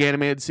Justice League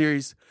animated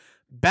series,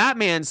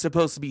 Batman's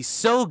supposed to be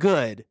so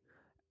good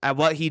at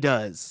what he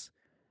does,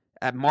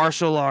 at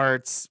martial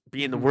arts,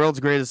 being the world's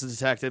greatest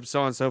detective,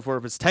 so on and so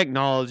forth, his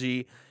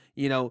technology.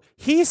 You know,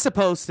 he's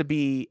supposed to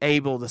be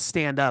able to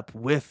stand up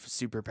with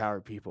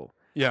superpowered people.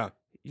 Yeah,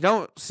 You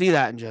don't see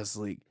that in Justice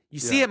League. You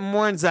see Yeah. it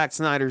more in the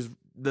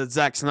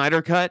Zack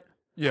Snyder cut,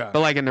 yeah. but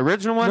like in the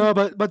original one, No,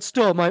 but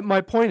still,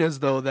 my point is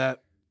though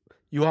that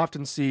you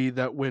often see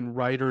that when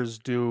writers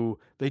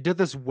they did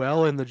this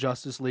well in the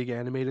Justice League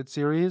animated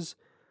series.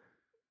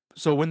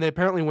 So when they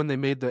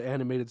made the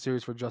animated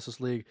series for Justice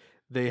League,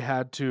 they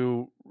had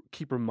to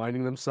keep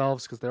reminding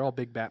themselves because they're all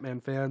big Batman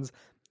fans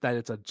that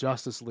it's a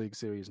Justice League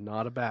series,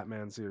 not a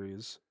Batman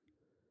series.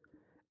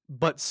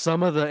 But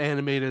some of the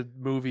animated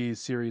movie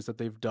series that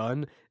they've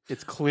done,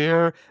 it's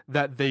clear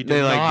that they did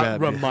They like not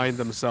Batman. remind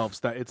themselves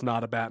that it's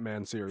not a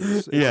Batman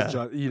series. It's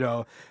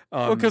Yeah.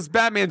 well, because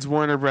Batman's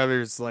Warner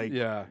Brothers like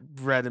yeah.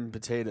 bread and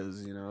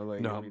potatoes, you know.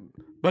 Like, No. I mean,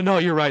 But no,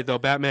 you're right though.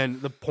 Batman.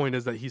 The point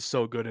is that he's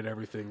so good at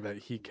everything that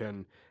he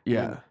can. I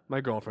yeah, mean,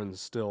 my girlfriend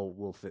still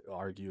will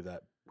argue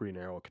that Green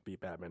Arrow could beat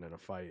Batman in a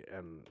fight,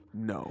 and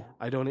no.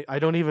 I don't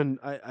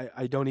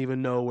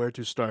even know where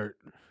to start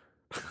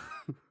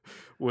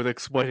with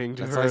explaining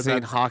to That's her like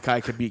saying that.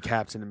 Hawkeye could beat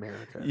Captain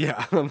America.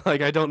 Yeah, I'm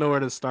like I don't know where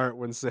to start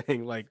when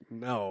saying like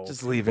no.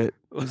 Just leave it.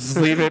 Just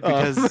leave it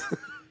because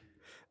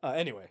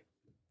Anyway,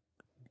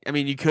 I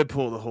mean, you could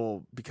pull the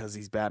whole because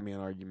he's Batman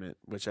argument,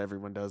 which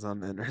everyone does on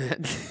the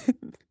internet.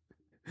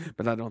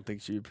 But I don't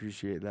think she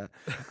appreciate that.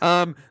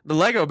 The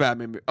Lego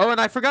Batman. Oh, and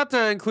I forgot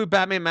to include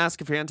Batman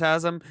Mask of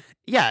Phantasm.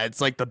 Yeah,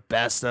 it's like the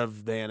best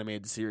of the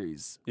animated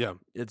series. yeah,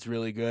 It's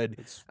really good.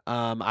 it's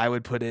I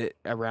would put it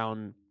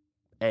around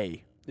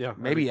A, yeah,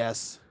 maybe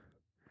S.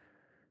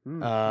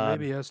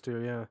 maybe S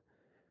too. Yeah,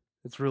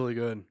 it's really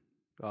good.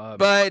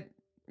 But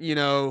you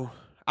know,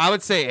 I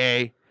would say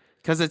A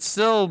because it's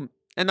still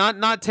and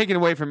not taken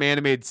away from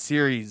animated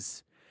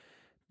series,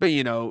 but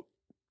you know,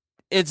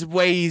 it's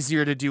way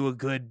easier to do a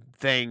good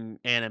thing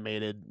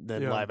animated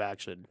than Yeah. live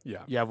action.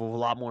 yeah, You have a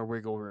lot more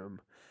wiggle room,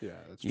 yeah,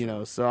 that's you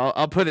know. So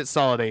I'll put it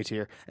solid A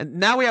tier. And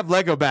now we have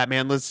Lego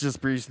Batman. Let's just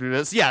breeze through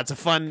this. Yeah, it's a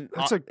fun.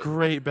 That's a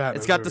great Batman.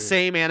 It's got the movie.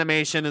 same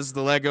animation as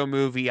the Lego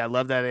movie. I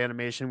love that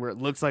animation where it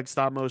looks like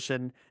stop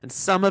motion, and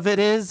some of it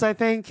is, I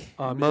think,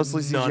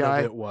 mostly none CGI.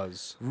 of it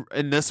was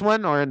In this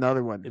one or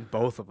another one? in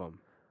both of them.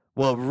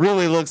 Well, it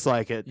really looks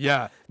like it.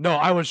 Yeah, no,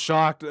 I was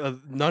shocked.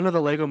 None of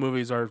the Lego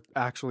movies are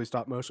actually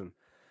stop motion.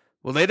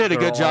 Well, they did a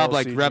They're good job, all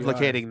like CGI,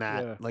 replicating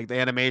that, yeah. like the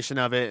animation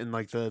of it and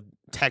like the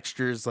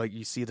textures. Like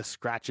you see the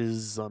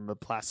scratches on the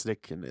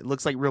plastic, and it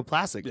looks like real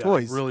plastic Yeah,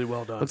 toys. really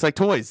well done. Looks like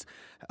toys.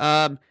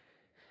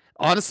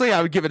 Honestly,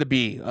 I would give it a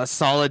B, a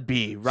solid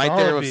B, right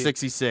Solid there with B.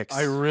 66.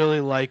 I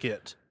really like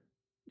it.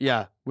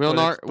 Yeah, Will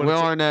But it's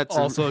Arnett's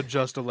Also,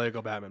 just a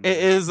Lego Batman. It movie.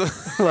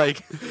 is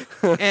like,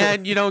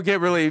 and you don't get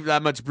really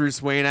that much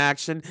Bruce Wayne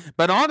action.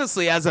 But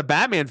honestly, as a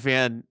Batman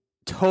fan,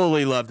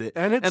 totally loved it.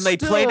 and it's And they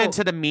played still-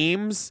 into the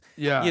memes,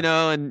 yeah, you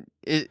know, and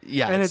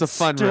it's a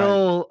fun ride.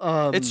 still,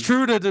 It's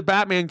true to the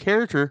Batman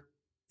character.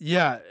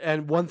 Yeah,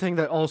 and one thing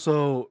that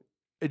also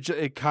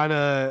it kind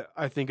of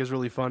I think is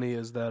really funny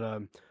is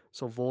that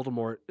so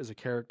Voldemort is a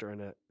character in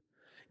it.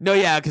 No,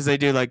 yeah, because they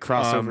do like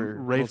crossover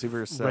Rafe,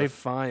 multiverse stuff. Rafe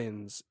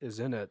Fiennes is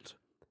in it.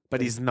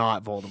 But he's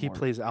not Voldemort. He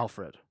plays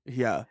Alfred.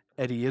 Yeah.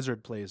 Eddie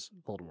Izzard plays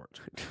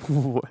Voldemort.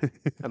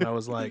 And I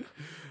was like,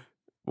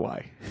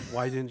 why?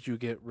 why didn't you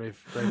get Rafe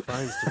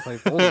Fiennes to play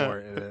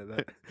Voldemort in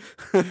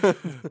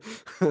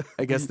it?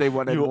 I guess they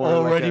wanted You more like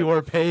already a,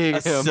 were paying a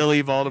him.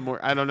 silly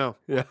Voldemort. I don't know.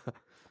 Yeah.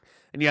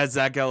 And you had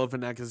Zach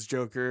Galifianakis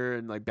Joker,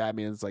 and like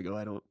Batman's like, oh,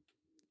 I don't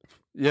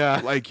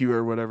like you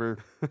or whatever.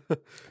 And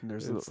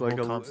there's It's a like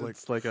whole a conflict.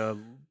 it's like a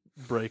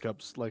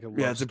breakups, like a love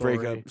Yeah, it's story. a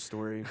breakup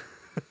story.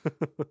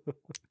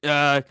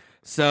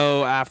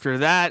 So after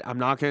that, I'm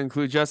not going to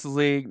include Justice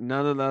League,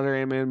 none of the other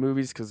animated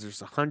movies because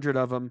there's 100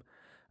 of them.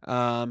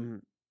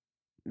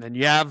 Then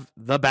you have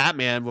The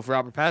Batman with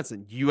Robert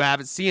Pattinson. You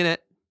haven't seen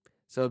it,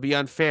 so it'd be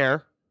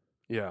unfair.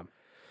 Yeah,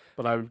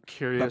 but I'm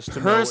curious But to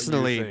know what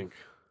personally, you think.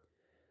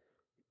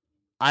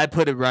 I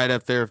put it right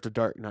up there with The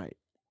Dark Knight.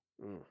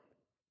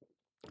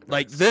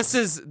 Like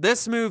Nice.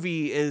 this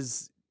movie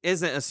isn't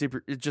it's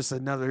just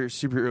another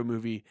superhero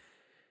movie.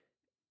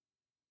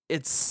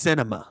 It's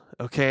cinema,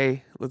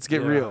 okay? Let's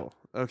get Yeah. real,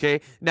 okay?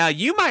 Now,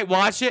 you might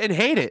watch it and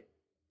hate it,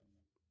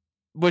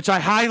 which I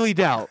highly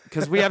doubt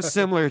because we have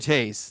similar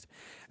taste.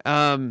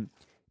 And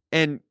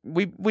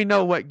we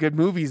know what good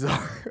movies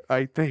are,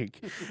 I think.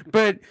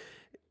 But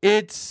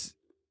it's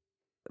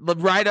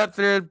right up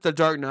there with The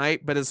Dark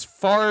Knight, but as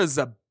far as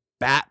a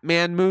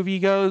Batman movie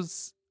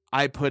goes,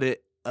 I put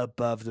it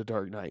above The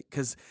Dark Knight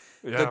because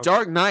The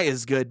Dark Knight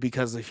is good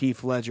because of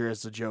Heath Ledger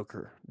as the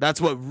Joker. That's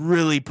what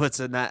really puts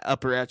in that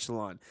upper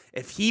echelon.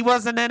 If he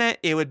wasn't in it,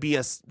 it would be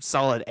a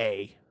solid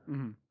A.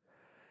 Mhm.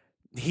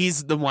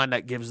 He's the one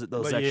that gives it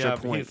those But extra yeah,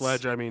 points. Heath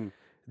Ledger. I mean,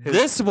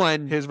 This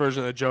one, his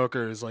version of the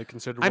Joker is like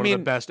considered I one of mean-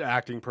 the best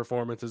acting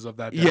performances of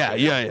that. yeah,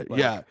 decade. Like,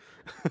 yeah.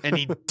 And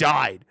he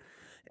died.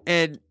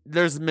 And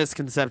there's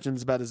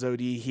misconceptions about his OD.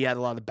 He had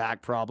a lot of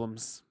back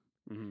problems.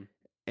 mhm.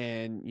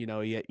 And,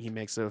 he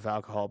mixed it with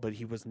alcohol, but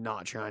he was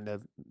not trying to,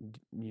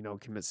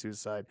 commit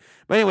suicide.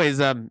 But anyways,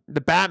 the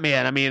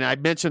Batman, I mean, I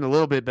mentioned a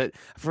little bit, but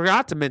I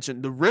forgot to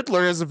mention the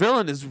Riddler as a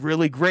villain is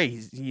really great.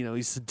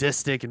 He's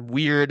sadistic and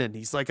weird, and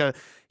he's like a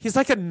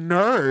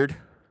nerd,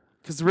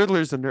 because the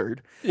Riddler's a nerd.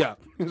 Yeah,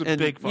 he's a And,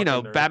 big fucking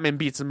nerd. Batman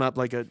beats him up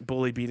like a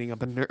bully beating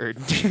up a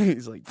nerd.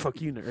 He's like, fuck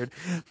you, nerd.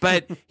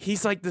 But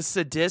he's like the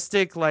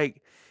sadistic,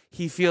 like,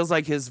 he feels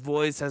like his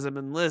voice hasn't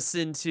been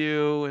listened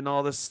to and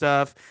all this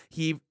stuff.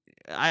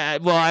 I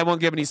won't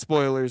give any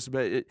spoilers,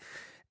 but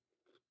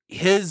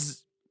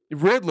his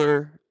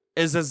Riddler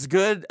is as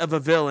good of a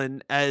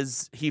villain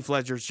as Heath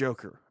Ledger's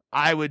Joker.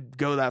 I would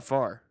go that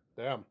far.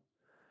 Damn.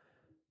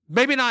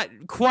 Maybe not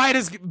quite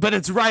as, but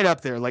it's right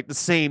up there, like the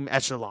same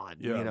echelon,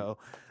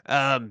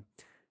 Yeah.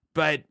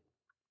 But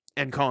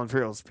and Colin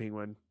Farrell's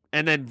Penguin,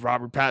 and then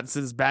Robert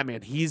Pattinson's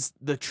Batman. He's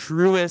the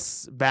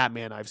truest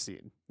Batman I've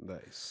seen.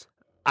 Nice.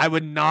 I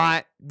would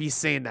not be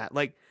saying that.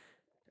 Like,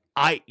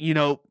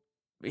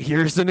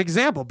 here's an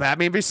example: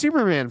 Batman v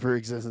Superman, for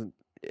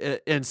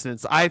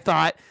instance. I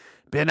thought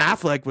Ben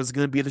Affleck was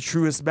going to be the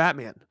truest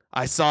Batman.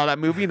 I saw that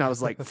movie and I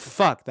was like,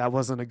 fuck, that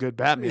wasn't a good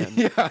Batman.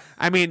 Yeah.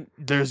 I mean,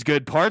 there's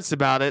good parts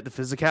about it.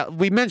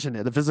 We mentioned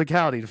it, the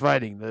physicality, the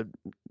fighting, the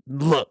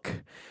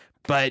look.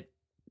 But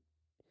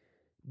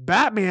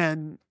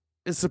Batman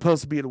is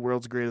supposed to be the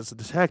world's greatest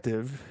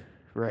detective,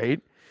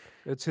 right?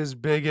 It's his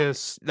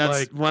biggest,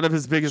 That's one of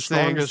his biggest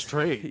strongest things.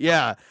 trait.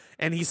 Yeah.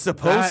 And he's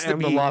supposed That to and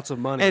be the lots of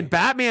money. And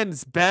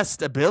Batman's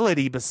best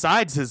ability,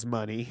 besides his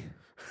money,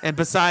 and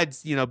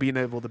besides, being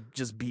able to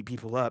just beat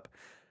people up,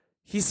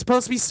 he's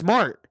supposed to be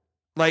smart.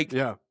 Like,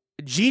 yeah.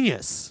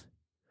 genius.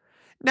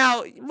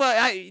 Now,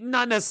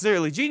 not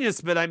necessarily genius,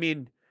 but I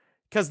mean,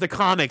 because the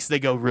comics, they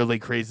go really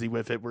crazy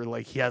with it, where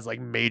like he has like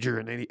major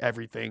and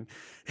everything.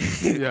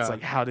 Yeah. It's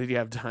like, how did he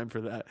have time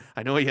for that?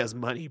 I know he has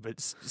money,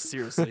 but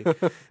seriously,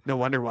 no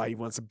wonder why he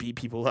wants to beat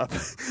people up.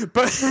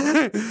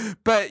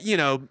 but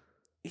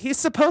he's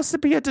supposed to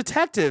be a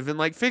detective and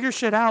like figure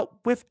shit out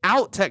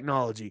without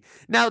technology.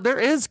 Now, there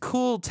is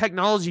cool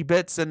technology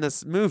bits in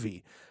this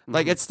movie.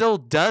 Like, it still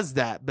does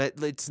that,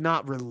 but it's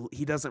not.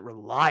 He doesn't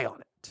rely on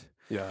it.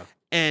 Yeah.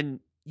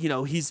 And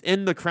he's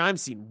in the crime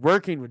scene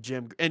working with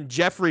Jim and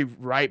Jeffrey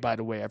Wright. By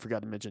the way, I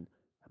forgot to mention,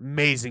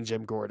 amazing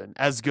Jim Gordon,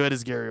 as good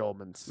as Gary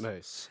Oldman's.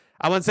 Nice.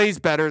 I wouldn't say he's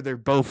better; they're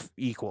both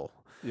equal.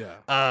 Yeah.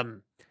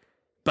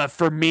 But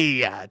for me,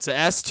 yeah, it's a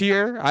S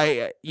tier.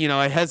 I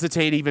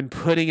hesitate even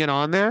putting it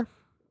on there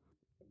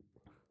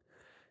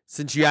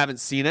since you haven't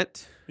seen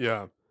it.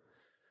 Yeah.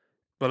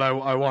 But I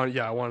wanted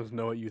to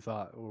know what you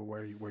thought, or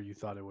where you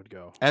thought it would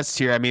go. S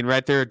tier. I mean,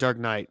 right there at Dark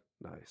Knight.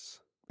 Nice.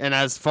 And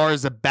as far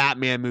as the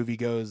Batman movie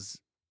goes,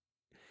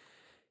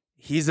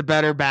 he's a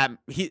better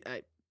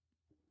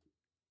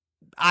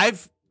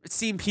I've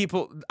seen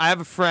people. I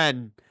have a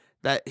friend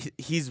that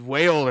he's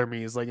way older than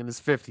me. He's like in his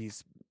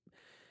 50s.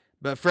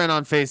 But a friend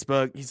on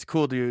Facebook. He's a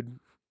cool dude.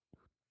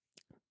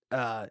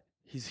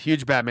 He's a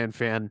huge Batman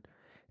fan.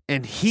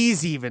 And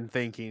he's even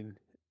thinking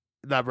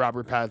that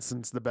Robert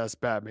Pattinson's the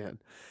best Batman.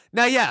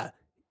 Now, yeah,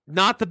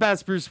 not the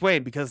best Bruce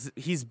Wayne, because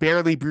he's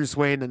barely Bruce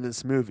Wayne in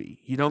this movie.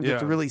 You don't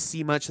get to really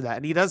see much of that.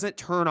 And he doesn't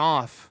turn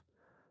off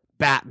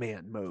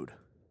Batman mode.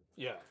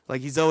 Yeah. Like,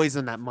 he's always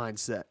in that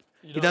mindset.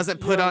 He doesn't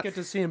you put don't on... get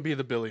to see him be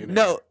the billionaire.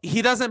 No,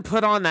 he doesn't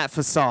put on that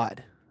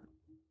facade.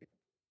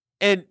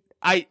 And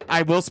I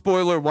will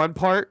spoiler one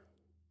part.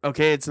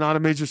 Okay, it's not a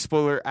major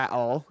spoiler at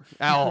all.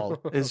 At all.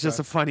 It's just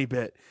a funny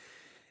bit.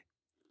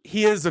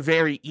 He is a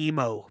very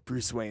emo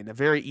Bruce Wayne, a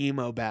very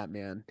emo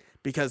Batman,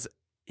 because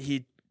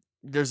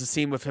there's a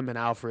scene with him and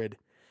Alfred,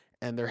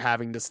 and they're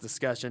having this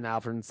discussion.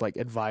 Alfred's like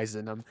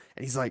advising him,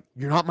 and he's like,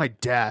 "You're not my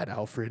dad,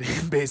 Alfred,"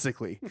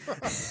 basically.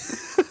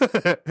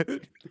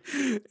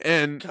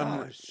 And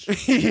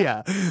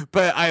yeah,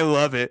 but I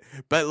love it.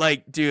 But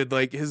like, dude,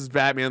 like his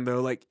Batman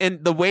though, like,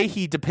 and the way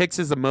he depicts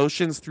his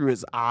emotions through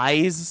his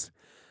eyes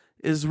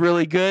is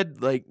really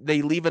good. Like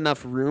they leave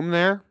enough room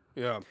there.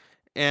 Yeah.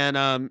 And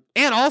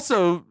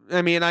also,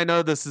 I mean, I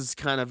know this is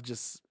kind of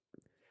just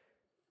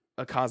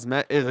a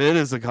cosmetic. It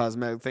is a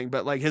cosmetic thing,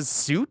 but like his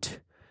suit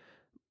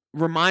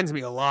reminds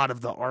me a lot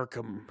of the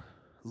Arkham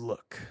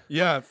look.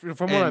 Yeah,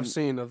 from what I've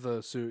seen of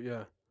the suit,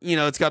 yeah. You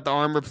know, it's got the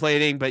armor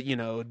plating, but you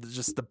know,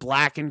 just the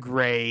black and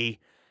gray,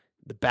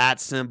 the bat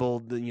symbol,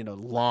 the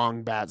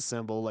long bat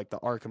symbol, like the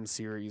Arkham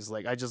series.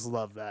 Like I just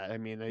love that. I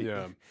mean,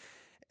 yeah.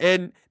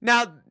 And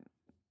now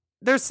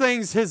there's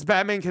things his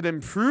Batman could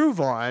improve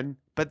on,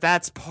 but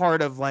that's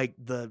part of like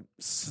the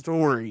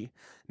story,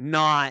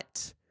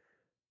 not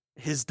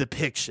his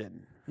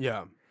depiction.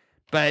 Yeah.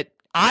 But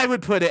I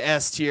would put it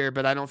S tier,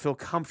 but I don't feel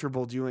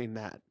comfortable doing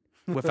that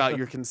without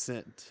your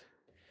consent.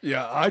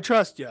 Yeah, I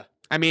trust you.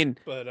 I mean,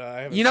 but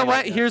I haven't you know seen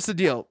what? it yet. Here's the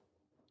deal.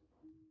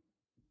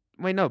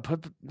 Wait, no,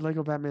 put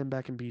Lego Batman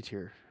back in B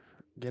tier.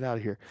 Get out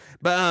of here.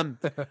 But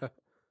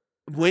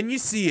when you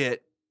see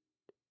it,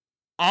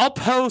 I'll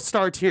post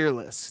our tier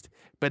list.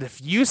 But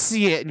if you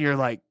see it and you're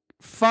like,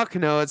 fuck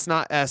no, it's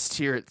not S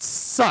tier, it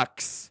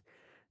sucks,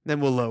 then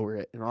we'll lower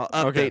it and I'll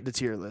update the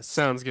tier list.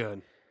 Sounds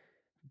good.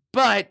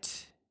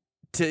 But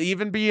to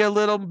even be a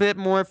little bit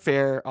more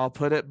fair, I'll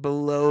put it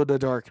below The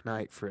Dark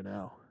Knight for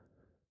now.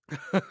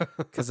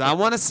 Because I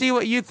want to see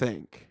what you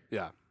think.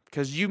 Yeah.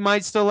 Because you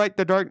might still like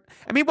The Dark...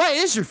 I mean, what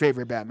is your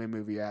favorite Batman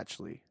movie,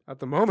 actually? At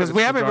the moment, because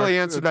we haven't really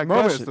answered that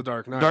question. It's The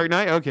Dark Knight. Dark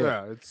Knight? Okay.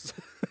 Yeah, it's...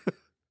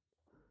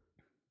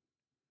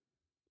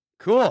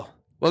 Cool.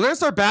 Well,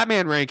 there's our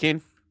Batman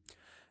ranking.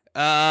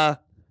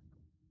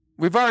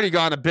 We've already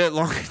gone a bit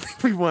longer than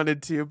we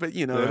wanted to, but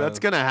that's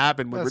going to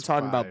happen when we're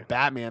talking about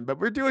Batman, but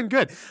we're doing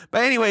good.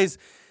 But anyways,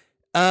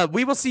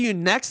 we will see you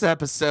next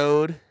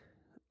episode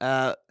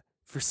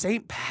for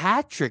St.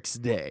 Patrick's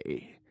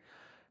Day.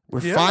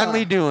 We're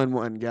finally doing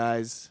one,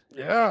 guys.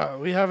 Yeah,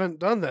 we haven't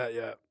done that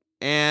yet.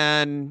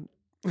 And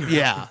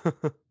yeah,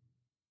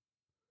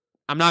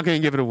 I'm not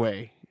going to give it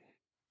away.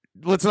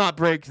 Let's not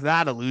break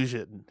that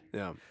illusion.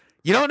 Yeah.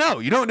 You don't know.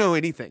 You don't know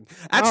anything.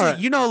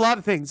 Actually, you know a lot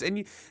of things.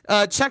 And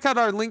check out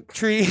our link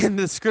tree in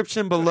the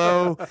description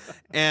below.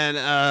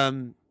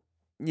 And,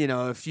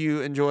 if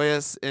you enjoy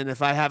us and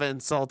if I haven't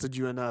insulted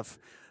you enough,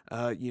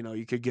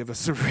 you could give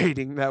us a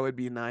rating. That would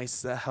be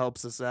nice. That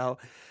helps us out.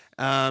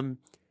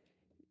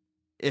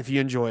 If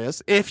you enjoy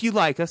us, if you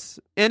like us,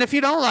 and if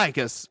you don't like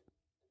us,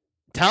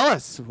 tell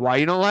us why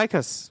you don't like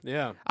us.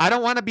 Yeah. I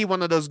don't want to be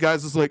one of those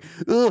guys that's like,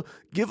 oh,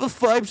 give a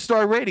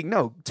 5-star rating.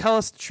 No, tell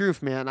us the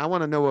truth, man. I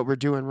want to know what we're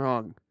doing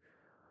wrong.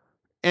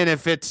 And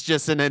if it's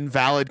just an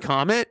invalid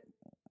comment,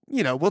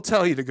 we'll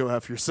tell you to go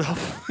F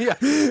yourself. Yeah.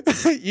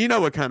 You know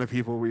what kind of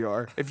people we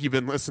are if you've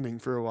been listening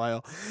for a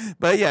while.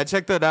 But yeah,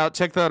 check that out.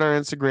 Check out our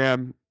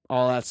Instagram,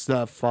 all that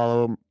stuff.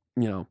 Follow,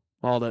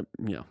 all that,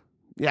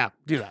 Yeah,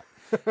 do that.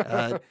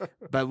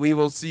 But we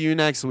will see you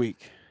next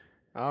week.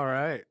 All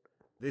right.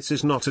 This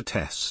is not a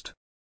test.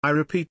 I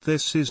repeat,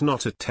 this is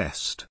not a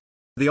test.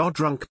 The Odd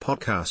Drunk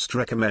Podcast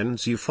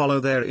recommends you follow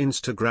their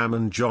Instagram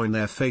and join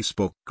their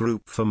Facebook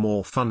group for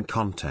more fun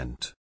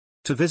content.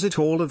 To visit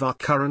all of our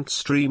current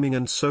streaming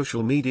and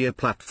social media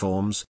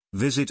platforms,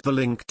 visit the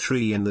link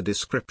tree in the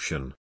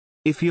description.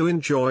 If you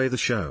enjoy the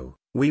show,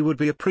 we would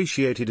be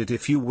appreciated it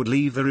if you would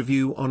leave a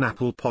review on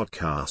Apple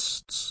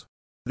Podcasts.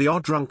 The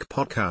Odd Drunk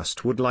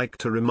Podcast would like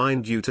to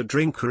remind you to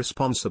drink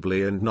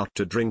responsibly and not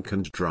to drink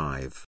and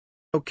drive.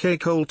 Okay,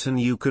 Colton,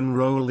 you can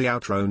roll the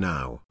outro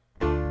now.